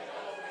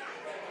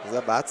 Is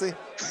that Botsy?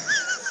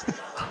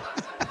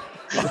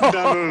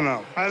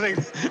 No. I think.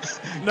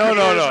 No.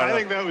 I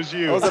think that was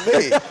you. Or was it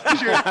me?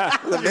 Your,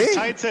 Was it me?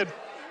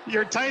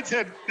 your tights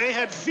had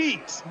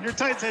feet. Your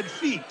tights had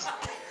feet.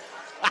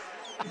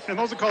 And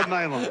those are called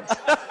nylons.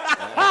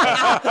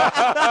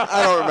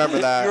 I don't remember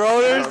that.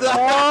 Groaners.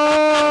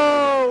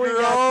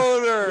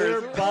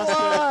 You're busted,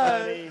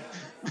 buddy.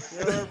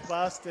 You're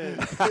busted.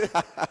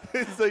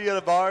 So you got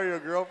to borrow your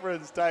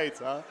girlfriend's tights,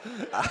 huh?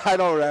 I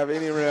don't have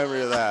any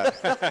memory of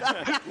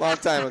that. Long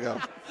time ago.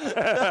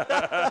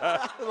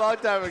 A long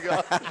time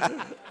ago.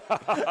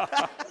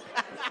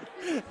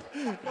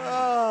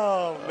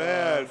 Oh,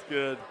 man. That's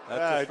good.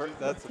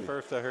 That's the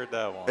first I heard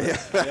that one.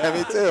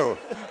 Me too.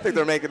 I think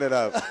they're making it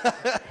up.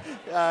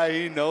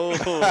 He knows.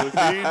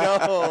 He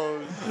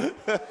knows.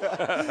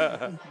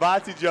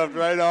 Botsy jumped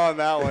right on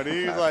that one.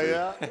 He's like,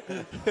 yeah.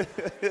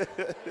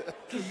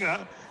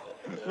 Yeah.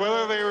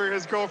 Whether they were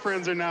his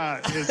girlfriends or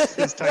not,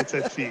 his tights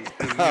had feet.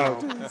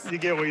 And, you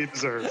get what you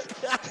deserve.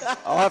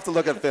 I'll have to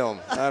look at film.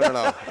 I don't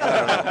know.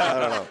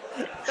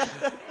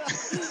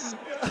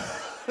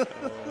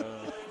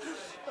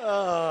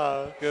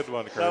 Good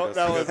one, Curtis.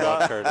 That was, Good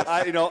one, Curtis.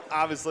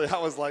 obviously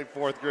that was like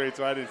fourth grade,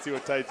 so I didn't see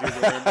what tights he was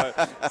wearing,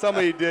 but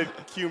somebody did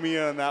cue me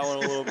in on that one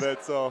a little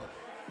bit, so.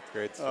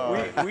 Great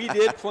story. We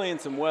did play in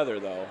some weather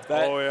though.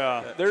 Oh,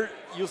 yeah.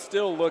 You'll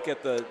still look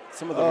at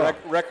some of the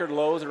record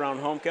lows around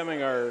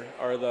homecoming are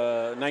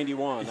the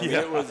 91. I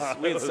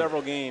mean, we had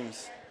several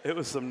games. It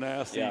was some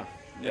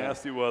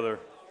nasty weather.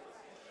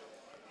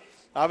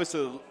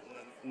 Obviously,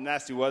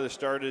 nasty weather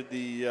started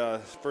the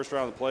first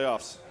round of the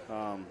playoffs.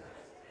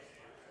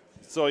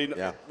 So, we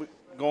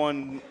go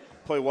and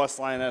play West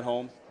Lyon at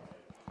home.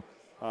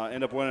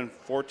 End up winning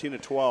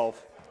 14-12.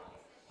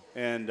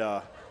 And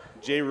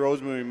Jay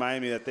Roseman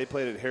reminded me that they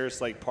played at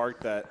Harris Lake Park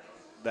the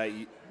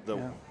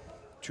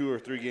 2 or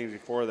 3 games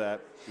before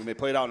that. When they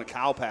played out in the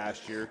cow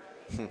pasture.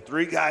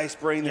 3 guys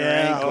sprained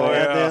their ankle. God,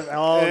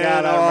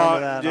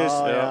 I remember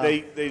that.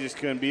 They just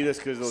couldn't beat us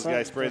because those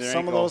guys sprained their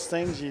ankle. Some of those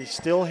things, you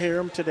still hear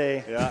them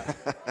today. Yeah.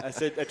 I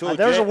told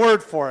there's Jay, a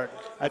word for it.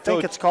 I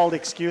think it's called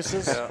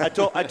excuses. I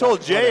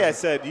told Jay, I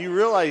said, do you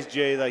realize,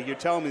 Jay, like you're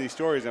telling me these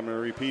stories, I'm going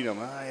to repeat them.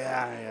 Oh,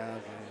 yeah.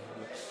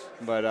 Okay.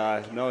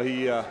 But,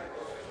 no,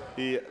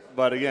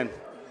 but again,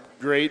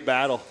 great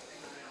battle.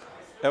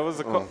 That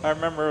was I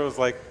remember it was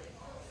like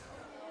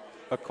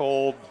a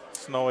cold,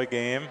 snowy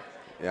game.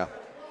 Yeah.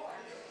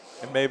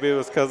 And maybe it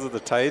was because of the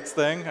tights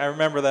thing. I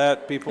remember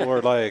that. People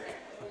were like,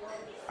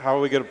 how are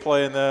we going to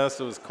play in this?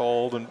 It was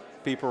cold, and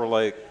people were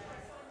like,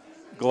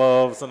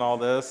 gloves and all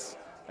this.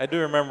 I do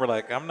remember,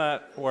 like, I'm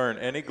not wearing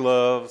any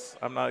gloves.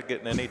 I'm not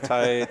getting any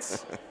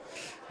tights.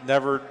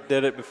 Never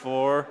did it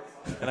before.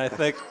 And I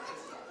think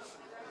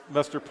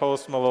Mr.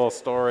 Postma, a little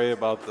story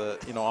about the,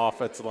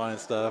 offensive line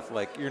stuff.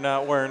 Like, you're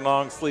not wearing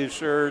long sleeve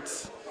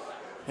shirts.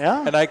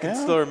 Yeah. And I can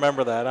still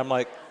remember that. I'm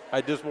like,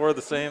 I just wore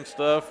the same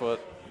stuff, but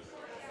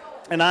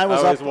And I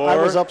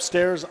was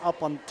upstairs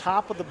up on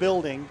top of the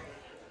building,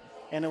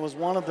 and it was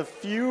one of the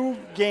few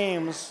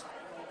games,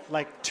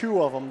 like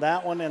 2 of them,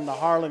 that one and the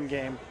Harlan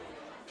game,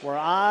 where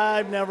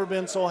I've never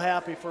been so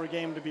happy for a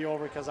game to be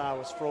over because I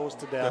was froze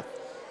to death.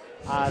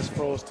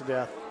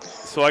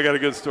 So I got a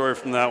good story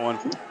from that one.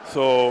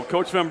 So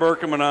Coach Van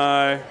Berkem and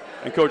I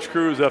and Coach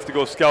Cruz have to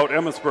go scout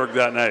Emmitsburg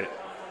that night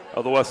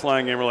of the West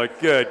Lyon game. We're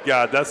like, good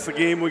God, that's the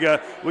game we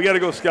got to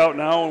go scout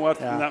now and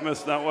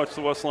not watch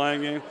the West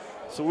Lyon game.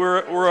 So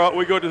we're out.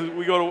 We go to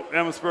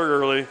Emmitsburg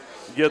early.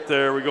 Get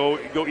there. We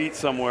go eat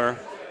somewhere,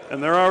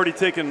 and they're already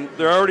taking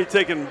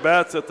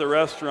bets at the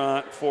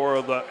restaurant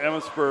for the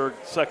Emmitsburg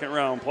second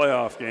round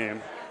playoff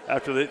game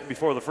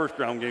before the first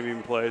round game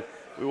even played.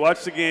 We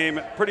watched the game.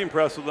 Pretty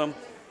impressed with them.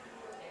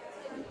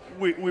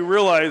 We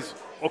realize,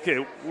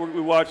 okay, we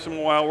watched them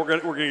a while. We're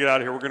gonna get out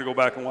of here. We're gonna go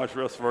back and watch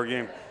the rest of our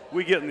game.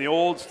 We get in the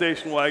old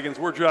station wagons.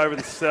 We're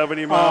driving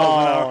 70 miles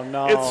an hour.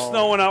 No. It's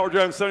snowing out. We're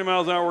driving 70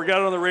 miles an hour. We got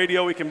it on the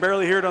radio. We can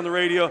barely hear it on the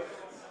radio.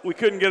 we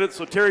couldn't get it,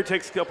 so Terry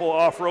takes a couple of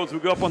off-roads. We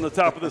go up on the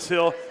top of this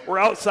hill. We're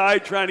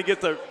outside trying to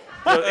get the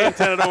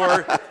antenna to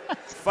work.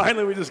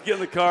 Finally, we just get in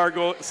the car,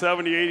 go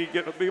 70, 80,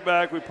 get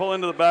back. We pull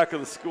into the back of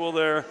the school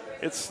there.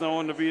 It's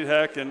snowing to beat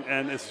heck, and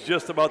it's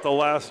just about the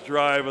last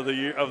drive of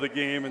the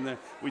game, and then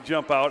we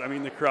jump out. I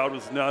mean, the crowd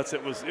was nuts.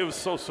 It was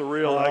so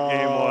surreal, that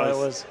game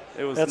was.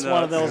 It was That's nuts.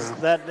 one of those,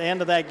 that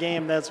end of that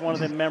game, that's one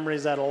of the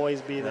memories that'll always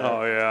be there.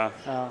 Oh,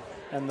 yeah.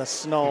 And the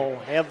snow,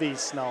 heavy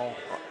snow.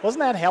 Wasn't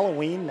that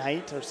Halloween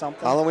night or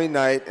something? Halloween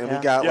night, and we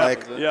got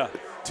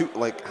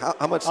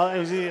how much? It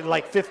was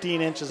like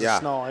 15 inches of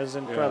snow. It was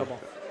incredible.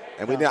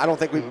 And I don't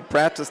think we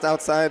practiced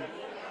outside.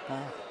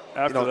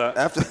 After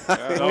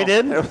that. We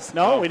didn't?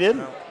 No, we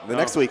didn't. The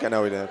next week, I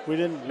know we did. We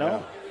didn't,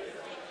 no.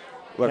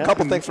 But a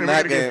couple things from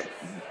that game.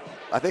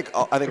 I think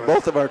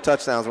both of our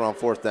touchdowns were on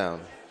fourth down.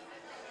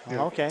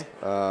 Okay.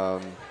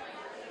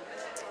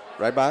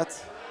 Right,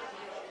 Bots?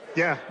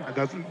 Yeah,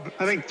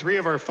 I think 3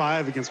 of our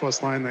 5 against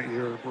West Line that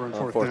year were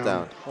on fourth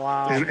down.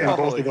 Wow. And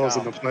both of those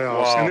in the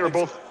playoffs. Wow. And they were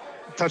both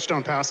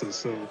touchdown passes.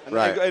 So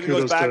Right.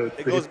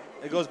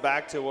 It goes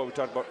back to what we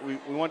talked about. We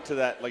went to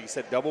that, like you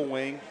said, double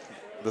wing.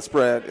 The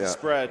spread,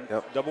 yeah.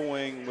 Yep. Double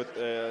wing with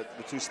the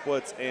 2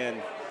 splits,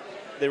 and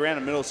they ran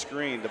a middle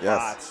screen to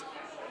Bots.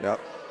 Yep.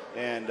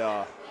 And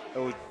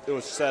it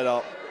was set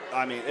up.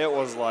 I mean, it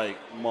was like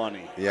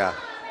money. Yeah.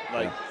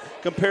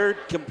 Compared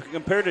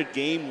to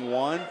game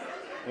 1,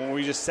 when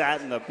we just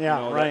sat in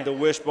the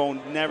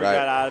wishbone, never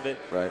got out of it.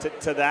 Right.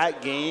 To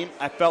that game,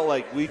 I felt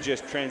like we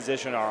just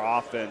transitioned our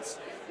offense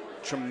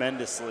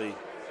tremendously.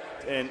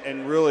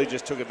 And really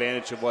just took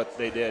advantage of what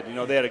they did. You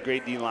know, they had a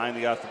great D line.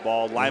 They got the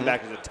ball.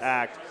 Linebackers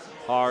attacked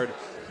hard.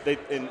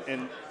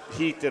 And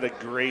Heath did a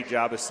great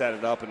job of setting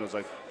it up, and it was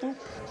like, boop.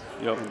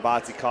 And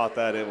Botsy caught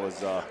that. It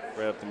was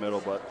right up the middle.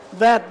 But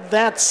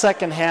that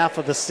second half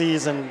of the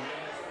season,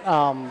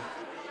 I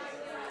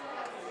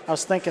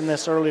was thinking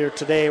this earlier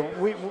today.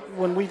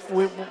 When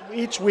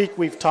each week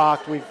we've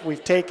talked,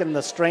 we've taken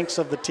the strengths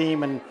of the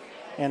team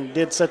and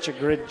did such a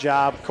great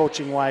job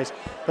coaching-wise.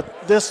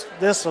 But this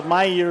of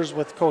my years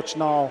with Coach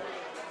Null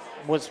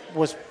was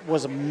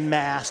a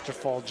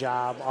masterful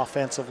job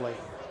offensively.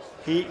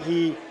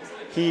 He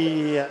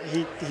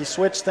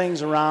switched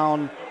things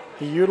around.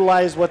 He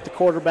utilized what the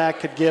quarterback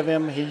could give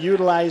him. He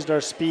utilized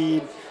our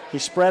speed. He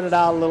spread it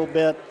out a little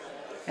bit.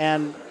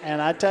 And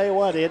I tell you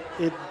what, it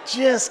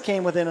just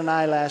came within an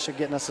eyelash of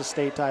getting us a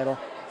state title.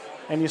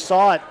 And you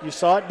saw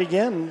it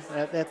begin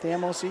at the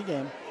MOC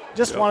game.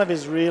 Just one of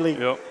his really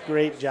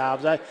great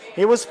jobs.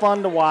 It was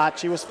fun to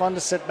watch. It was fun to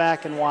sit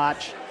back and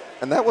watch.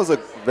 And that was a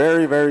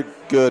very, very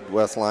good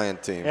West Lyon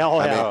team.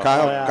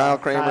 Kyle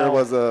Kramer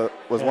was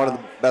one of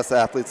the best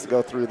athletes to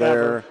go through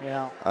there.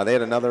 They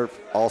had another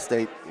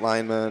all-state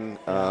lineman.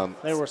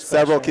 They were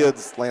several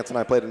kids Lance and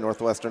I played in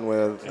Northwestern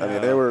with. I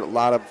mean, there were a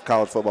lot of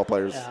college football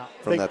players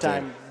from that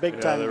team. Big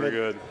time. They were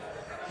good.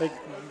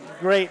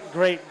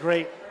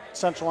 Great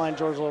Central Line,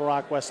 George Little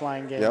Rock, West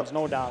Line games.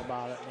 No doubt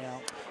about it.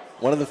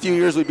 One of the few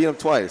years we beat them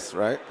twice,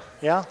 right?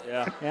 Yeah.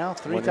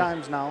 3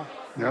 times now.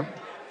 Yep.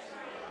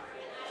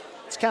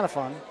 It's kind of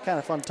fun. Kind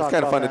of fun to talk It's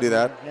kind of fun to do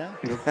that. Yeah.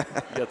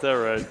 Got that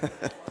right.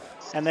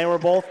 And they were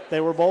both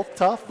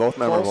tough. Both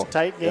memorable. Close,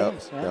 tight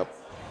games. Yep.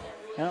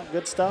 Yeah,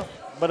 good stuff.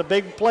 But a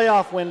big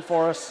playoff win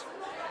for us.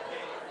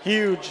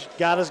 Huge.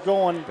 Got us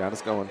going.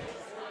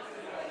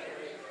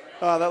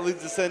 that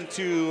leads us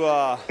into.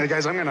 Hey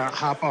guys, I'm gonna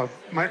hop off.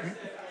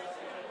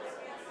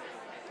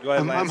 Go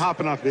ahead, I'm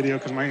hopping off video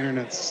because my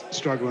internet's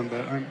struggling,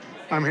 but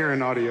I'm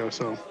hearing audio,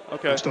 so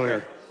I'm still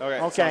here.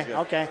 Okay.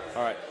 Okay.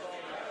 All right.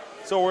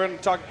 So we're going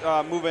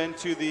to move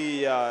into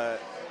the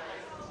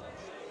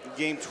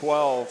game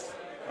 12,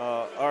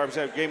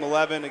 game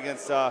 11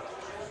 against the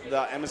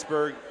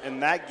Emmitsburg. In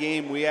that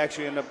game, we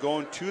actually ended up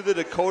going to the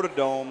Dakota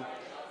Dome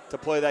to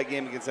play that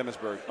game against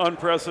Emmitsburg.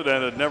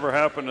 Unprecedented. Never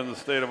happened in the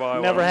state of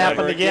Iowa. Never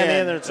happened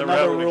again either. It's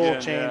another rule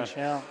change.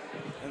 Yeah.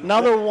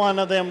 Another one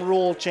of them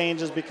rule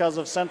changes because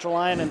of Central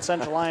Line and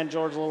Central Line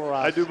George Little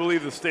Rock. I do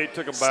believe the state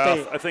took a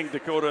bath. I think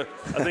Dakota.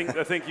 I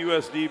think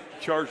USD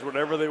charged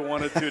whatever they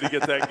wanted to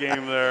get that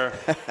game there,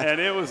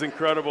 and it was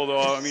incredible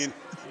though. I mean,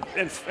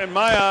 in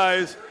my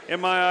eyes,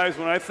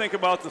 when I think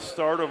about the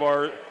start of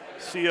our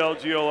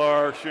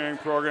CLGLR sharing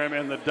program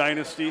and the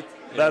dynasty,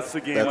 that's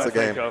the game I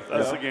think of.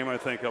 That's the game I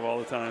think of all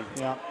the time.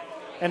 Yeah.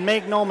 And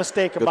make no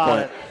mistake about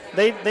it.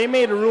 They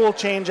made a rule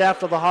change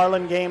after the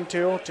Harlan game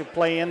too to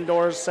play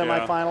indoors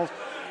semifinals.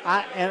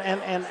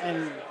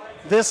 And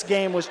this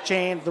game was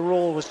changed. The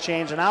rule was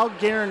changed, and I'll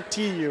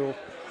guarantee you,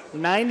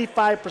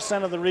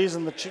 95% of the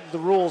reason the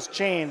rules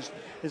changed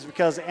is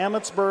because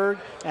Emmitsburg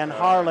and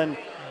Harlan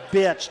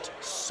bitched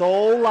so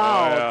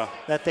loud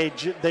that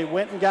they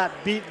went and got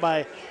beat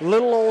by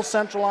little old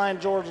Central Line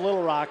George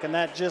Little Rock, and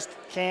that just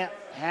can't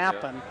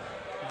happen.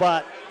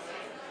 But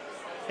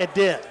it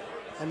did.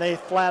 And they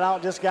flat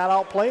out just got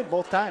outplayed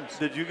both times.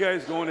 Did you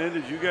guys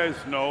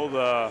know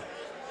the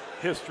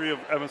history of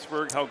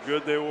Emmitsburg, how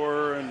good they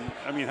were, and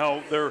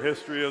how their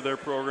history of their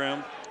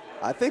program?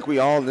 I think we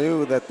all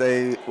knew that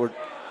they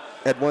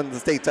had won the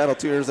state title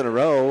 2 years in a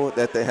row,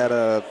 that they had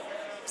a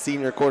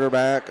senior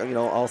quarterback,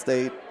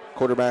 all-state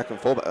quarterback and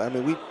fullback. I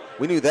mean,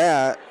 we knew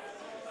that.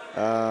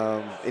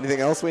 Anything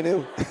else we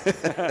knew?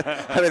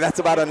 I mean, that's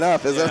about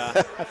enough, isn't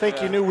it? I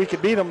think you knew we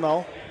could beat them,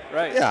 though.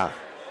 Right. Yeah.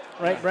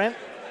 Right, Brent?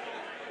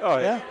 Oh,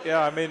 Yeah.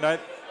 yeah. I mean, I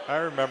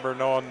remember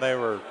knowing they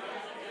were,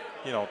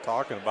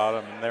 talking about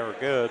them and they were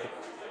good.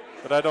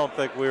 But I don't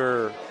think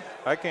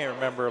I can't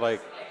remember,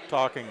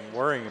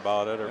 worrying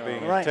about it or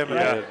being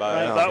intimidated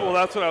by it. Well,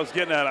 that's what I was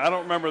getting at. I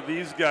don't remember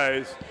these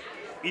guys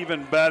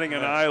even batting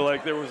an eye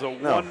like there was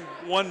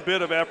one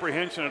bit of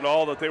apprehension at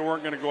all that they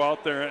weren't going to go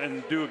out there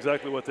and do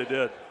exactly what they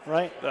did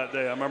that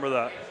day. I remember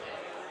that.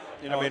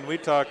 I mean, we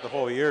talked the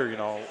whole year,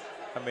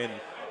 I mean,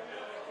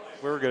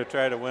 we were going to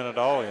try to win it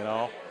all,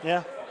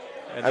 Yeah.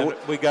 And then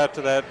we got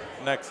to that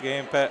next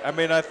game. I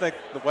mean, I think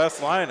the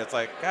West Line, it's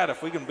like, God,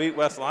 if we can beat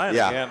West Line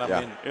again,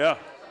 I mean,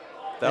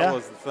 that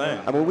was the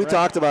thing. I mean, we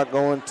talked about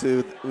going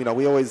to,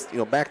 we always,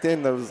 back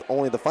then there was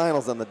only the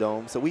finals in the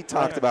Dome. So we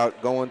talked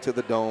about going to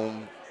the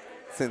Dome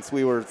since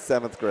we were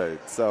 7th grade.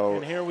 So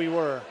And here we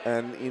were.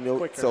 And,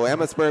 quicker. so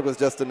Emmitsburg was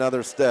just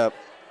another step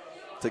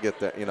to get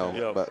there,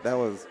 But that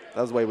was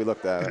the way we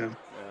looked at it. And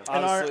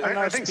our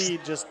I think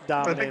speed just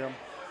dominated them.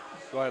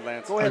 Go ahead,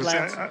 Lance. Go ahead,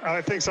 Lance.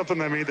 I think something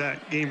that made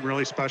that game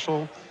really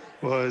special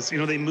was,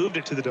 they moved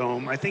it to the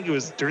Dome. I think it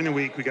was during the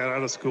week we got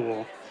out of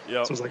school.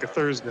 Yep. So it was like a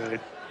Thursday.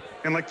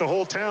 And the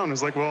whole town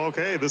is like, well,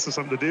 okay, this is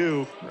something to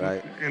do.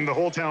 Right. And the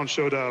whole town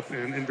showed up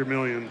in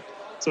Vermillion.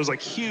 So it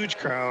was huge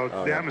crowd.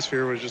 The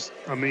atmosphere was just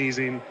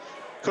amazing.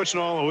 Coach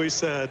Knoll always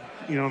said,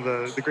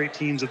 the great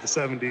teams of the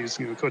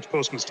 70s, Coach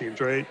Postman's teams,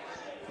 right?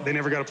 They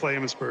never got to play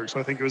Emmitsburg. So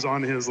I think it was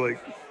on his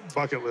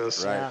bucket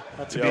list. Right. Yeah,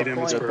 that's to a beat good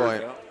point. Good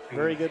point.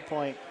 Very good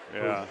point.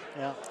 Yeah.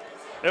 Yeah.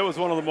 It was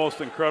one of the most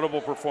incredible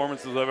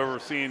performances I've ever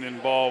seen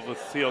involved with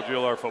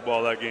CLGLR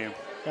football, that game.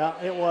 Yeah,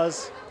 it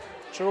was.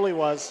 Truly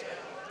was.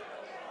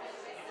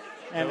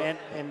 And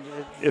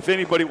If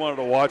anybody wanted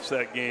to watch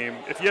that game,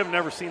 if you have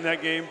never seen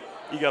that game,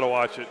 you got to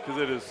watch it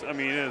because it is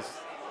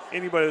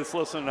anybody that's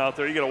listening out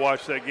there, you got to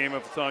watch that game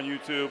if it's on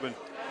YouTube.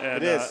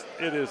 And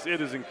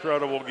it is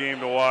incredible game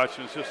to watch.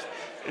 And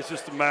it's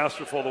just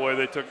masterful the way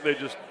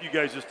you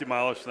guys just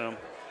demolished them.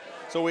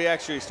 So we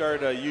actually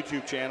started a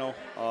YouTube channel,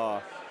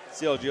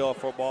 CLGL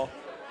Football,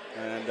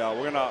 and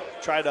we're going to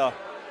try to,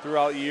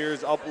 throughout the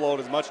years, upload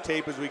as much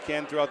tape as we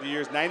can throughout the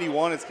years.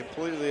 91 is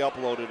completely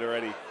uploaded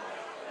already.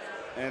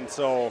 And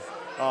so,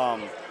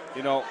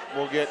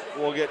 we'll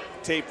get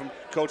tape from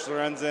Coach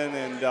Lorenzen,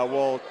 and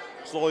we'll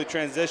slowly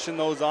transition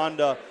those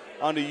onto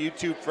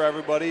YouTube for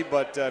everybody.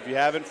 But if you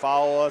haven't,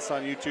 follow us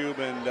on YouTube,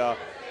 and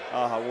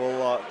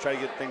we'll try to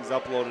get things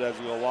uploaded as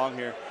we go along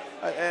here.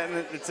 And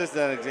it's just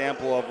an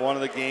example of one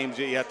of the games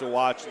that you have to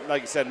watch.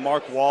 Like you said,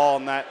 Mark Wall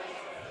and that,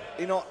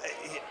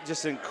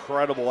 just an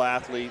incredible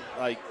athlete.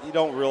 You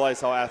don't realize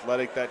how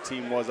athletic that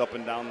team was up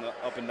and down the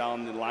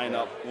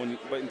lineup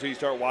until you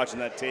start watching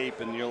that tape,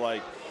 and you're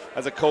like,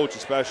 as a coach,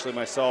 especially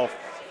myself,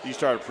 you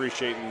start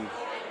appreciating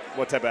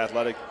what type of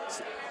athletic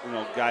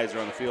guys are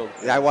on the field.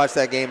 Yeah, I watched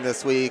that game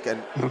this week,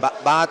 and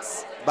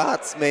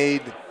Bots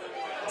made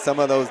some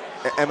of those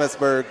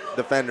Emmitsburg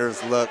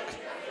defenders look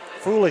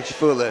foolish.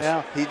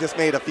 Yeah. He just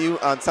made a few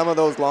on some of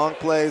those long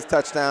plays,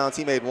 touchdowns.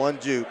 He made one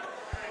juke.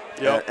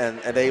 Yep. And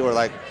they were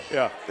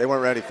they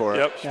weren't ready for it.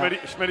 Yep.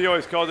 Schmitty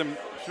always called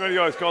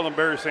him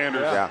Barry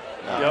Sanders. Yeah.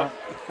 Yep.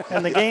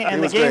 And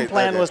the game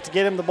plan was to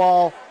get him the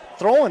ball,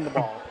 throwing the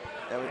ball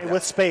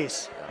with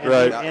space.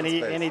 And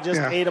he just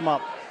ate him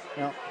up.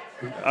 Yeah.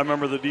 I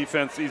remember the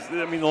defense. The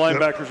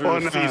linebackers were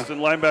feasting.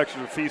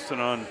 Linebackers were feasting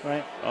on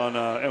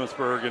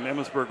Emmitsburg, and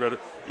Emmitsburg,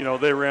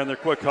 they ran their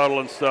quick huddle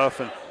and stuff,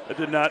 and it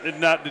did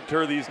not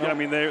deter these guys. I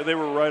mean, they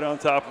were right on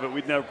top of it.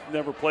 We'd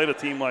never played a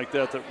team like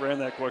that ran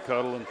that quick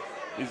huddle, and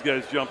these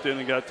guys jumped in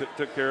and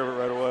took care of it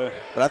right away.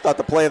 But I thought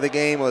the play of the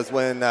game was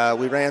when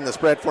we ran the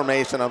spread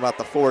formation on about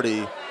the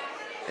 40,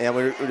 and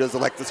it was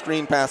like the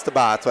screen pass to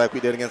Bots like we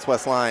did against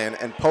West Lyon,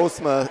 and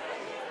Postma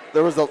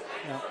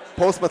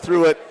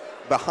threw it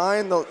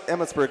behind the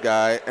Emmitsburg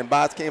guy, and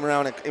Bots came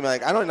around and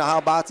I don't know how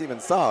Bots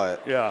even saw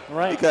it. Yeah.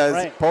 Right. Because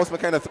Postma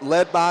kind of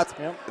led Bots,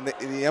 and the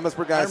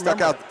Emmitsburg guy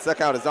stuck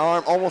out his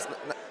arm almost,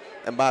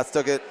 and Bots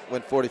took it,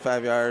 went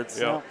 45 yards.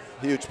 Yeah.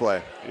 Huge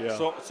play. Yeah.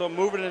 So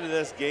moving into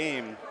this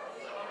game,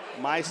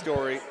 my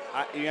story,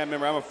 I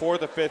remember I'm a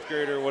 4th or 5th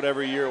grader,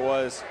 whatever year it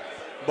was,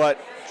 but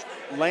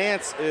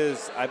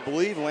I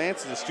believe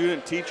Lance is a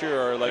student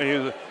teacher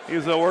or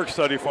he's a work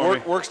study for me.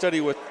 Work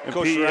study with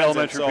Coach PE, Lorenzen.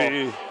 elementary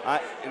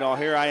PE.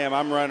 Here I am,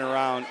 I'm running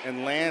around,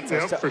 and Lance.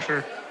 For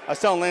sure. I was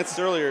telling Lance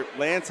earlier,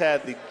 Lance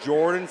had the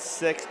Jordan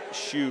 6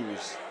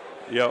 shoes.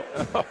 Yep.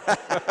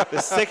 The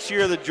 6th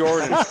year of the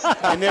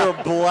Jordans, and they were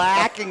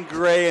black and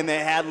gray, and they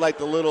had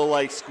the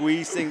little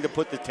squeeze thing to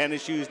put the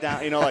tennis shoes down.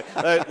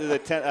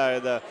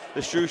 The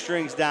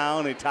shoestrings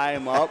down and tie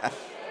them up.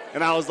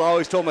 And I was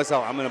always told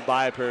myself, I'm going to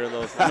buy a pair of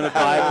those.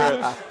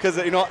 Because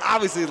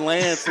obviously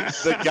Lance,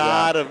 the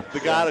god of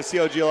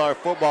CLGLR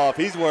football, if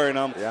he's wearing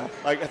them,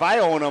 if I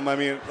own them,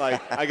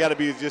 I got to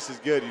be just as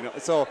good,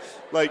 So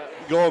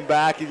going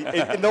back,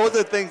 and those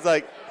are things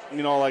I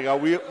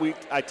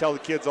tell the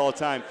kids all the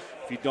time.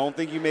 If if you don't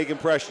think you make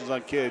impressions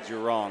on kids,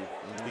 you're wrong.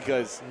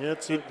 Because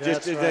just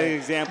as an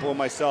example of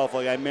myself,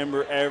 like I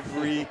remember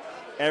every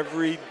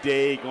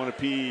day going to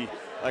PE.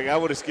 Like I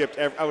would have skipped.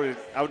 I would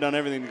have done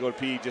everything to go to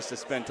PE just to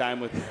spend time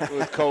with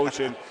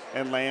Coach and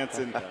Lance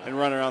and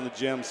run around the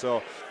gym.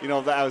 So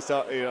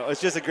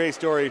it's just a great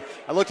story.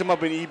 I looked him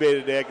up on eBay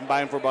today. I can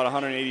buy him for about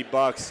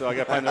 $180. So I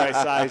got to find the right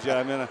size yet.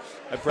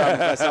 I promised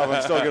myself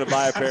I'm still going to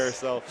buy a pair.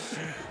 So.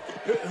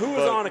 Who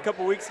was on a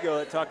couple weeks ago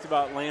that talked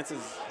about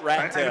Lance's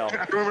rat tail?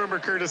 I remember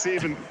Curtis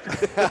even.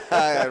 Rat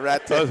tail.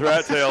 That was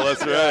rat tail.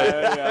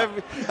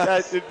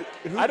 That's right.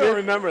 I don't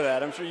remember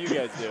that. I'm sure you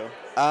guys do.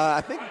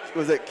 I think,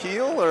 was it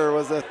Keel or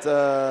was it?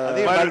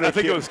 I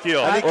think it was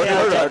Keel. I think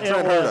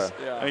Herda.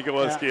 I think it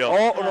was Keel.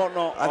 Oh,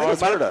 no. I think it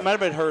was Herda. Might have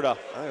been Herda.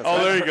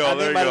 Oh, there you go. I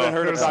think it might have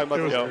been Herda talking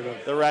It was about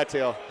Herda. the rat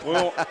tail.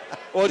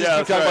 We'll just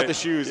keep talking about the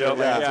shoes. Yep. So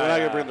we're not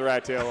going to bring the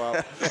rat tail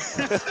up.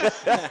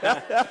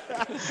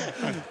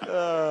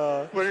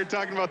 When you're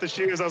talking about the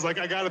shoes, I was like,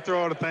 I got to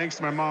throw out a thanks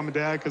to my mom and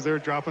dad because they were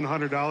dropping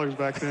 $100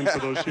 back then for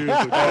those shoes.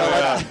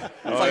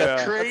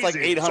 That's Crazy. like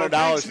 $800 so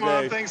thanks,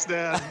 Mom. today. Thanks,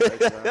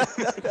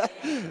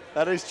 Dad.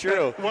 That is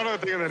true. One other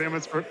thing in that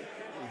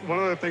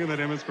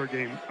Emmitsburg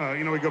game,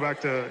 we go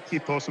back to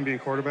Keith Postman being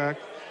quarterback.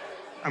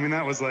 I mean,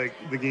 that was like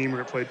the game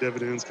where it played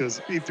dividends because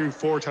he threw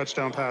 4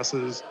 touchdown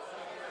passes.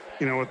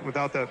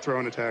 Without that throw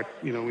and attack,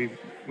 we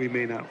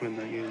may not win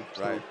that game.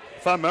 So. Right.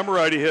 If I remember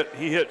right,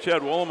 he hit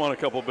Chad Willem on a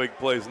couple big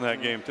plays in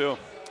that game too.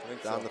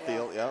 Down the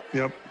field, yep.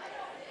 Yep.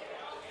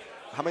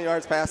 How many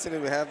yards passing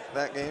did we have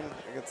that game?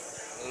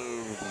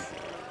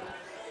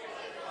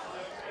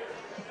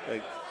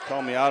 They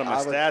call me out of my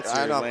stats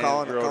here. I know, I'm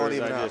calling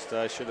even out.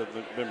 I should have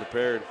been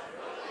prepared.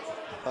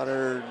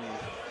 100.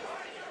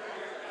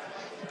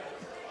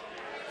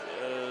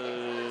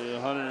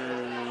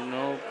 100.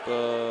 Nope.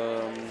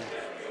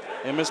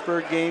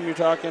 Emmitsburg game, you're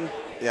talking?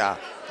 Yeah.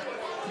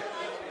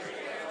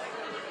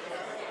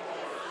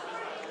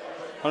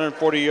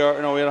 140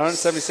 yards. No, we had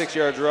 176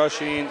 yards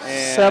rushing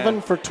and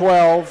 7 for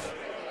 12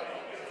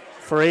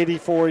 for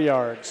 84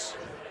 yards.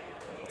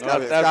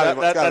 That's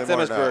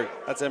Emmitsburg.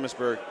 That's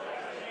Emmitsburg.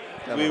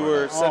 We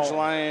were Central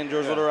Lyon,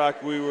 George Little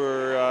Rock. We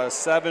were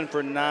 7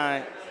 for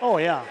 9. Oh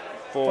yeah.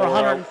 For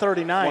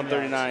 139.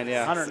 139,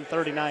 yeah.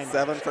 139.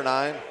 7 for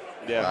 9.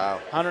 Yeah. Wow.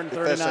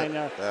 139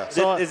 yards. Yeah.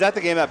 So, Is that the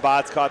game that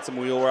Bots caught some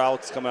wheel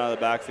routes coming out of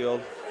the backfield?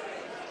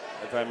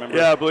 If I remember.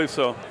 Yeah, I believe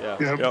so.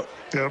 Yeah.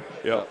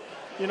 Yep.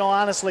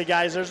 honestly,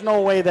 guys, there's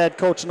no way that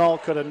Coach Null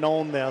could have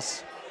known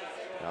this.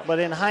 Yep. But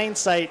in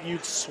hindsight,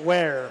 you'd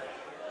swear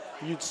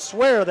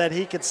that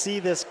he could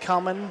see this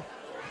coming,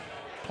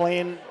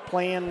 playing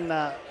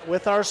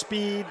with our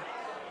speed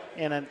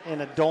in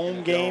a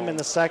dome game in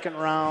the second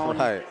round.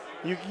 Right.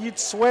 You'd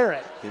swear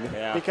it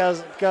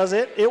because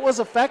it was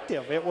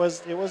effective. It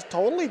was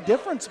totally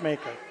difference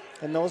maker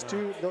in those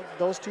two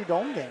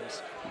dome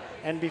games,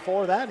 and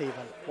before that even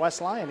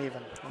West Lyon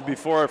even.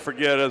 Before I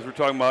forget, as we're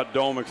talking about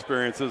dome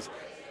experiences,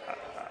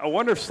 I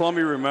wonder if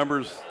Slummy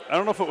remembers. I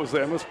don't know if it was the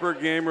Emmitsburg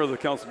game or the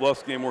Council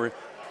Bluffs game where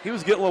he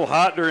was getting a little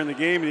hot during the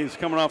game and he was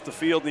coming off the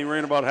field and he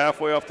ran about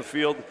halfway off the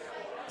field.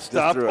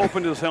 Stopped,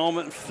 opened his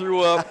helmet, and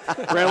threw up.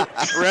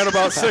 ran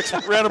about six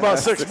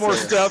more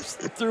steps,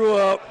 threw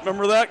up.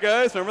 Remember that,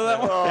 guys? Remember that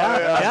one?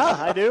 Yeah,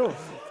 I do.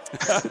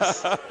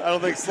 I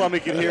don't think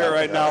Slummy can hear it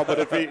right now, but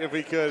if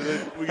he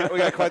could, we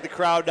got quite the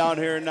crowd down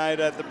here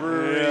tonight at the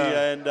brewery,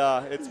 and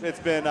it's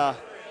been a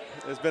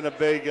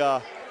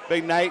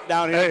big night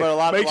down here.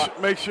 Hey,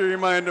 but make sure you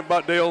mind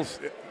about Dale's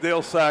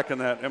sack in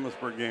that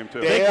Emmitsburg game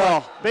too.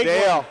 Dale, did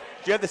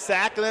you have the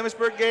sack in the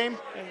Emmitsburg game?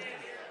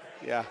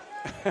 Yeah.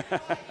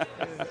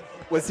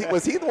 Was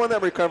he the one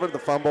that recovered the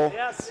fumble?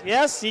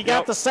 Yes, he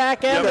got the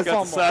sack and the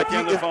fumble. The sack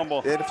and the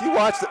fumble. And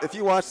if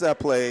you watch that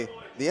play,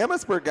 the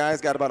Emmitsburg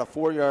guys got about a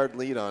 4-yard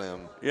lead on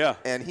him. Yeah.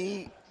 And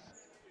he,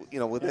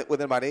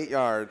 within about 8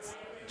 yards,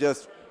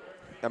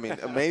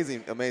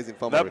 amazing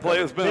fumble. That play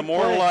has been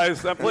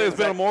immortalized. That play has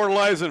been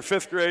immortalized in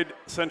 5th grade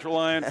Central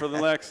Lyon for the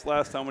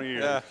last how many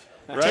years? Yeah.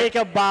 Right? Take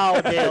a bow,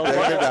 Dale.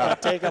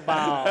 Take a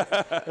bow.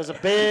 There's a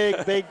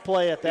big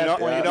play at that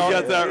point. You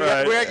got that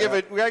right.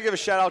 We gotta give a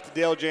shout out to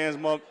Dale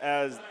Jansma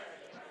as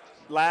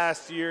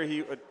last year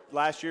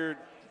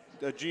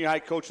the junior high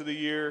coach of the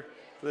year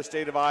for the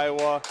state of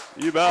Iowa.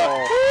 You bet.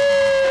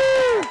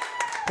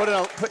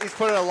 He's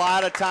put in a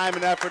lot of time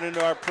and effort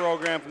into our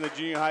program from the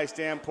junior high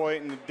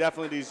standpoint, and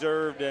definitely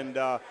deserved. And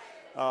a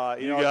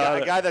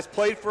guy that's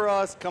played for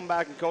us, come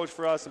back and coach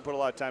for us, and put a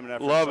lot of time and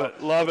effort.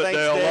 Love it, thanks,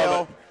 Dale.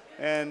 Love it.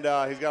 And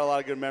he's got a lot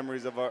of good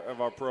memories of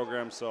our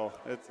program. So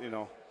it's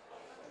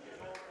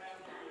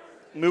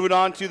Moving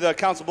on to the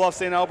Council Bluffs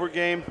St. Albert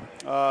game,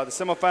 the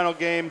semifinal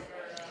game.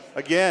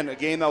 Again, a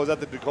game that was at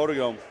the Dakota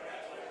Dome.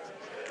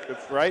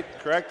 Right?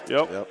 Correct?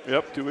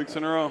 Yep. 2 weeks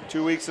in a row.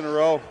 2 weeks in a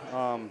row.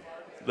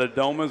 The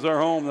dome is our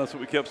home. That's what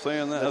we kept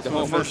saying. That's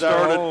when we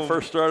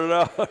first started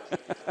out.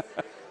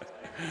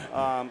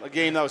 A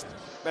game that was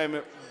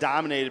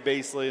dominated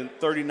basically in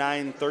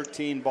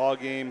 39-13 ball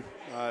game.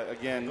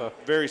 Again,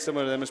 very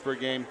similar to the Emmitsburg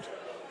game.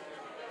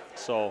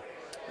 So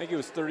I think it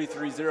was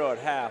 33-0 at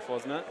half,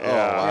 wasn't it? Oh,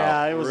 wow.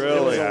 Yeah, it was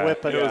a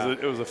whipping.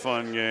 It was a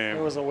fun game.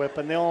 It was a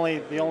whipping. The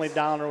only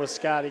downer was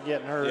Scotty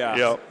getting hurt. Yeah.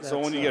 Yep. So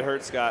when you get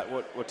hurt, Scott,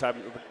 what time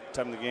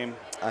of the game?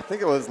 I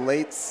think it was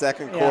late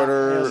second Yeah,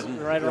 quarter. it was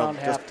right around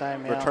just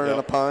halftime, yeah. Returning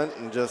a punt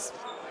and just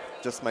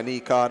my knee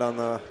caught on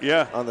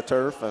the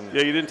turf and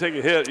Yeah, you didn't take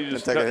a hit. You Didn't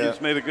just take a you hit.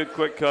 just made a good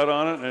quick cut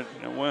on it,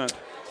 and it went.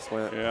 just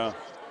went. Yeah.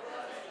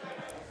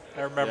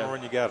 I remember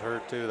when you got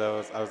hurt too.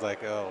 I was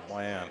like, oh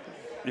man,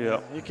 Yeah.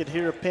 You could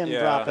hear a pin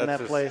Yeah, drop in that's that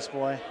just- place,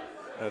 boy.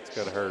 that's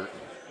gonna hurt.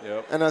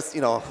 Yep. And us,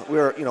 we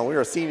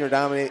were a senior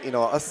dominant.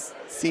 Us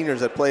seniors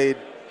that played,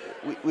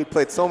 we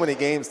played so many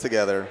games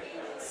together,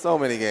 so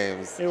many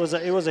games, It was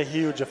a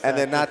huge effect. and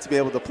then not to be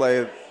able to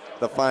play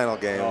the final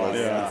game was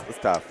yeah. it's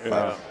tough.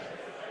 Yeah.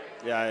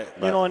 Yeah.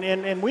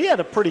 and we had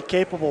a pretty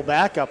capable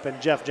backup in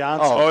Jeff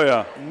Johnson. Oh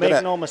yeah. Make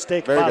Good no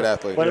mistake very about good it.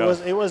 athlete. But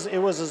Yeah. it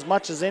was as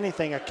much as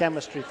anything a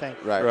chemistry thing.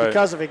 Right. Right.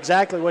 Because of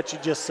exactly what you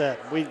just said.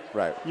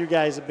 Right. You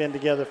guys have been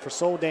together for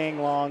so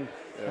dang long,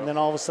 and then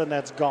all of a sudden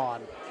that's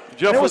gone.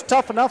 Jeff And it was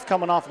tough enough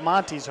coming off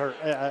Monty's hurt.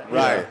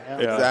 Right. Yeah.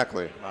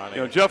 Exactly. You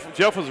know,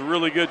 Jeff was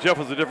really good. Jeff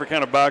was a different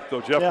kind of back, though.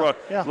 Jeff Yeah, brought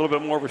yeah. a little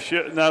bit more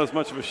of not as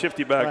much of a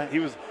shifty back.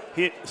 Right.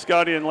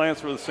 Scotty and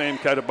Lance were the same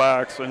kind of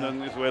backs, and then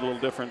we had a little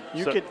different.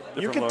 You different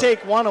could look.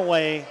 take one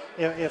away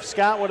if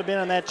Scott would have been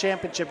in that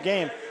championship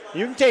game.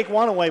 You can take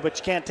one away, but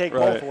you can't take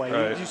Right, both away.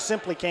 right. You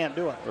simply can't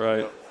do it.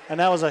 Right. And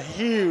that was a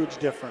huge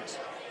difference.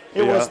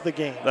 It Yeah. was the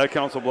game. That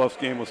Council Bluffs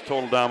game was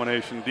total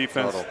domination.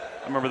 Defense. Total.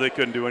 I remember they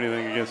couldn't do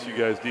anything against you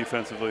guys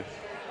defensively.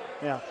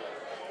 Yeah.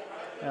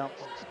 Yeah.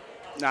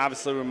 Now,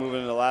 obviously, we're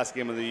moving to the last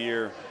game of the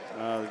year,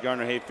 the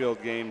Gardner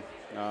Hayfield game,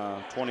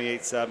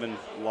 28-7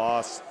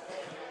 loss.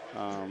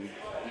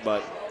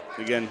 But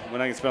again, we're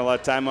not going to spend a lot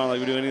of time on it like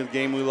we do any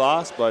game we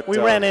lost. But We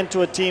ran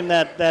into a team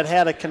that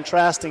had a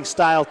contrasting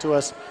style to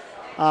us.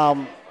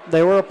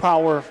 They were a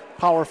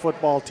power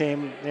football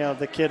team. You know,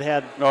 the kid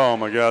had Oh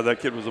my God, that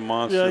kid was a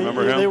monster. Yeah,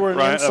 Remember him? they were an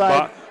Ryan,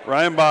 inside-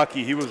 Ryan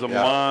Bakke, he was a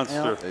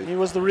monster. he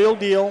was the real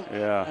deal.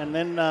 Yeah. And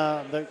then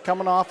the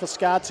coming off of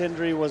Scott's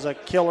injury was a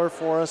killer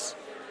for us.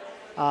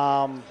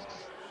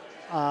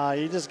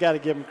 You just got to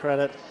give him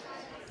credit.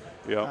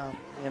 Yeah.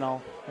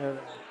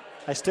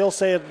 I still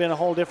say it'd been a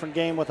whole different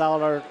game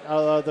without our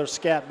other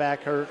scat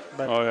back hurt.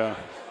 But Oh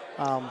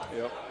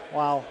yeah.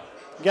 wow,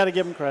 you got to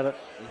give him credit,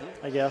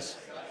 I guess.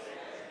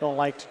 Don't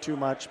like to too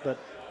much, but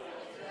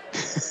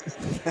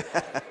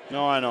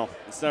No, I know.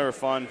 It's never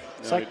fun.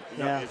 It's like-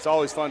 yeah. It's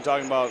always fun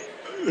talking about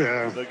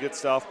the good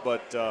stuff,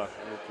 but,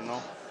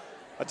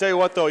 I'll tell you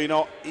what, though,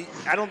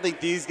 I don't think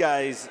these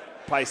guys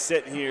probably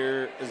sit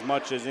here as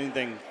much as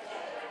anything.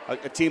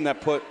 A team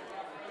that put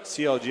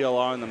CLGLR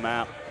on the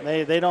map.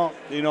 they don't.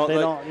 They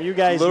don't. You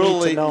guys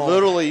literally, need to know.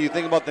 Literally, you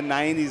think about the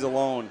 90s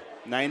alone.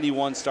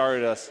 91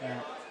 started us. Yeah.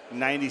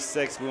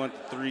 96, we went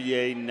to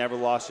 3A, never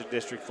lost a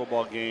district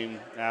football game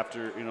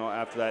after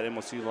that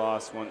MOC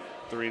loss. Went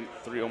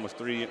almost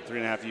three and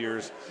a half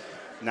years,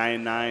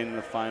 9-9 in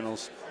the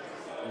finals.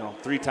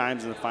 3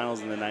 times in the finals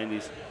in the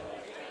 90s.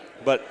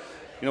 But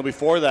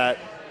before that,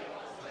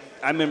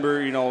 I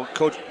remember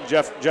Coach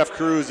Jeff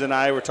Cruz and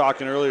I were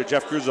talking earlier.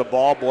 Jeff Cruz was a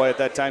ball boy at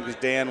that time because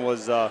Dan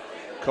was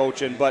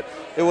coaching. But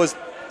it was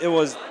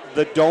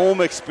the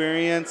Dome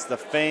experience, the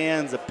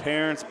fans, the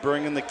parents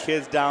bringing the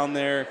kids down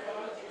there.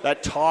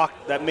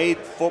 That made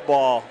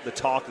football the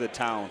talk of the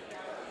town.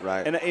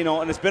 Right. And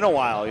and it's been a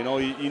while.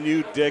 You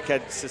knew Dick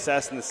had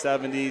success in the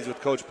 70s with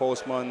Coach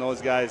Postma and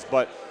those guys,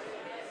 but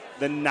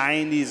the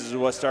 90s is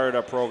what started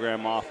our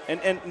program off.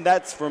 And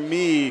that's, for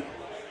me,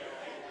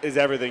 is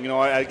everything.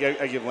 I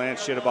give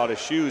Lance shit about his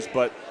shoes,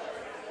 but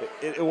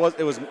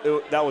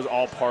that was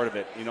all part of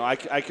it.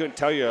 I couldn't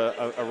tell you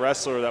a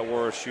wrestler that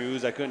wore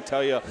shoes. I couldn't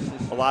tell you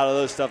a lot of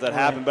those stuff that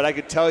happened, but I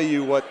could tell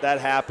you what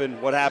happened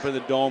in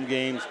the Dome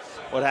games,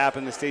 what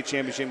happened in the state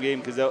championship game,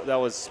 because that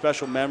was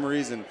special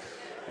memories, and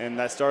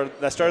that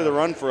started the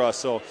run for us.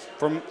 So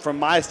from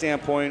my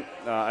standpoint,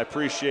 I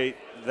appreciate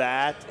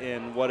that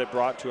and what it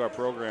brought to our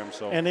program.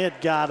 So And it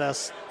got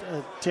us,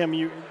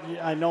 Tim.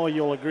 I know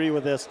you'll agree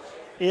with this.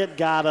 It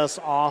got us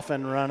off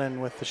and running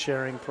with the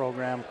sharing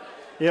program.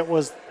 It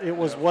was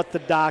what the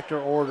doctor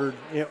ordered.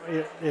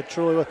 It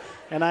truly was.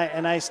 And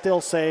I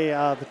still say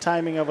the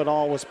timing of it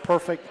all was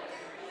perfect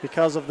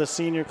because of the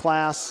senior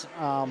class.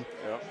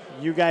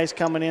 You guys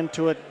coming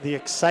into it, the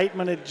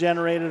excitement it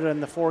generated in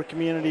the 4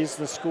 communities,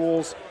 the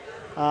schools.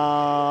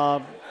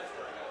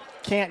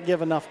 Can't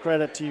give enough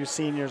credit to you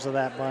seniors of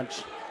that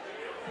bunch.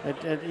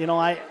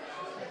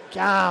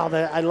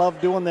 I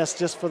love doing this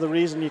just for the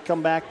reason you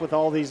come back with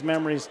all these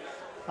memories.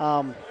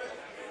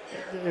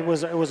 It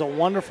was a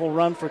wonderful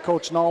run for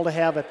Coach Null to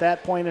have at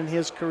that point in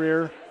his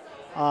career.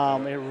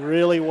 It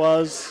really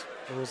was.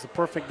 It was the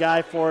perfect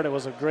guy for it. It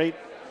was a great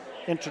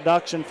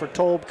introduction for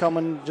Tobe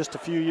coming just a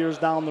few years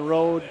down the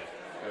road.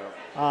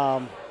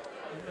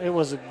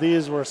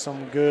 These were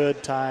some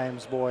good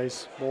times,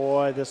 boys.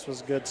 Boy, this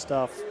was good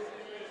stuff.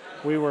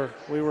 We were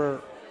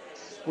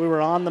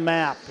on the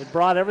map. It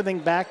brought everything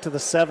back to the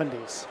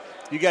 70s.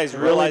 you guys It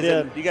really realize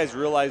did. it. You guys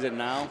realize it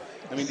now.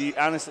 I mean, do you,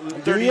 honestly,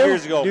 30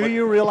 years ago. Do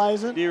you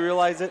realize it? Do you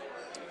realize it?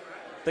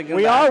 Thinking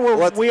We back.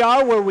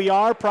 are where we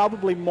are,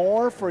 probably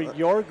more for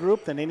your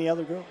group than any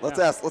other group. Let's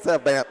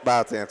have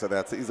Bots answer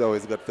that. So he's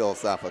always a good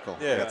philosophical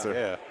answer.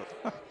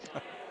 Yeah.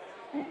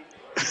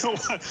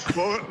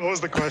 What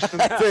was the question?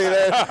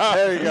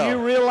 There you go. Do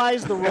you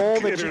realize the role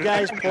that you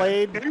guys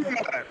played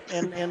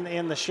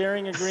in the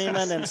sharing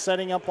agreement and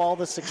setting up all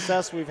the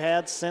success we've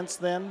had since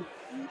then?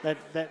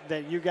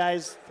 That you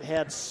guys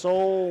had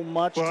so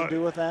much to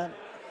do with that?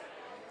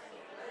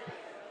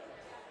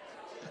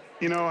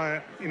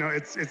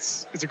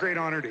 It's a great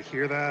honor to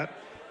hear that,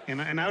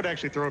 and I would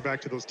actually throw it back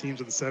to those teams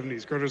of the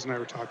 '70s. Groders and I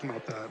were talking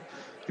about that.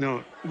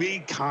 We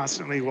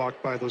constantly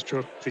walked by those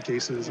trophy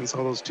cases and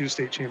saw those 2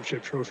 state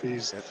championship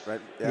trophies. That's right.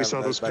 We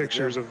saw those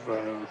pictures of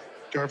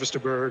Jarvis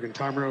DeBerg and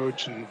Tom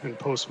Roach and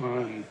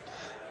Postma and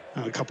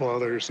a couple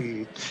others,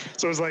 and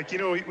so it was like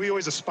we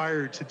always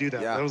aspired to do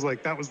that. Yeah.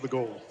 That was the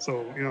goal.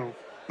 So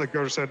like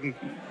Groder said,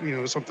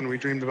 something we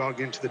dreamed about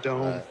getting to the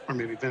dome, or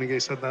maybe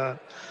Venegay said that.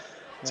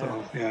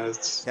 So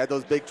it's had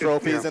those big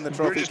trophies in the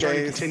trophy We're just case.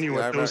 trying to continue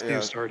what those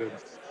teams started.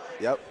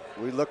 Yep,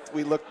 we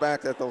looked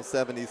back at those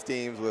 '70s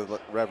teams with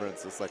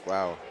reverence. It's like,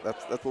 wow,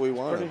 that's what we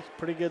wanted.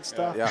 Pretty good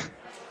stuff. Yeah.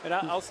 And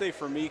I'll say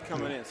for me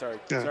coming in, sorry,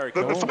 The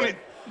Coach. funny,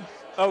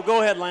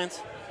 Go ahead,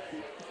 Lance.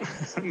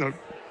 no,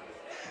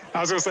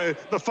 I was going to say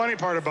the funny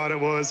part about it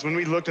was when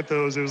we looked at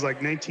those, it was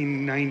like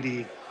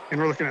 1990. And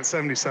we're looking at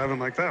 77,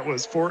 like that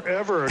was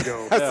forever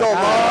ago. That's so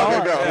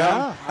long ago.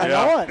 Yeah, I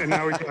know it. And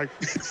now we're like,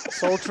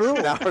 So true.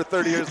 Now we're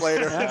 30 years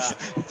later.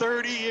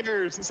 30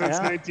 years since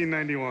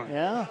 1991.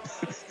 Yeah.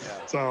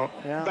 So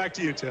back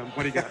to you, Tim.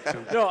 What do you got,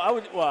 Tim? No,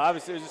 obviously I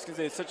was just going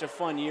to say it's such a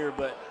fun year,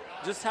 but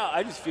just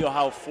I just feel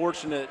how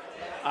fortunate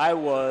I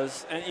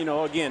was. And,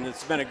 again,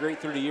 it's been a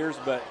great 30 years,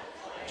 but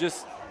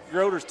just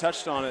Groders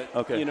touched on it,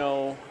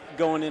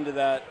 going into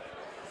that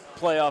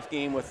playoff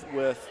game with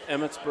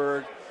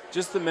Emmetsburg.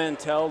 Just the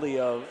mentality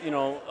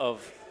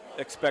of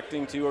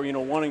expecting to or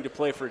wanting to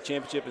play for a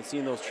championship and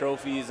seeing those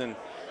trophies and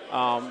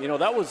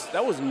that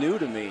was new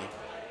to me.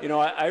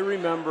 I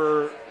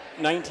remember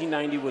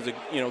 1990 was a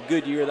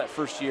good year that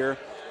first year,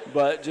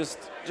 but just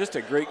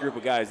a great group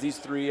of guys. These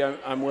 3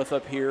 I'm with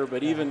up here,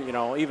 but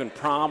even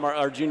prom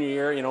our junior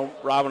year,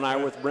 Rob and I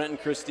were with Brent and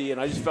Christy,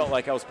 and I just felt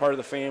like I was part of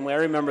the family. I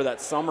remember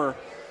that summer.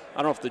 I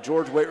don't know if the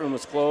George weight room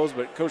was closed,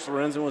 but Coach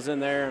Lorenzen was in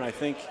there, and I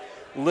think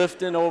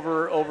lifting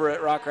over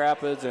at Rock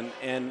Rapids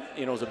and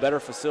it was a better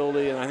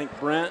facility, and I think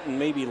Brent and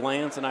maybe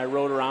Lance and I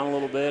rode around a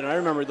little bit, and I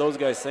remember those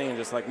guys saying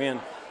just like,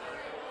 man,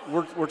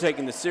 we're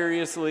taking this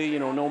seriously,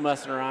 no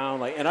messing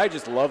around, and I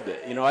just loved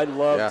it. I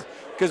loved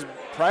because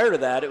prior to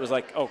that it was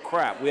like, oh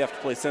crap, we have to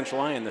play Central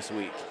Lyon this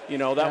week.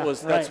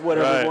 That's what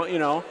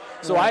everyone,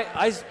 So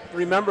I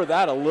remember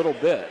that a little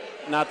bit.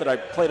 Not that I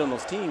played on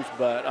those teams,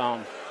 but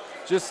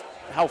just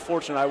how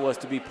fortunate I was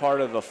to be part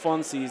of a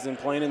fun season,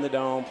 playing in the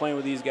Dome, playing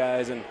with these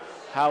guys, and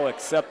how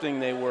accepting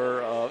they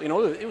were.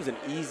 It was an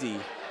easy.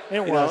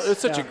 It was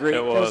such a great,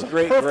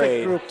 great perfect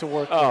grade. Group to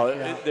work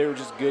with. They were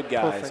just good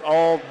guys. Perfect.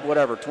 All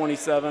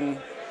 27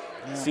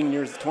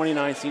 seniors,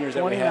 29 seniors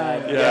that we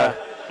had. Yeah,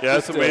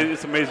 it's amazing.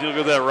 It's amazing. Look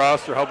at that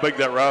roster. How big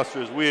that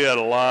roster is. We had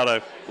a lot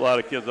of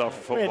kids off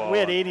of football. We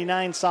had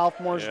 89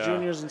 sophomores,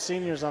 juniors, and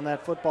seniors on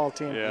that football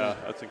team. Yeah,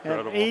 that's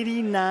incredible.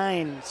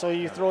 89. So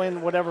you throw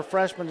in whatever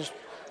freshmen.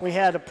 We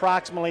had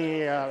approximately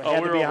we were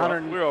over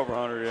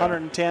 100,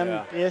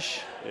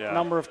 110-ish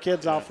number of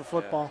kids out for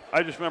football.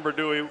 I just remember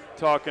Dewey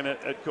talking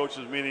at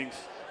coaches' meetings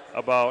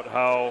about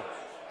how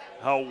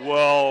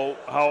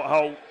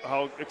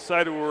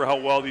excited we were, how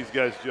well these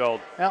guys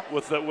gelled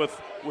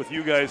with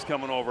you guys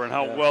coming over, and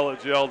how well it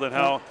gelled,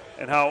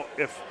 and how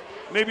if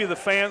maybe the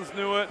fans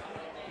knew it,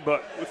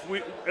 but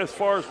as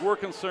far as we're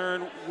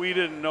concerned, we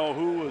didn't know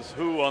who was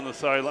who on the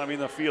sideline. I mean,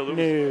 the field.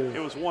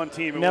 It was one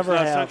team. It was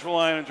not Central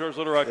Lyon and George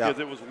Little Rock kids.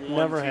 It was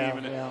one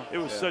team, and it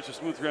was such a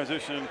smooth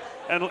transition.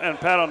 And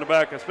pat on the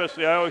back,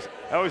 especially. I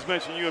always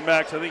mention you and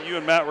Max. I think you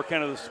and Matt were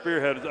kind of the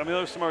spearheads. I mean,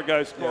 there's some other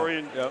guys, Corey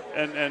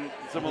and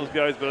some of those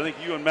guys, but I think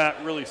you and Matt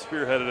really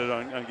spearheaded it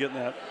on getting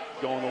that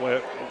going the way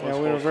it was.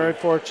 We were very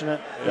fortunate.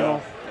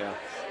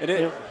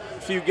 And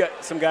if you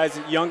get some guys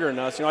younger than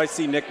us, I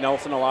see Nick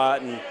Nelson a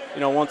lot, and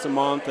once a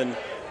month, and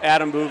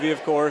Adam Boovie,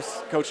 of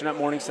course, coaching at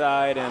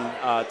Morningside,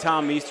 and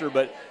Tom Meester.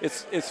 But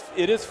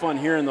it is fun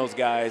hearing those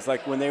guys,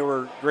 like when they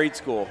were grade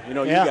school. You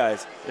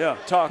guys,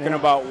 talking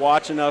about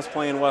watching us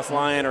playing West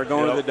Lyon or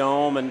going to the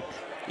Dome, and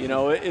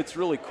it's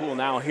really cool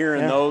now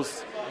hearing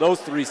those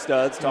 3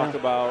 studs talk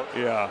about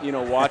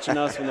watching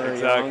us when they were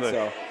young.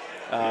 So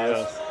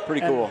it's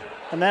pretty cool.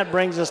 And that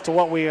brings us to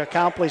what we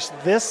accomplished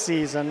this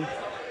season.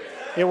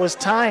 It was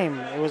time.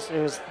 It was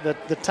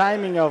the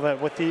timing of it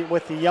with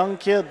the young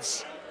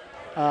kids.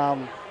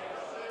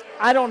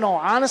 I don't know.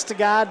 Honest to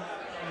God,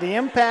 the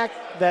impact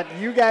that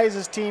you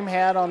guys' team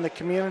had on the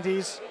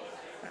communities,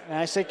 and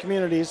I say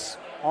communities,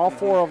 all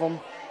 4 of them,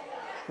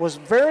 was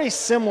very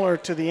similar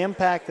to the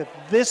impact that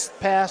this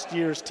past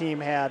year's team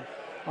had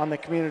on the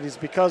communities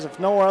because of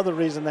no other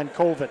reason than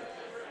COVID.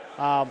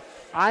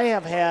 I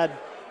have had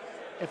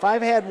if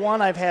I've had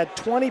one, I've had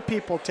 20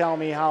 people tell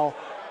me how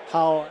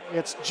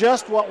it's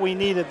just what we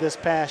needed this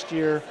past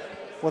year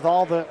with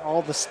all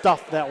the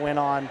stuff that went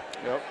on.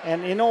 Yep.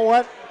 And you know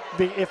what?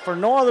 If for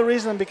no other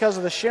reason than because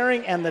of the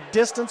sharing and the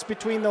distance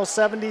between those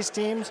 70s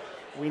teams,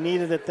 we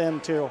needed it then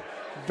too.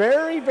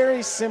 Very,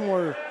 very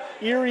similar,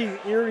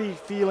 eerie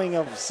feeling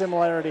of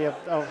similarity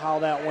of how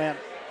that went.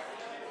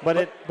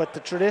 But the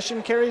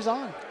tradition carries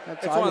on.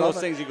 It's one of those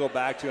things you go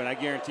back to, and I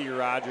guarantee you,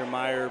 Roger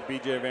Meyer,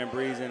 B.J. Van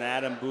Briesen,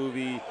 Adam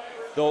Boovy,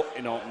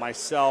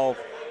 myself.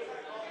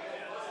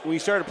 When you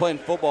started playing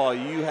football,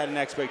 you had an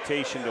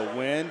expectation to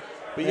win,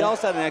 but you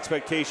also had an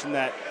expectation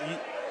that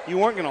you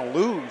weren't going to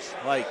lose.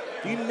 Like,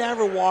 you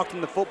never walked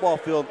in the football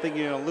field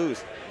thinking you're going to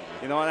lose.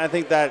 And I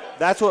think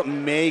that's what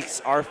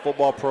makes our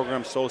football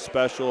program so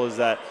special is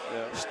that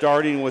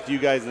starting with you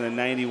guys in the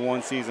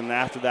 91 season,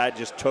 after that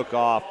just took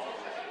off,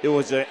 it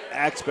was an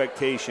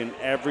expectation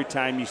every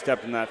time you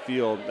stepped in that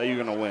field that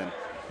you're going to win.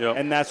 Yep.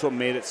 And that's what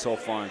made it so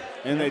fun.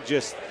 And it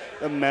just,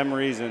 the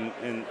memories, and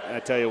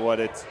I tell you what,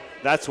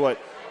 that's what,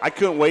 I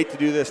couldn't wait to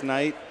do this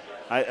night.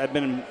 I've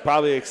been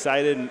probably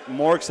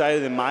more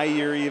excited than my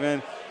year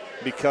even,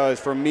 because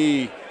for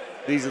me,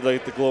 these are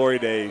like the glory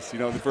days.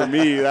 For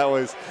me, that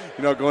was,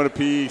 going to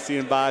PE,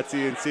 seeing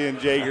Botsy and seeing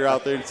Jager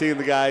out there and seeing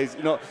the guys.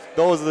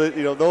 Those are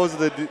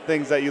the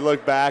things that you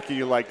look back and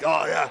you're like,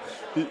 oh yeah,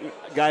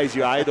 guys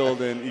you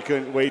idoled and you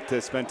couldn't wait to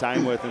spend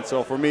time with. And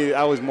so for me,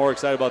 I was more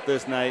excited about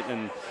this night.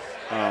 And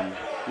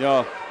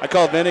I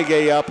called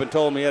Venegay up and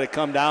told him he had to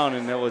come down,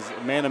 and it was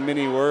a man of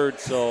many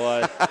words. So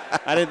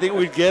I didn't think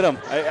we'd get him.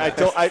 I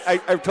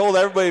told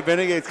everybody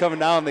Venegay's coming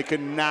down. They could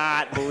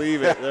not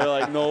believe it. They're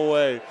like, no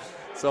way.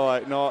 So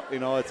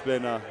it's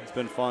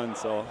been fun.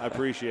 So I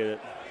appreciate it.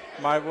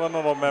 My one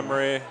little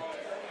memory,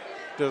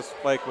 just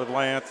like with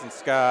Lance and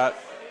Scott,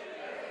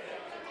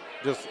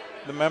 just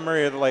the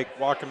memory of like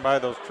walking by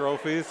those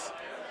trophies,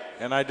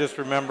 and I just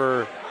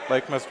remember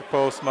like Mr.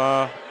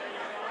 Postma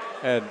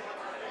and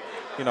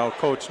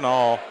Coach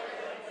Nall.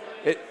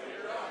 It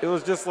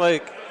was just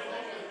like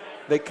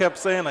they kept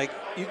saying like,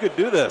 you could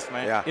do this,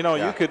 man. Yeah,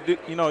 you could do.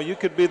 You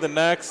could be the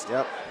next.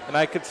 Yep. And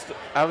I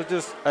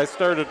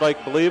started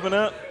like believing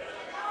it.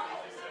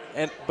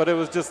 But it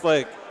was just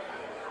like,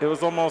 it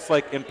was almost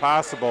like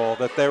impossible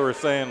that they were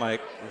saying like,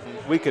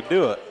 we could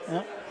do it.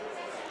 Yep.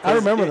 I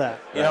remember that.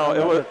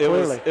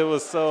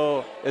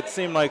 It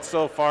seemed like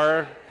so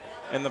far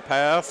in the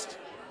past,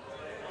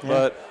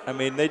 but I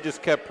mean, they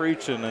just kept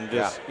preaching and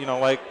just, even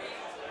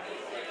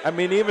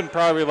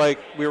probably like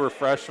we were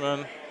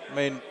freshmen. I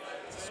mean,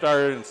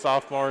 started in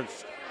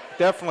sophomores,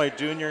 definitely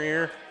junior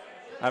year.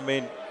 I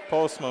mean,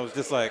 Postma was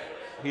just like,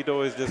 he'd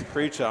always just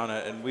preach on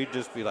it, and we'd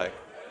just be like,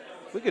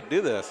 we could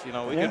do this, we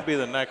could be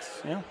the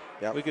next. Yeah.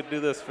 Yep. We could do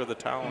this for the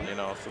town,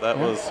 So that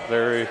was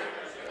very.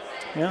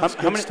 Yeah.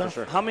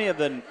 How many of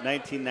the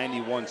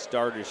 1991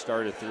 starters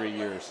started 3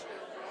 years,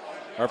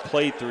 or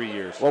played 3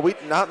 years? Well,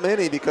 not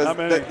many, because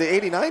the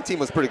 89 team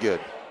was pretty good.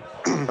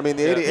 I mean,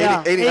 the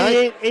 89,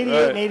 88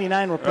 and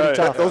 89 were pretty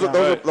tough. Those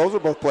are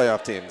both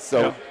playoff teams.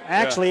 So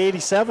actually,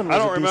 87 was I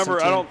don't a remember.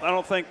 decent team. I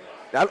don't think.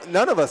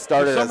 None of us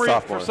started as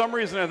sophomores. For some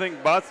reason, I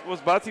think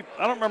Botsy.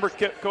 I don't remember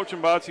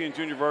coaching Botsy in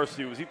junior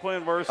varsity. Was he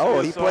playing varsity?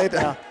 Oh, he played.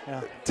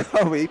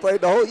 Toby, he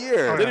played the whole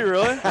year. Did he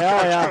really?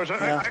 Yeah. Coach,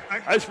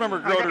 I just remember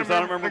Groders. I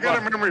don't remember. I got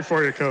a memory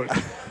for you, Coach.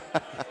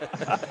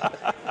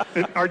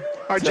 our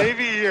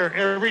JV year,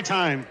 every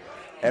time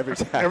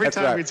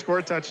Right. we'd score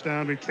a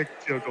touchdown, we'd kick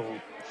a field goal.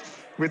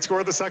 We'd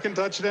score the second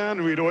touchdown,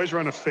 and we'd always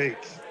run a fake.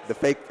 The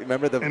fake,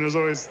 remember the? And it was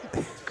always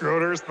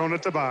Groders throwing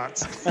it to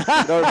Bots. You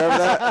don't remember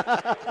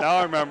that? Now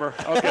I remember.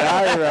 Okay. Now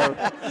I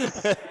remember.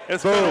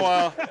 It's been a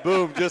while.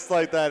 Boom, just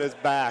like that is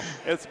back.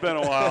 It's been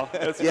a while.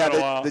 It's been a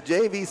while. The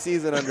JV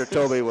season under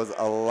Toby was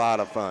a lot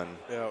of fun.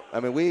 Yep. I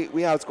mean, we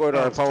outscored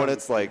our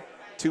opponents like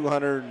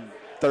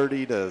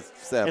 230 to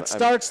 7. It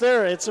starts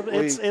there. It's a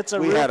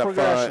real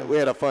progression. We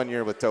had a fun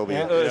year with Toby.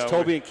 Yeah. Was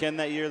Toby and Ken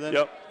that year then?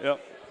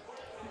 Yep.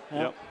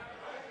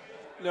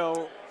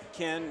 No,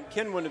 Ken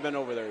wouldn't have been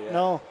over there yet.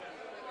 No.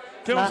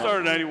 Tim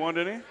started in 91,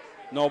 didn't he?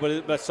 No,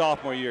 but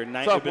sophomore year.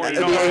 Sophomore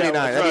year. It'd be 89.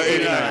 That's right,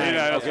 89.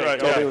 That's Okay. right.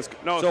 Toby Yeah. was.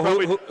 No, it's So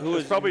probably, who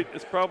is-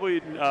 it's probably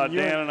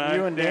Dan and I.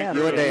 You and Dan.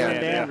 You and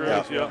Dan. Dan.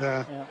 Gross, Yeah.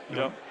 Yep.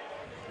 Yeah.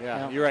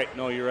 Yeah, you're right.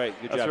 No, you're right.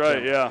 Good That's job. right,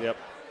 Tim. yeah. Yep.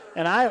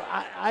 And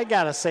I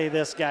got to say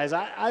this, guys.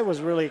 I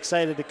was really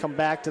excited to come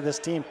back to this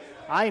team.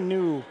 I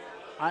knew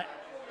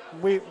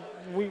we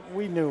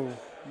knew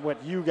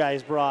what you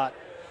guys brought,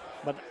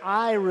 but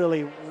I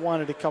really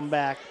wanted to come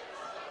back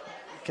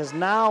because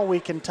now we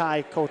can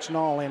tie Coach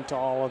Nall into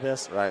all of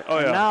this. Right. Oh,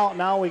 yeah.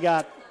 Now we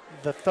got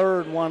the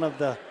third one of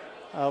the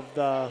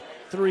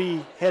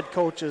three head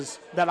coaches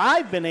that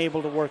I've been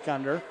able to work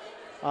under.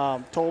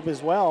 Tobe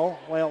as well.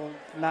 Well,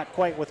 not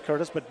quite with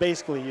Curtis, but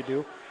basically you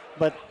do.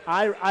 But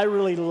I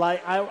really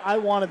I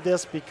wanted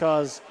this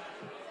because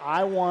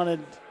I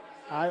wanted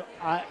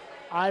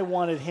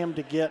him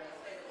to get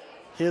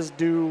his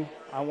due.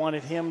 I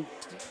wanted him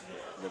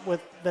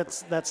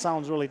that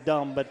sounds really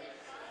dumb, but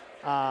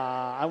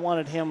I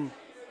wanted him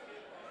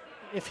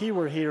if he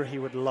were here, he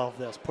would love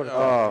this. Put it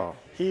that way.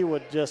 He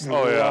would just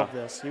love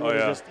this. He would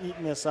have just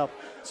eaten this up.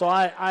 So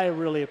I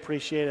really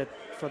appreciate it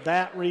for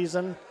that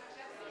reason,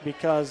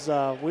 because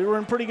we were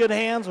in pretty good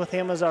hands with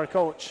him as our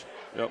coach.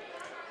 Yep.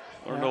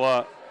 Learned a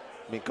lot.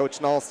 I mean,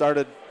 Coach Knoll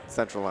started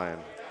Central Line.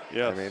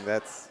 Yes. I mean,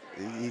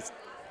 he's,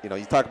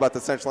 you talk about the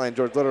Central Line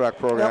George Little Rock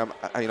program,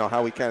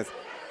 how we kind of,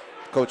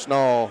 Coach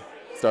Knoll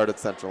started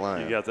Central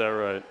Line. You got that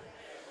right.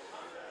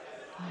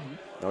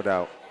 No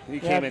doubt. He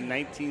came in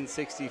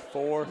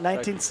 1964.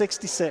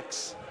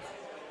 1966.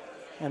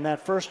 And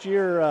that first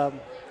year,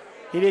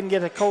 he didn't get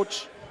to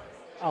coach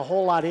a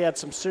whole lot. He had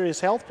some serious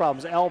health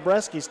problems. Al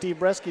Bresky, Steve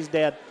Bresky's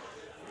dad,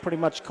 pretty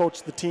much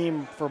coached the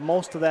team for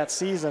most of that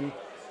season.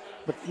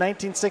 But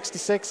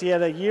 1966, he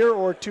had a year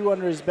or two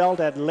under his belt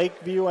at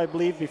Lakeview, I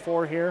believe,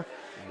 before here.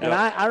 And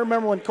I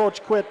remember when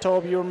Coach quit,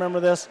 Toby, you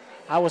remember this?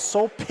 I was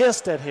so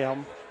pissed at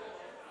him.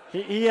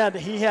 He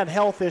had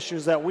health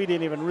issues that we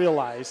didn't even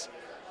realize.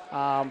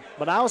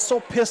 But I was so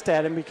pissed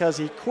at him because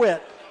he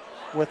quit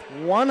with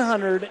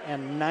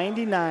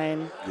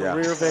 199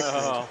 career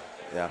victories.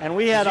 Yeah. And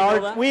we had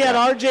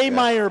R.J.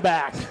 Meyer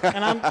back.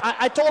 And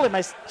I told him,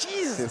 I said,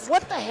 Jesus,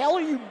 what the hell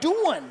are you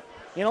doing?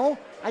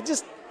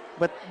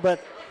 But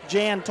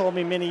Jan told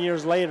me many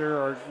years later,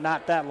 or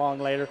not that long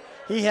later,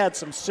 he had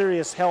some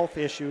serious health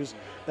issues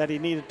that he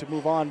needed to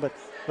move on. But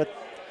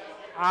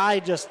I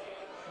just,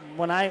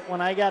 when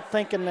I got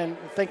thinking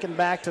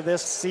back to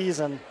this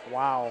season,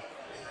 wow,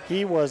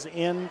 he was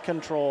in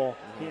control.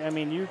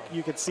 You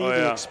could see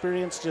the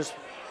experience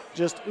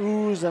just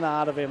oozing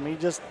out of him. He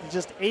just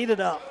ate it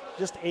up.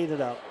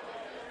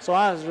 So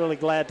I was really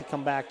glad to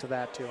come back to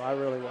that too. I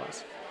really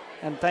was.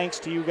 And thanks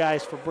to you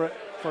guys for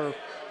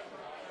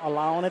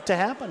allowing it to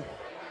happen.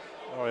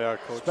 Oh, yeah,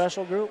 Coach.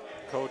 Special group.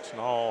 Coach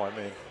Knoll,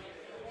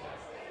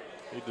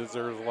 he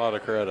deserves a lot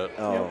of credit.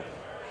 Oh. Yep.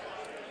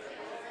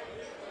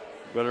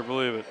 Better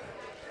believe it.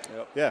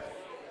 Yep. Yeah.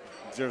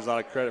 Deserves a lot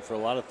of credit for a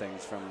lot of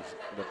things, from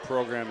the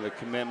program, the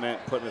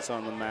commitment, putting us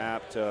on the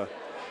map to,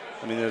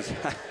 there's,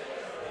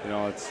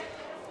 it's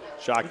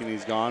shocking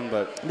he's gone,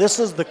 but. This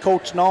is the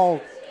Coach Knoll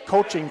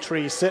coaching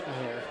tree sitting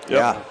here. Yep.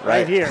 Yeah,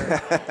 right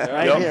here.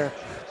 Here.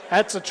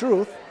 That's the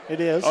truth.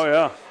 It is. Oh,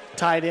 yeah.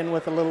 Tied in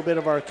with a little bit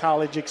of our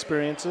college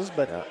experiences,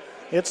 but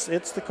it's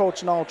the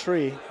Coach Knoll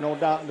tree, no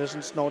doubt.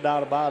 There's no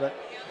doubt about it.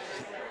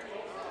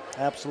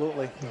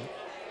 Absolutely.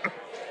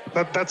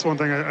 That's one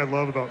thing I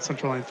love about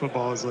Central Line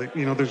football is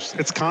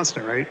it's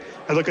constant, right?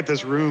 I look at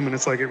this room and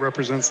it's like it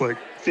represents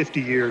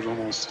 50 years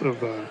almost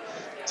of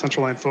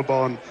Central Line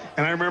football, and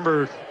I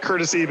remember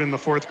Curtis Eben, the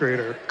fourth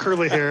grader,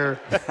 curly hair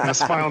and a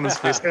smile on his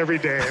face every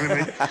day.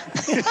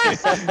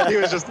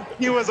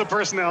 He was a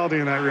personality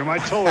in that room. I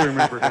totally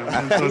remember him.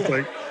 And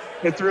so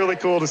it's really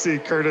cool to see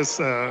Curtis.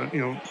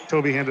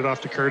 Toby handed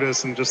off to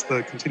Curtis, and just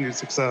the continued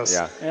success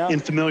in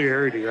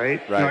familiarity,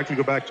 right? Right. I can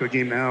go back to a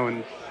game now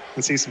and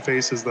see some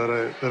faces that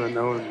I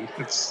know, and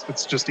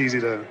it's just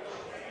easy to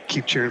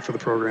keep cheering for the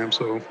program.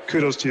 So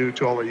kudos to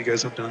all that you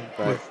guys have done.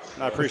 Right.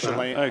 I appreciate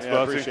it. Thanks, I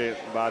Botsy. appreciate it,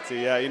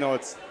 Botsy. Yeah,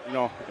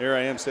 here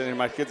I am sitting here.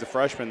 My kid's a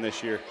freshman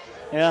this year.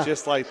 Yeah.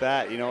 Just like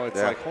that, it's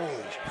like, holy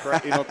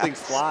crap, things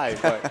fly,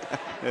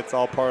 but it's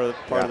all part of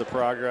the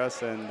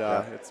progress, and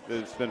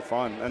it's been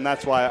fun. And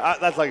that's why,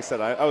 that's like I said,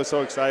 I was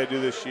so excited to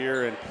do this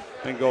year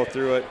and go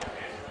through it.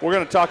 We're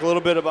going to talk a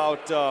little bit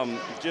about some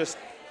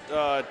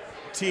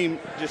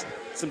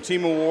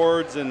team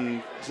awards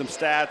and some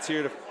stats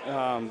here.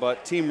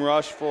 But Team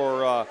Rush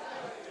for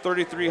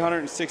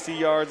 3,360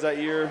 yards that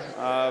year.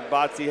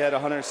 Botsy had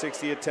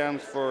 160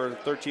 attempts for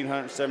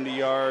 1,370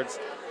 yards.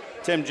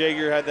 Tim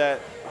Jager had that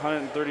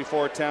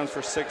 134 attempts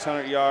for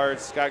 600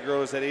 yards. Scott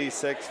Groves had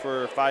 86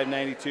 for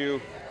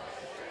 592.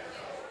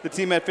 The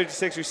team had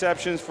 56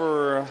 receptions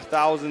for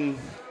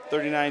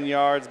 1,039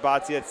 yards.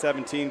 Botsy had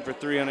 17 for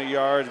 300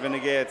 yards.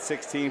 Venegay had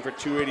 16 for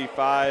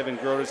 285, and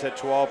Groves had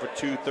 12 for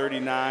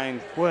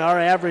 239. Boy, our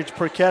average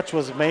per catch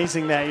was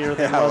amazing that year,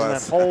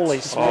 wasn't it? Holy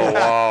smokes. Oh,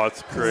 wow,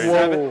 that's crazy.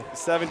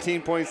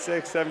 17.6,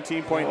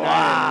 17.9,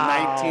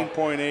 and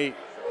 19.8.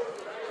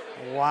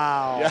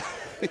 Wow. Yeah.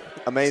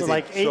 Amazing. So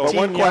 18 but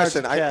one yards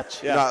question, to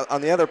catch.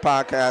 on the other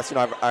podcast,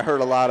 I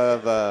heard a lot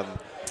of,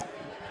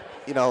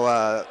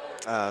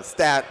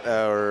 stat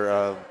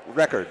or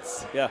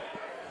records. Yeah.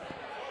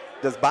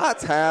 Does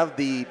Bots have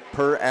the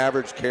per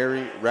average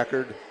carry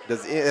record?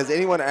 Has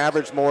anyone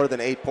averaged more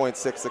than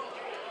 8.6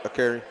 a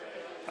carry?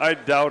 I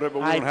doubt it,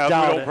 but we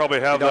don't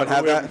probably have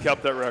that. We haven't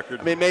kept that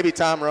record. Maybe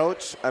Tom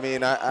Roach.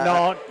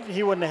 No,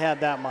 he wouldn't have had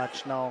that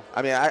much. No.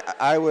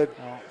 I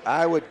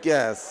would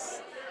guess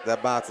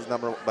that Bots is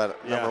number one.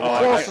 The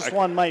closest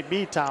one might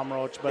be Tom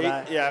Roach, but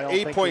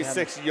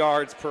 8.6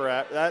 yards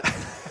per.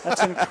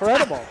 That's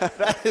incredible.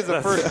 That is a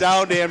first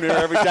down damn near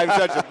every time you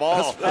touch the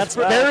ball. That's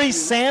Barry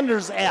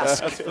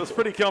Sanders-esque. That's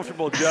pretty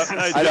comfortable, Jeff.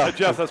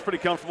 Jeff, that's pretty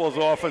comfortable as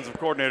an offensive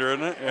coordinator,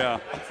 isn't it? Yeah.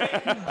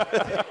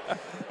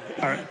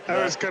 All right.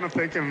 I was kind of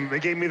thinking they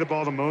gave me the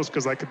ball the most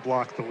because I could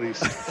block the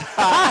least.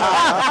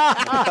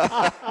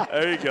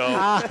 There you go.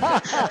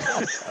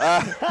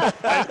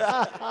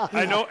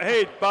 I know.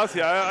 Hey,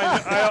 Bossy,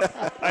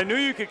 I knew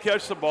you could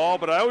catch the ball,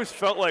 but I always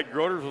felt like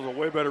Groders was a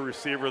way better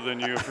receiver than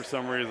you for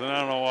some reason.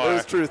 I don't know why.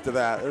 There's truth to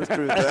that.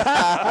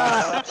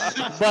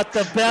 But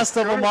the best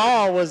of them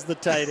all was the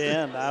tight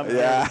end. I'm going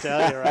to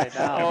tell you right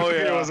now. Oh,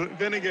 yeah.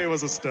 Benegay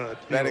was a stud.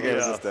 Benegay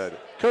was a stud.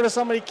 Curtis,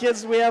 how many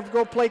kids do we have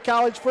go play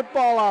college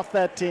football off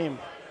that team?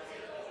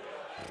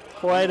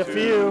 Quite a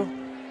few.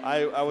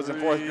 I was in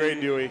 4th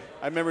grade, Dewey.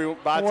 I remember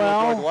Botsy with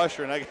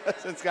Northwestern. I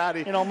guess and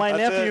Scotty. You know, my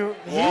nephew,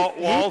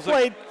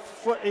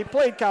 he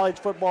played college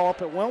football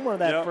up at Wilmer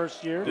that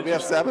first year. Did we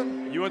have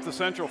 7? You went to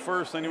Central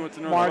first, then you went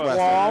to Mark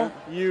Northwestern. Wall,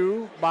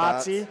 you,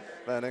 Botsy.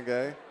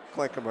 Benegay,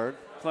 Klinkenberg.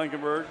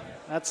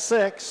 That's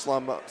 6.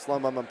 Slum and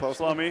Postma.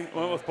 Slummy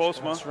went with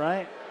Postma. That's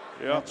right.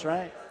 Yeah. That's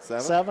right.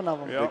 7? 7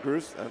 of them. Yep. Big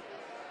Bruce.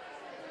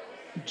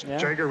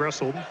 Jagger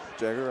wrestled.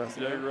 Jagger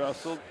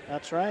Russell.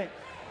 That's right.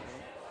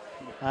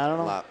 I don't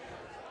know. A lot.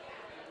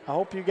 I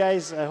hope you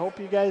guys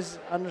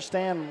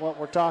understand what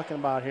we're talking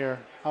about here,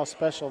 how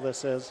special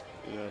this is.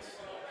 Yes.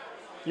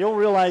 You'll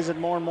realize it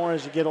more and more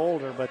as you get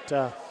older, but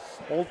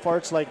old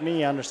farts like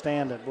me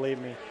understand it, believe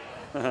me.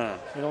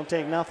 You don't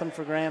take nothing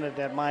for granted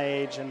at my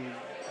age, and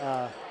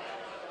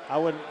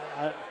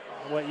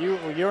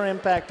your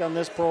impact on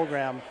this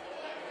program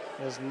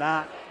is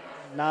not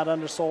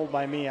undersold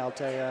by me, I'll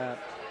tell you that.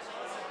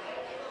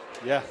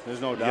 Yeah,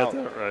 there's no doubt.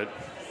 You got that right.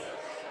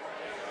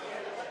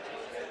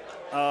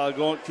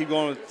 Keep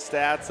going with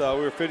stats.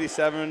 We were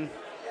 57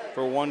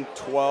 for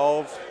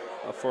 112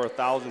 for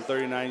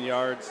 1,039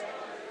 yards.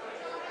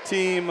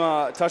 Team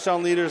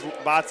touchdown leaders,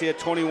 Botsy had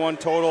 21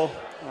 total.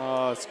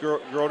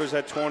 Groders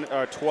had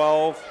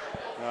 12.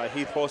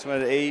 Heath Postman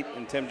had 8,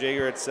 and Tim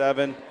Jager had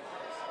 7.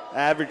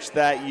 Averaged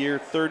that year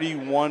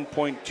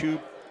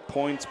 31.2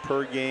 points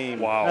per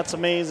game. Wow. That's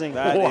amazing.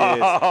 That's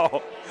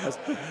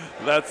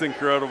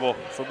incredible.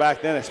 For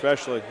back then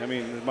especially. I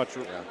mean, as much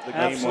the game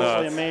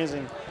Absolutely was.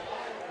 amazing.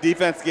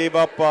 Defense gave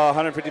up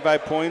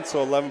 155 points,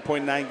 so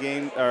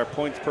 11.9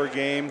 points per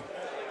game.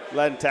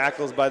 Led in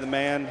tackles by the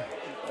man,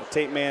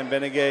 Tate Man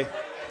Benegay,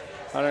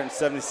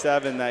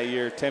 177 that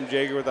year. Tim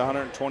Jager with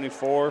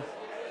 124.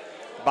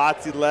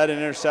 Botsy led in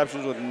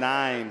interceptions with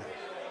 9.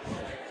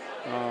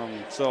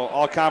 So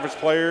all conference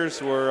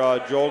players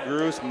were Joel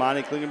Gruss,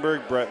 Monty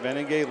Klinkenberg, Brett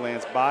Benegay,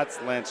 Lance Botts,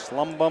 Lance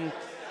Schlumbum,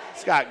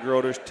 Scott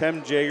Groders,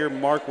 Tim Jager,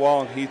 Mark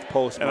Wall, and Heath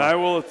Postman. And I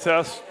will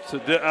attest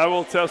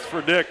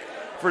for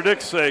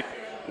Dick's sake.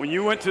 When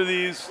you went to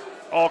these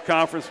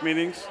all-conference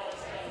meetings,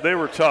 they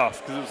were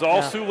tough because it was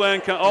all Sioux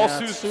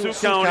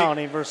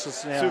County versus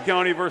Sioux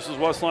County versus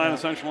West Line and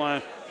Central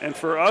Line. And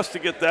for us to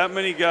get that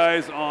many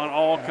guys on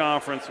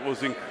all-conference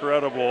was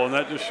incredible, and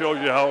that just shows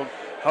you how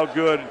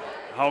good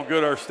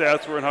our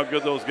stats were and how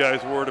good those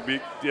guys were to be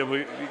able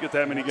to get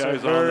that many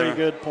guys on there. Very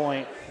good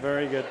point.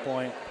 Very good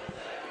point.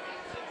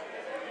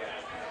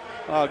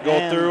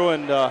 Go through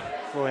and go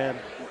ahead.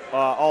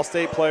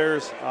 All-state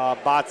players,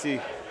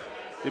 Botsy,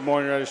 Des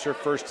Moines Register,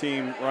 first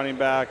team running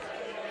back.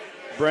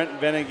 Brent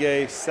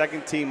Benegay,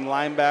 second team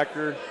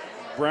linebacker.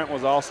 Brent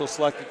was also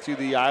selected to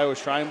the Iowa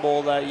Shrine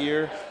Bowl that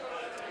year.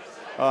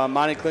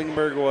 Monty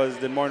Klinkenberg was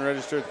Des Moines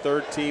Register,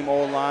 third team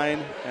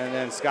O-line. And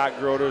then Scott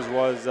Groders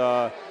was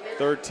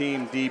third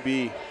team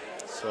DB.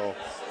 So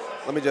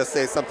let me just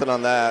say something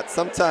on that.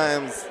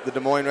 Sometimes the Des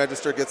Moines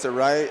Register gets it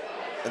right,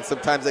 and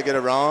sometimes they get it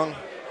wrong.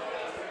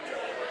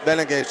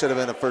 Benegay should have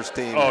been a first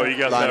team you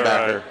got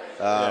linebacker.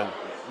 That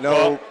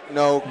right.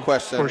 No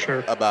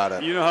question about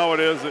it. You know how it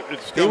is. It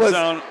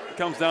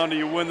comes down to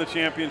you win the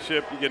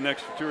championship, you get an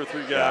extra 2 or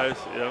 3 guys.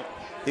 Yeah. Yep.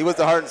 He was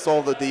the heart and soul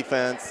of the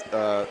defense.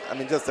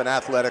 Just an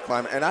athletic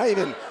lineman. And I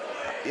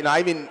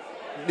even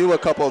knew a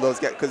couple of those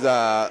guys because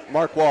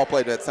Mark Wall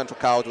played at Central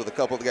College with a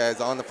couple of the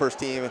guys on the first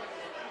team.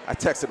 I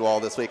texted Wall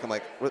this week. I'm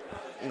like,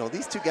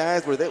 these 2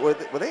 guys, were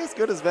they as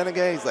good as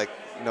Benegay? He's like,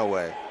 no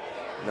way.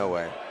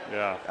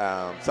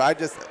 Yeah. So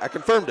I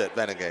confirmed it.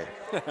 Benegay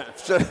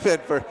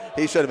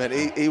he should have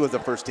been. He was a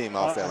first team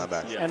All-State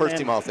linebacker. First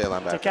team All-State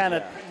linebacker. To kind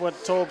of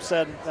what Tobe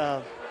said,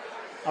 a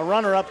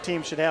runner-up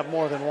team should have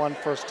more than one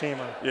first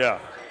teamer. Yeah.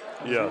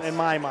 Yes. In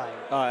my mind.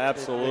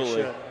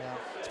 Absolutely. They should,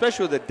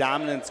 especially with the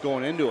dominance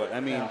going into it. I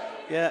mean,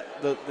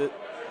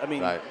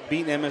 right.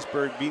 Beating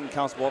Emmitsburg, beating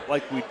Council Bluffs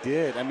like we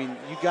did. I mean,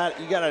 you got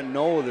to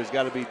know there's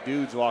got to be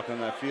dudes walking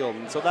on that field,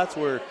 and so that's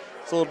where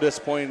it's a little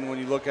disappointing when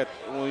you look at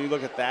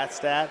that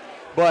stat.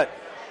 But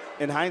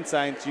in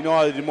hindsight, you know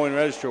how the Des Moines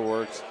Register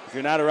works. If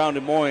you're not around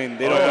Des Moines,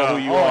 they don't know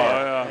who you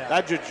are. Yeah.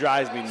 That just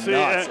drives me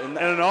nuts. And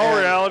in all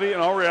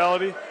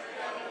reality,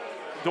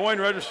 Des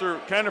Moines Register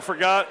kind of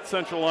forgot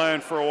Central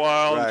Line for a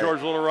while and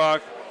George Little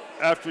Rock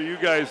after you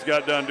guys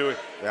got done doing.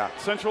 Yeah.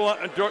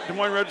 Des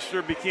Moines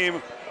Register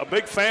became a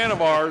big fan of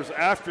ours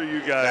after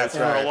you guys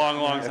for a long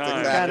time.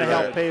 Exactly kind of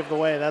helped pave the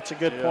way. That's a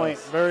good point.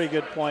 Very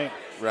good point.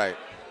 Right.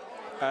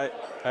 I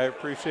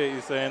appreciate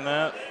you saying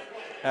that.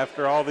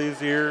 After all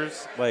these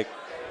years, like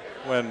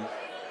when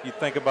you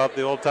think about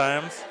the old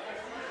times,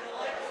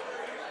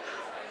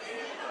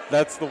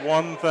 that's the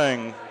one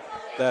thing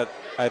that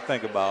I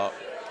think about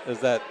is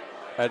that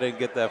I didn't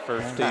get that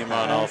first team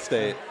on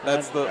All-State.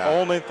 That's the Yeah.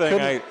 only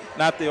thing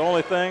not the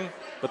only thing,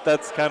 but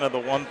that's kind of the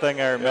one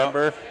thing I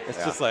remember.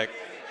 It's just like,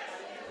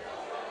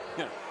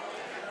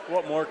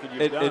 What more could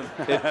you have done?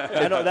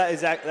 I know that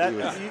exactly.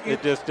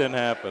 it just didn't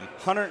happen.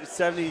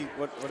 170.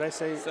 What did I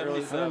say?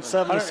 77.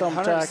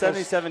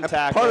 177 And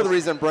tackles. part of the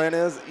reason, Brent,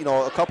 is,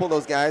 a couple of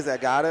those guys that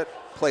got it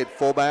played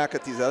fullback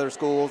at these other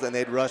schools, and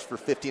they'd rush for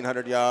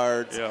 1,500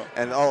 yards. Yeah.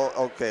 And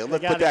okay,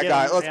 let's gotta put that get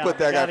guy. him- Let's yeah, put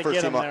that you guy gotta first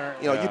get team him up. there.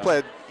 You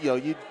played.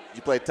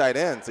 You played tight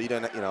end, so you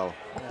didn't.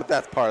 But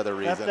that's part of the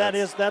reason.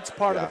 That's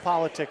part of yeah. the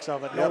politics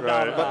of it. No Yep.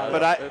 doubt Right. about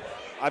But it.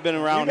 I've been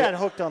You around. got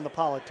hooked on the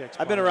politics.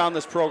 I've been part. around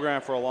this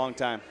program for a long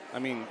time. I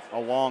mean, a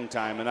long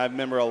time. And I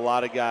remember a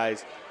lot of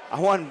guys. I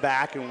went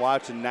back and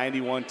watched a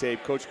 91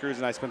 tape. Coach Cruz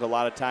and I spent a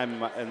lot of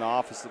time in the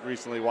office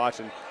recently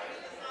watching.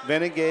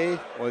 Venegay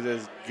was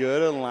as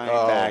good a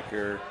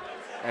linebacker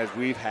as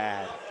we've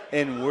had.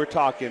 And we're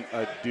talking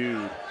a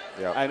dude.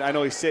 Yep. I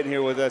know he's sitting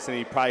here with us, and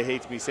he probably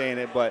hates me saying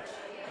it, but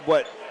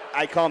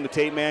I call him the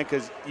tape man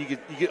because you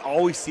could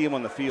always see him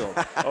on the field.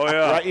 Oh,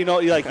 yeah. Right?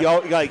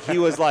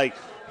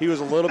 He was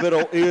a little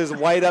bit. He was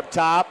white up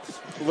top,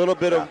 a little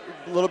bit of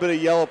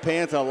yellow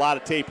pants, and a lot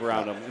of tape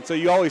around him. And so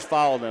you always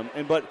followed him.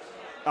 But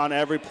on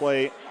every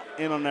play,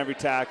 in on every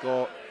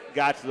tackle,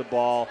 got to the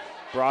ball,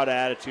 brought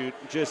attitude.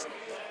 Just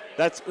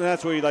that's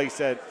where you, like you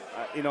said,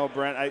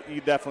 Brent, you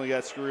definitely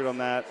got screwed on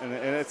that, and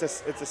it's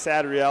a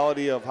sad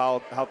reality of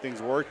how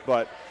things work.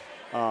 But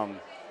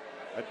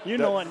You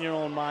know it in your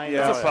own mind.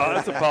 Yeah.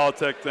 It's a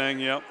politic thing,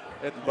 yep.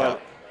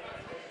 But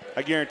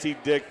I guarantee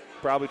Dick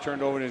probably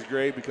turned over in his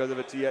grave because of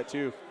it yet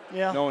too.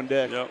 Yeah. Knowing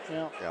Dick. Yep.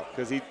 Yeah.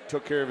 Because he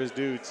took care of his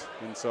dudes,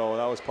 and so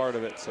that was part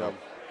of it. So,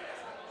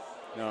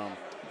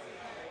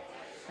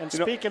 And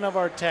speaking of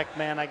our tech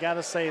man, I got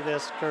to say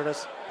this,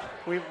 Curtis.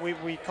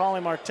 We call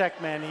him our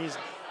tech man. In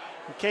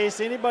case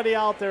anybody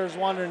out there is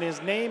wondering,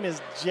 his name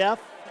is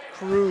Jeff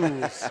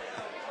Cruz.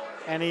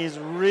 And he's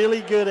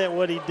really good at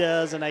what he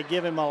does, and I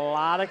give him a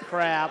lot of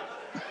crap.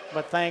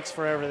 But thanks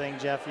for everything,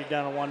 Jeff. You've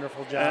done a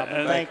wonderful job.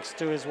 And thanks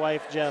to his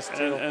wife, Jess,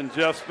 too. And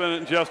Jeff's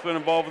been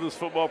involved with this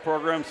football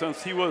program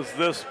since he was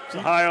this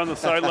high on the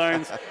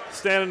sidelines,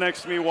 standing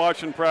next to me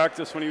watching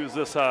practice when he was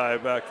this high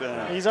back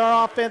then. He's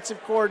our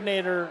offensive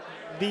coordinator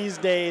these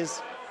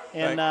days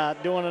and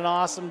doing an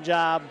awesome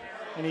job,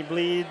 and he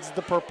bleeds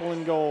the purple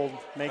and gold.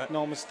 Make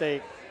no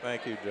mistake.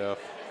 Thank you, Jeff.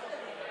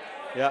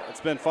 Yeah,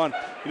 it's been fun.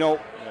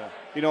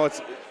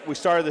 We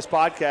started this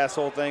podcast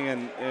whole thing,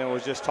 and it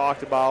was just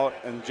talked about,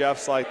 and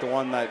Jeff's like the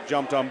one that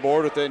jumped on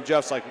board with it, and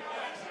Jeff's like,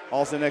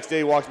 all of a sudden the next day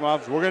he walks in my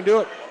office, we're going to do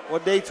it.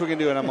 What dates we going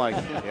to do? And I'm like,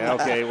 yeah,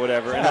 okay,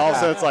 whatever. And all of a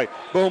sudden it's like,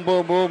 boom,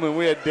 boom, boom, and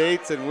we had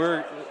dates, and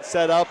we're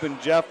set up, and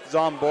Jeff's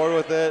on board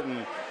with it,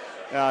 and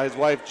his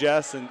wife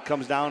Jess and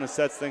comes down and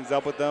sets things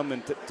up with them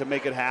and to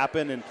make it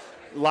happen. And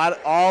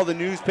all the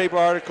newspaper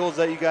articles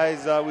that you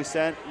guys we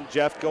sent,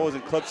 Jeff goes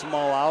and clips them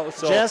all out.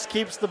 So Jess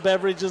keeps the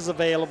beverages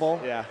available.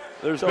 Yeah.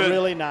 There's been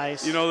really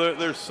nice.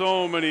 There's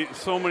so many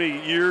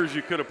years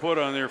you could have put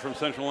on there from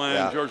Central Line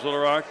and George Little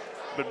Rock,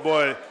 but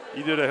boy,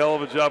 you did a hell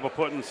of a job of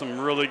putting some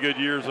really good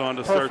years on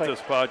to start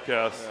this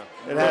podcast.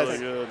 It really has.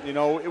 good.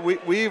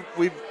 We've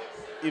we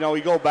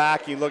go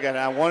back, you look at it.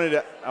 I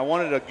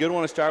wanted a good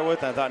one to start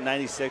with, and I thought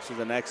 96 was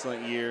an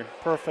excellent year.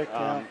 Perfect.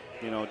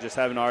 Just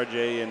having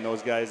RJ and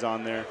those guys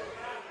on there.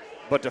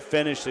 But to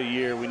finish the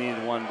year, we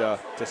needed one to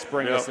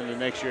spring us into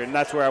next year, and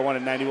that's where I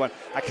wanted 91.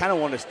 I kind of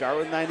wanted to start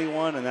with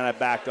 91, and then I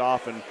backed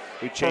off and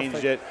we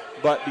changed it.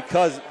 But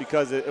because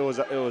it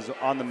was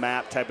on the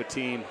map type of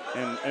team,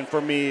 and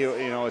for me,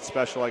 it's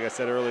special, like I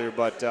said earlier.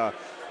 But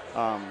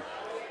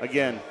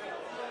again,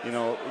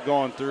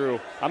 going through,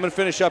 I'm going to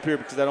finish up here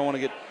because I don't want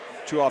to get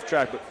too off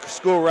track. But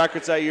school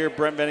records that year,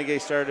 Brent Venegay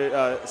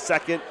started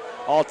second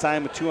all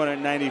time with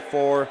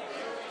 294.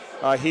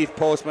 Heath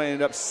Postman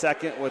ended up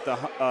second with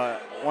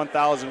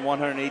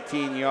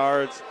 1,118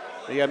 yards.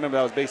 You got to remember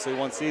that was basically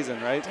one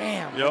season, right?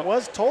 Damn, it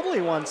was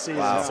totally one season.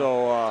 Wow.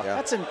 So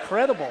that's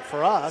incredible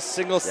for us.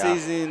 Single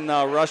season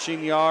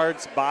rushing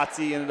yards.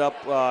 Botsy ended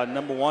up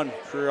number one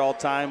career all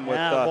time with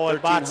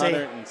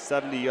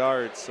 1,370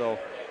 yards. So,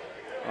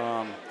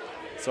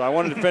 so I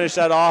wanted to finish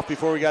that off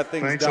before we got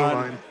things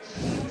done.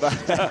 But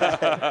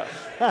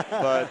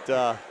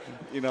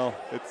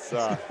it's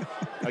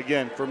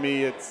again for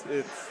me, it's.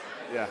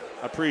 Yeah,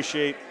 I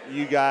appreciate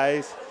you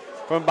guys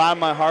from the bottom of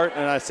my heart,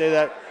 and I say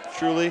that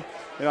truly.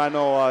 I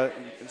know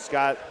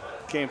Scott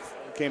came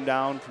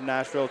down from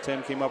Nashville,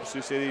 Tim came up from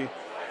Sioux City,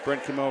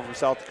 Brent came over from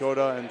South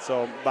Dakota, and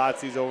so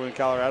Botsy's over in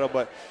Colorado.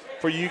 But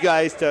for you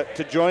guys to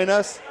join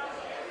us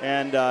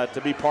and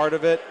to be part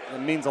of it,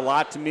 it means a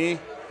lot to me.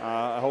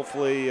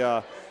 Hopefully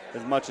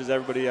as much as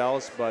everybody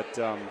else. But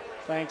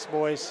thanks,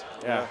 boys.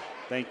 Yeah.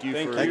 Thank you.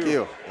 Thank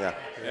you. Yeah.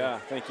 Yeah.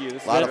 Thank you.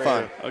 This a lot of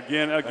fun.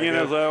 Again,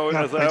 as I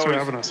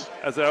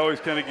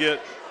always kind of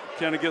get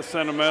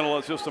sentimental.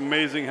 It's just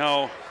amazing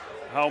how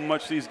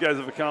much these guys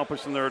have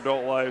accomplished in their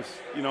adult lives.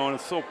 And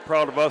it's so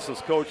proud of us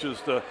as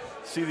coaches to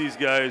see these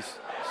guys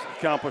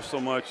accomplish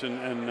so much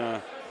and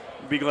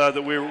be glad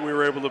that we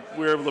were able to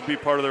be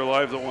part of their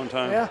lives at one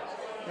time.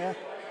 Yeah.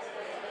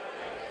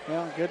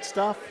 Yeah, good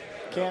stuff.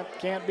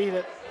 Can't beat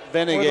it.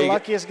 Benny, We're the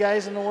luckiest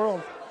guys in the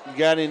world. You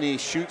got any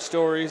shoot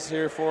stories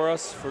here for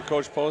us, for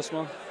Coach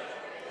Postma?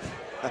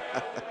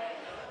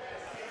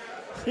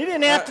 He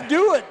didn't have to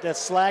do it, that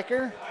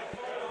slacker.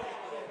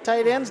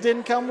 Tight ends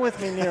didn't come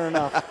with me near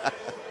enough.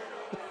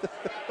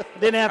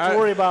 Didn't have to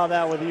worry about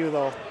that with you,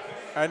 though.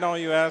 I know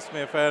you asked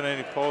me if I had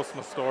any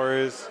Postma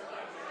stories.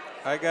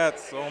 I got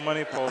so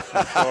many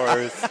Postma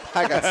stories.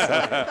 I got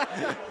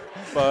some.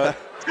 But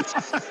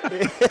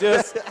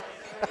just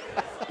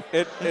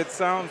it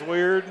sounds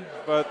weird,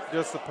 but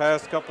just the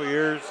past couple of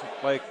years,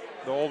 like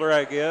the older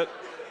I get,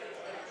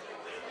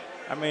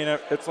 I mean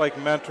it's like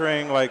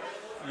mentoring like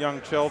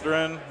young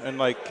children and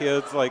like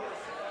kids like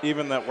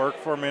even that work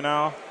for me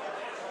now.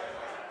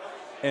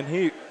 And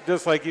he,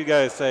 just like you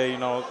guys say, you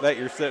know, that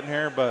you're sitting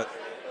here, but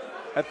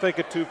I think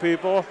of two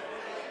people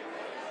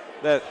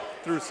that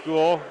through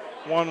school,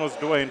 one was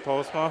Dwayne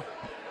Postma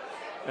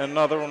and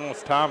another one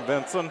was Tom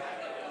Vinson.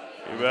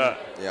 You bet.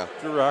 Yeah.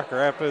 Through Rock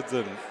Rapids,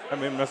 and I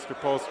mean, Mr.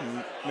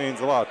 Postma means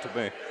a lot to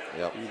me.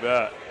 Yep. You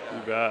bet.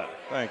 You bet.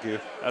 Thank you.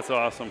 That's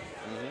awesome.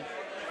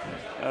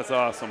 That's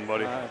awesome,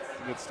 buddy.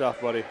 Good stuff,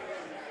 buddy.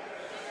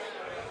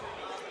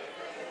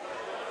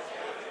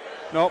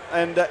 Nope.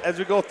 And as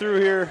we go through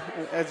here,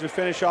 as we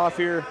finish off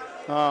here,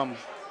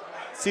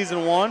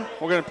 season 1,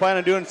 we're going to plan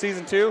on doing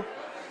season 2.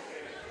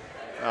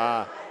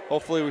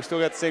 Hopefully, we still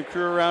got the same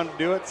crew around to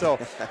do it. So,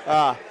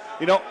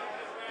 you know,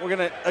 we're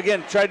going to,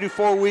 again, try to do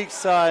 4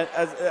 weeks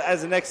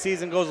as the next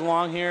season goes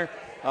along here.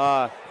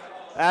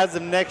 As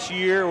of next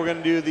year, we're going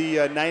to do the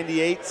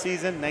 1998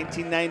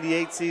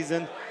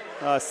 season.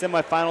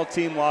 Semifinal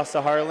team lost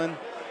to Harlan.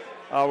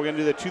 We're going to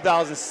do the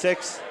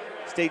 2006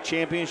 state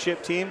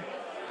championship team.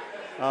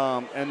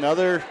 And the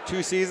other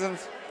 2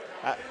 seasons,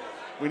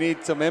 we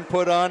need some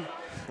input on.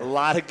 A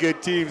lot of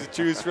good teams to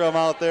choose from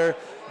out there.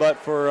 But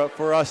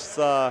for us,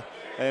 you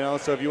know,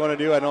 so if you want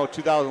to do, I know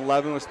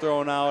 2011 was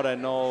thrown out. I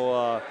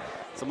know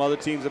some other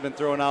teams have been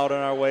thrown out on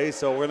our way.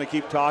 So we're going to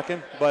keep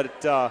talking.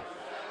 But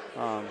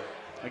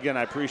again,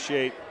 I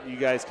appreciate you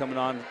guys coming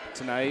on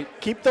tonight.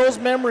 Keep those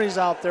memories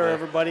out there, Yeah.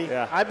 everybody.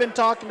 Yeah. I've been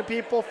talking to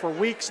people for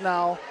weeks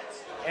now,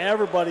 and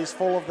everybody's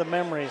full of the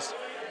memories.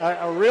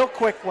 A real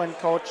quick one,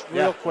 Coach,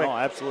 real quick. No,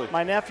 absolutely.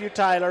 My nephew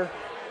Tyler,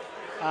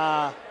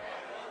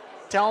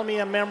 telling me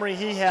a memory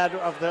he had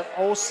of the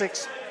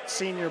 06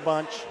 senior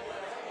bunch.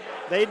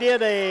 They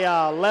did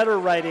a letter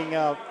writing,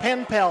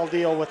 pen pal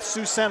deal with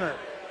Sioux Center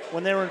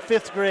when they were in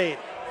 5th grade.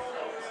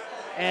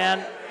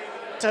 And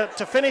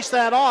to finish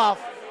that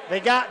off,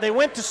 they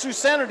went to Sioux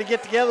Center to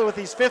get together with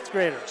these 5th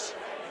graders.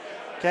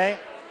 Okay?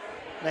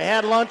 They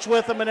had lunch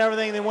with them and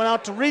everything. They went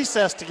out to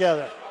recess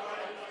together.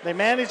 They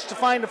managed to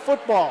find a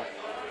football.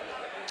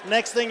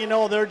 Next thing you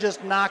know, they're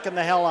just knocking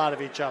the hell out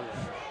of each other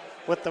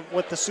with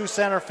the Sioux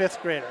Center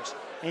 5th graders.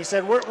 And he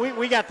said,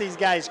 we got these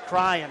guys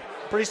crying.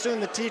 Pretty soon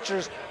the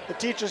teachers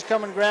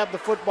come and grab the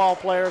football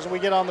players, and we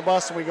get on the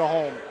bus and we go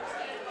home.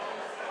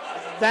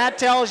 That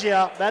tells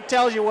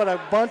you what a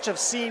bunch of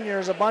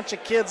seniors, a bunch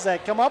of kids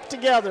that come up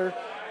together,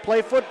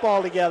 play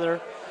football together,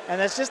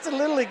 and that's just a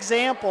little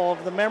example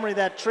of the memory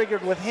that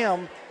triggered with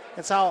him.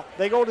 It's how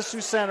they go to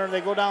Sioux Center,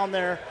 they go down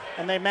there,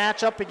 and they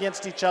match up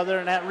against each other,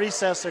 and at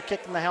recess they're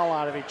kicking the hell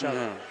out of each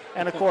other.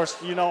 And of course,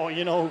 you know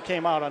who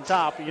came out on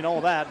top, you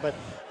know that.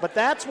 But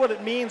that's what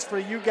it means for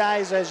you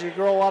guys as you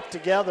grow up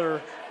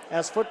together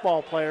as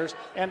football players.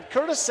 And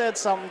Curtis said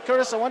something.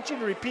 Curtis, I want you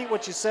to repeat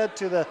what you said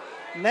to the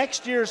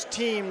next year's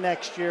team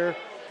next year.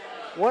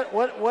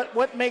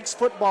 What makes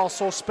football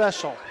so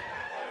special?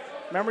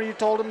 Remember you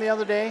told him the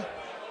other day?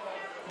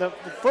 The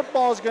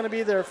football is going to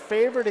be their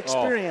favorite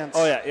experience.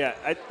 Oh yeah.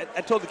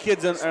 I told the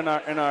kids in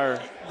our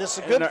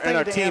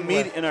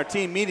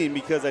team meeting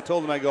because I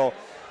told them, I go,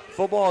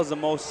 football is the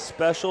most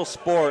special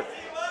sport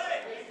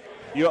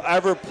you'll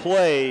ever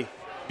play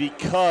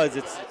because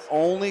it's the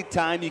only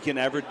time you can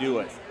ever do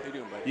it.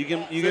 You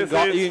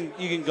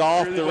can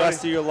golf the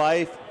rest of your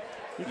life.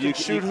 You can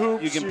shoot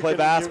hoops. You can play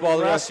basketball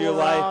the rest of your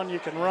life. You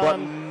can run. But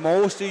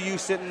most of you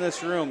sitting in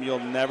this room, you'll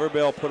never be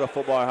able to put a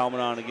football helmet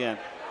on again.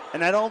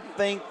 And I don't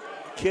think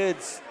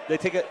kids they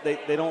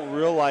don't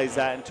realize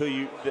that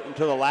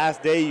until the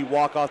last day you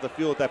walk off the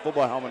field with that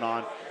football helmet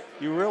on.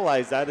 You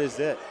realize that is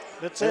it.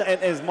 That's it.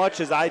 And as much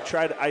as I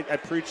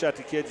preach that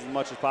to kids as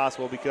much as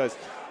possible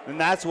and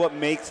that's what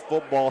makes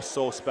football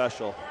so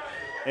special.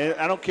 And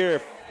I don't care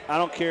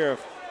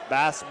if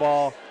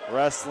basketball,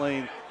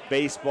 wrestling,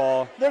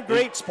 baseball. They're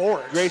great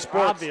sports. Great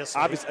sports.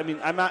 Obviously. I mean,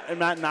 I'm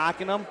not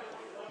knocking them,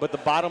 but the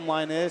bottom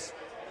line is,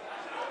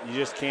 you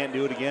just can't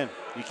do it again.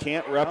 You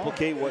can't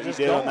replicate what you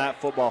did on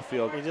that football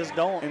field. You just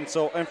don't. And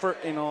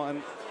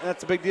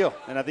that's a big deal.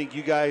 And I think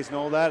you guys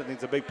know that. I think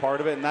it's a big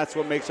part of it, and that's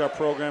what makes our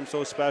program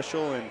so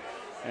special.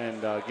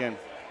 And again,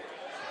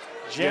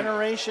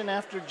 generation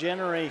after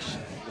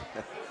generation.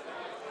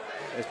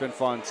 It's been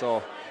fun.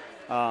 So,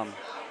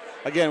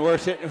 again, we're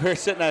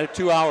sitting at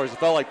 2 hours. It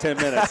felt like 10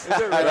 minutes. Is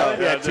it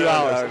really? Yeah, 2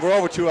 hours. We're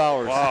over 2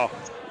 hours. Wow.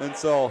 And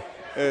so,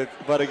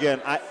 but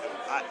again, I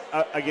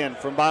again,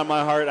 from the bottom of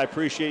my heart, I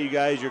appreciate you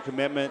guys, your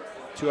commitment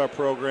to our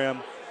program.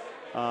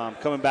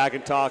 coming back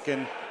and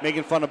talking,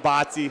 making fun of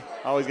Botsy.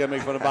 Always got to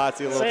make fun of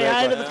Botsy a little bit. Say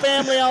hi to the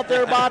family out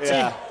there, Botsy.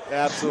 Yeah,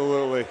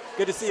 absolutely.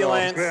 Good to see you,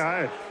 Lance.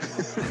 Yeah,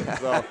 hi.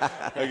 So,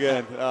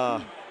 again,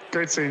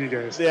 Great seeing you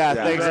guys. yeah,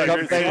 Yeah. thanks, Great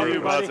for to coming, see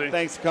you, Botsy.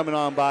 thanks for coming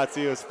on,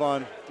 Botsy. It was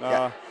fun.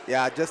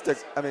 Yeah, just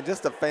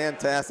a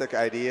fantastic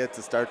idea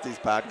to start these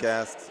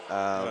podcasts.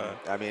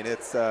 I mean,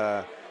 it's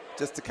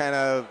just to kind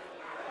of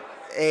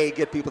A,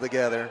 get people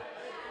together,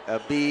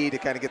 B, to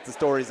kind of get the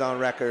stories on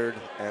record,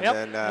 and Yep,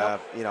 then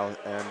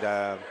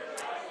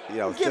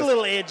Get just, a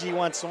little edgy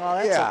once in a while.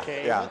 That's yeah,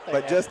 okay. yeah. What the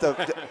But heck?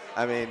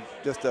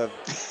 just a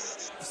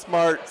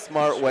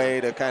smart way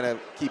to kind of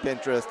keep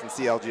interest in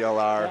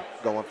CLGLR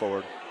going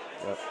forward.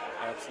 Yep.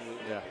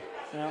 Absolutely.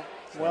 Yeah,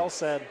 well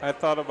said. I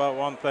thought about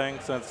one thing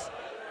since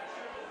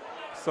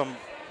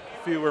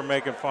few were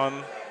making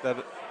fun that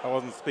I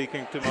wasn't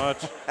speaking too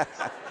much.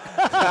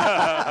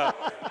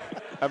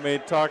 I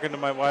mean, talking to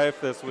my wife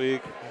this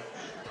week,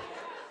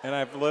 and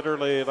I've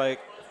literally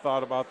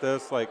thought about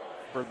this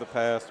for the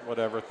past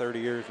 30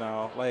 years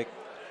now.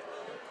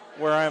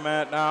 Where I'm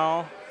at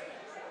now,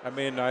 I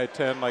mean, I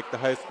attend the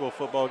high school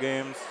football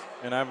games,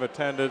 and I've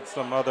attended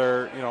some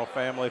other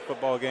family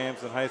football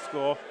games in high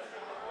school,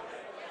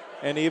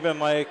 and even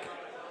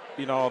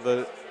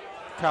the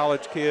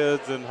college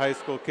kids and high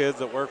school kids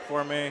that work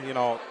for me,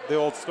 the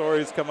old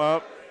stories come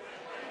up,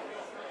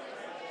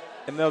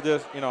 and they'll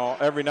just,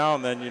 every now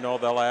and then,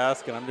 they'll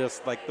ask, and I'm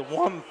just the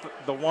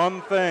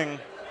one thing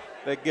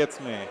that gets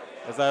me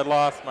is I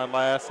lost my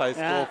last high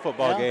school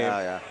football game.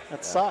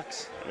 That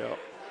sucks.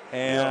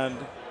 And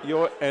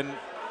you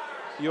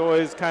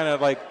always kind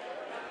of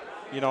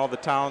the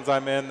towns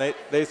I'm in,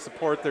 they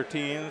support their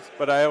teams,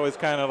 but I always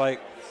kind of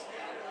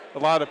a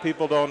lot of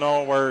people don't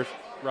know where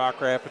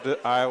Rock Rapids,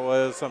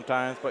 Iowa is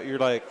sometimes, but you're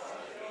my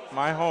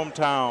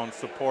hometown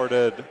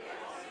supported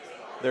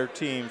their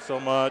team so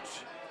much.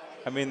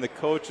 I mean, the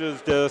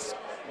coaches just,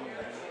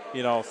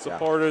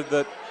 supported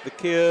the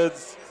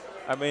kids.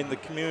 I mean, the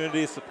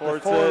community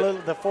supports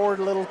The four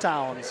little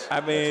towns.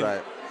 I mean,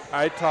 That's right.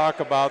 I talk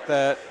about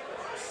that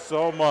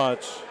so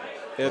much.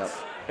 It's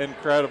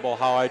incredible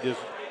how I just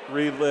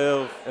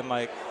relive,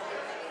 and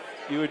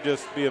you would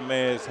just be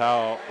amazed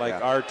how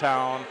our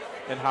town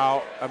and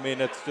how, I mean,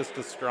 it's just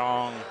a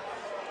strong,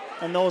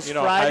 And those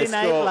high Friday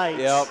night school- lights.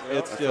 Yep,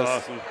 it's That's just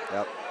awesome.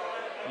 Yep.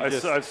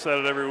 I've said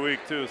it every week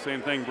too.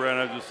 Same thing, Brent.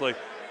 I'm just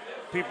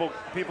people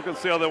can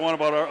say all they want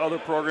about our other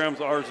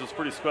programs. Ours is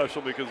pretty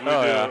special because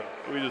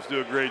we just do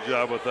a great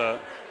job with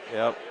that.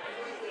 Yep.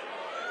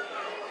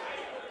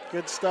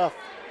 Good stuff.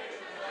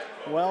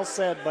 Well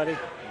said, buddy.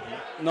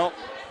 Nope.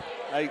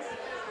 I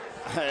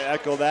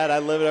echo that. I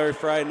live it every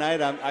Friday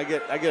night. I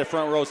get a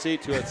front row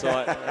seat to it, so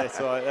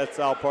that's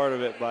all part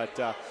of it. But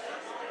I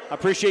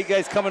appreciate you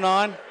guys coming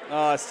on.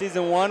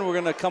 Season 1, we're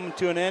going to come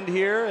to an end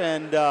here,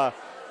 and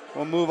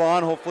we'll move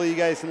on. Hopefully you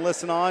guys can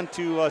listen on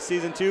to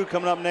Season 2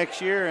 coming up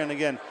next year. And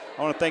again,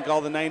 I want to thank all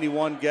the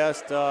 91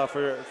 guests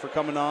for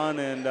coming on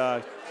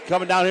and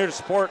coming down here to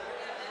support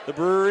the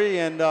brewery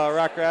and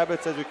Rock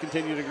Rapids as we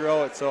continue to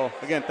grow it. So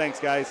again, thanks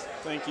guys.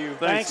 Thank you.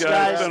 Thanks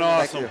guys. It's been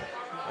awesome.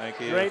 Thank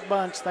you. Great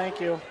bunch. Thank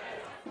you.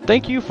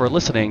 Thank you for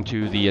listening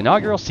to the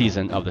inaugural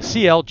season of the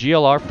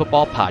CLGLR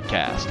Football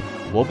Podcast.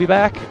 We'll be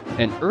back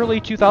in early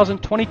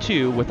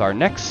 2022 with our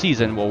next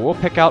season where we'll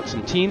pick out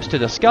some teams to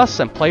discuss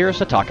and players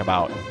to talk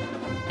about.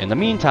 In the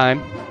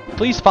meantime,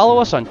 please follow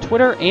us on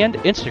Twitter and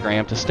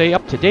Instagram to stay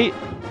up to date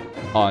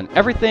on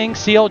everything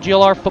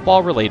CLGLR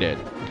football related.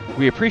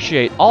 We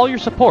appreciate all your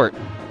support,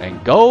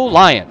 and go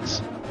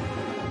Lions!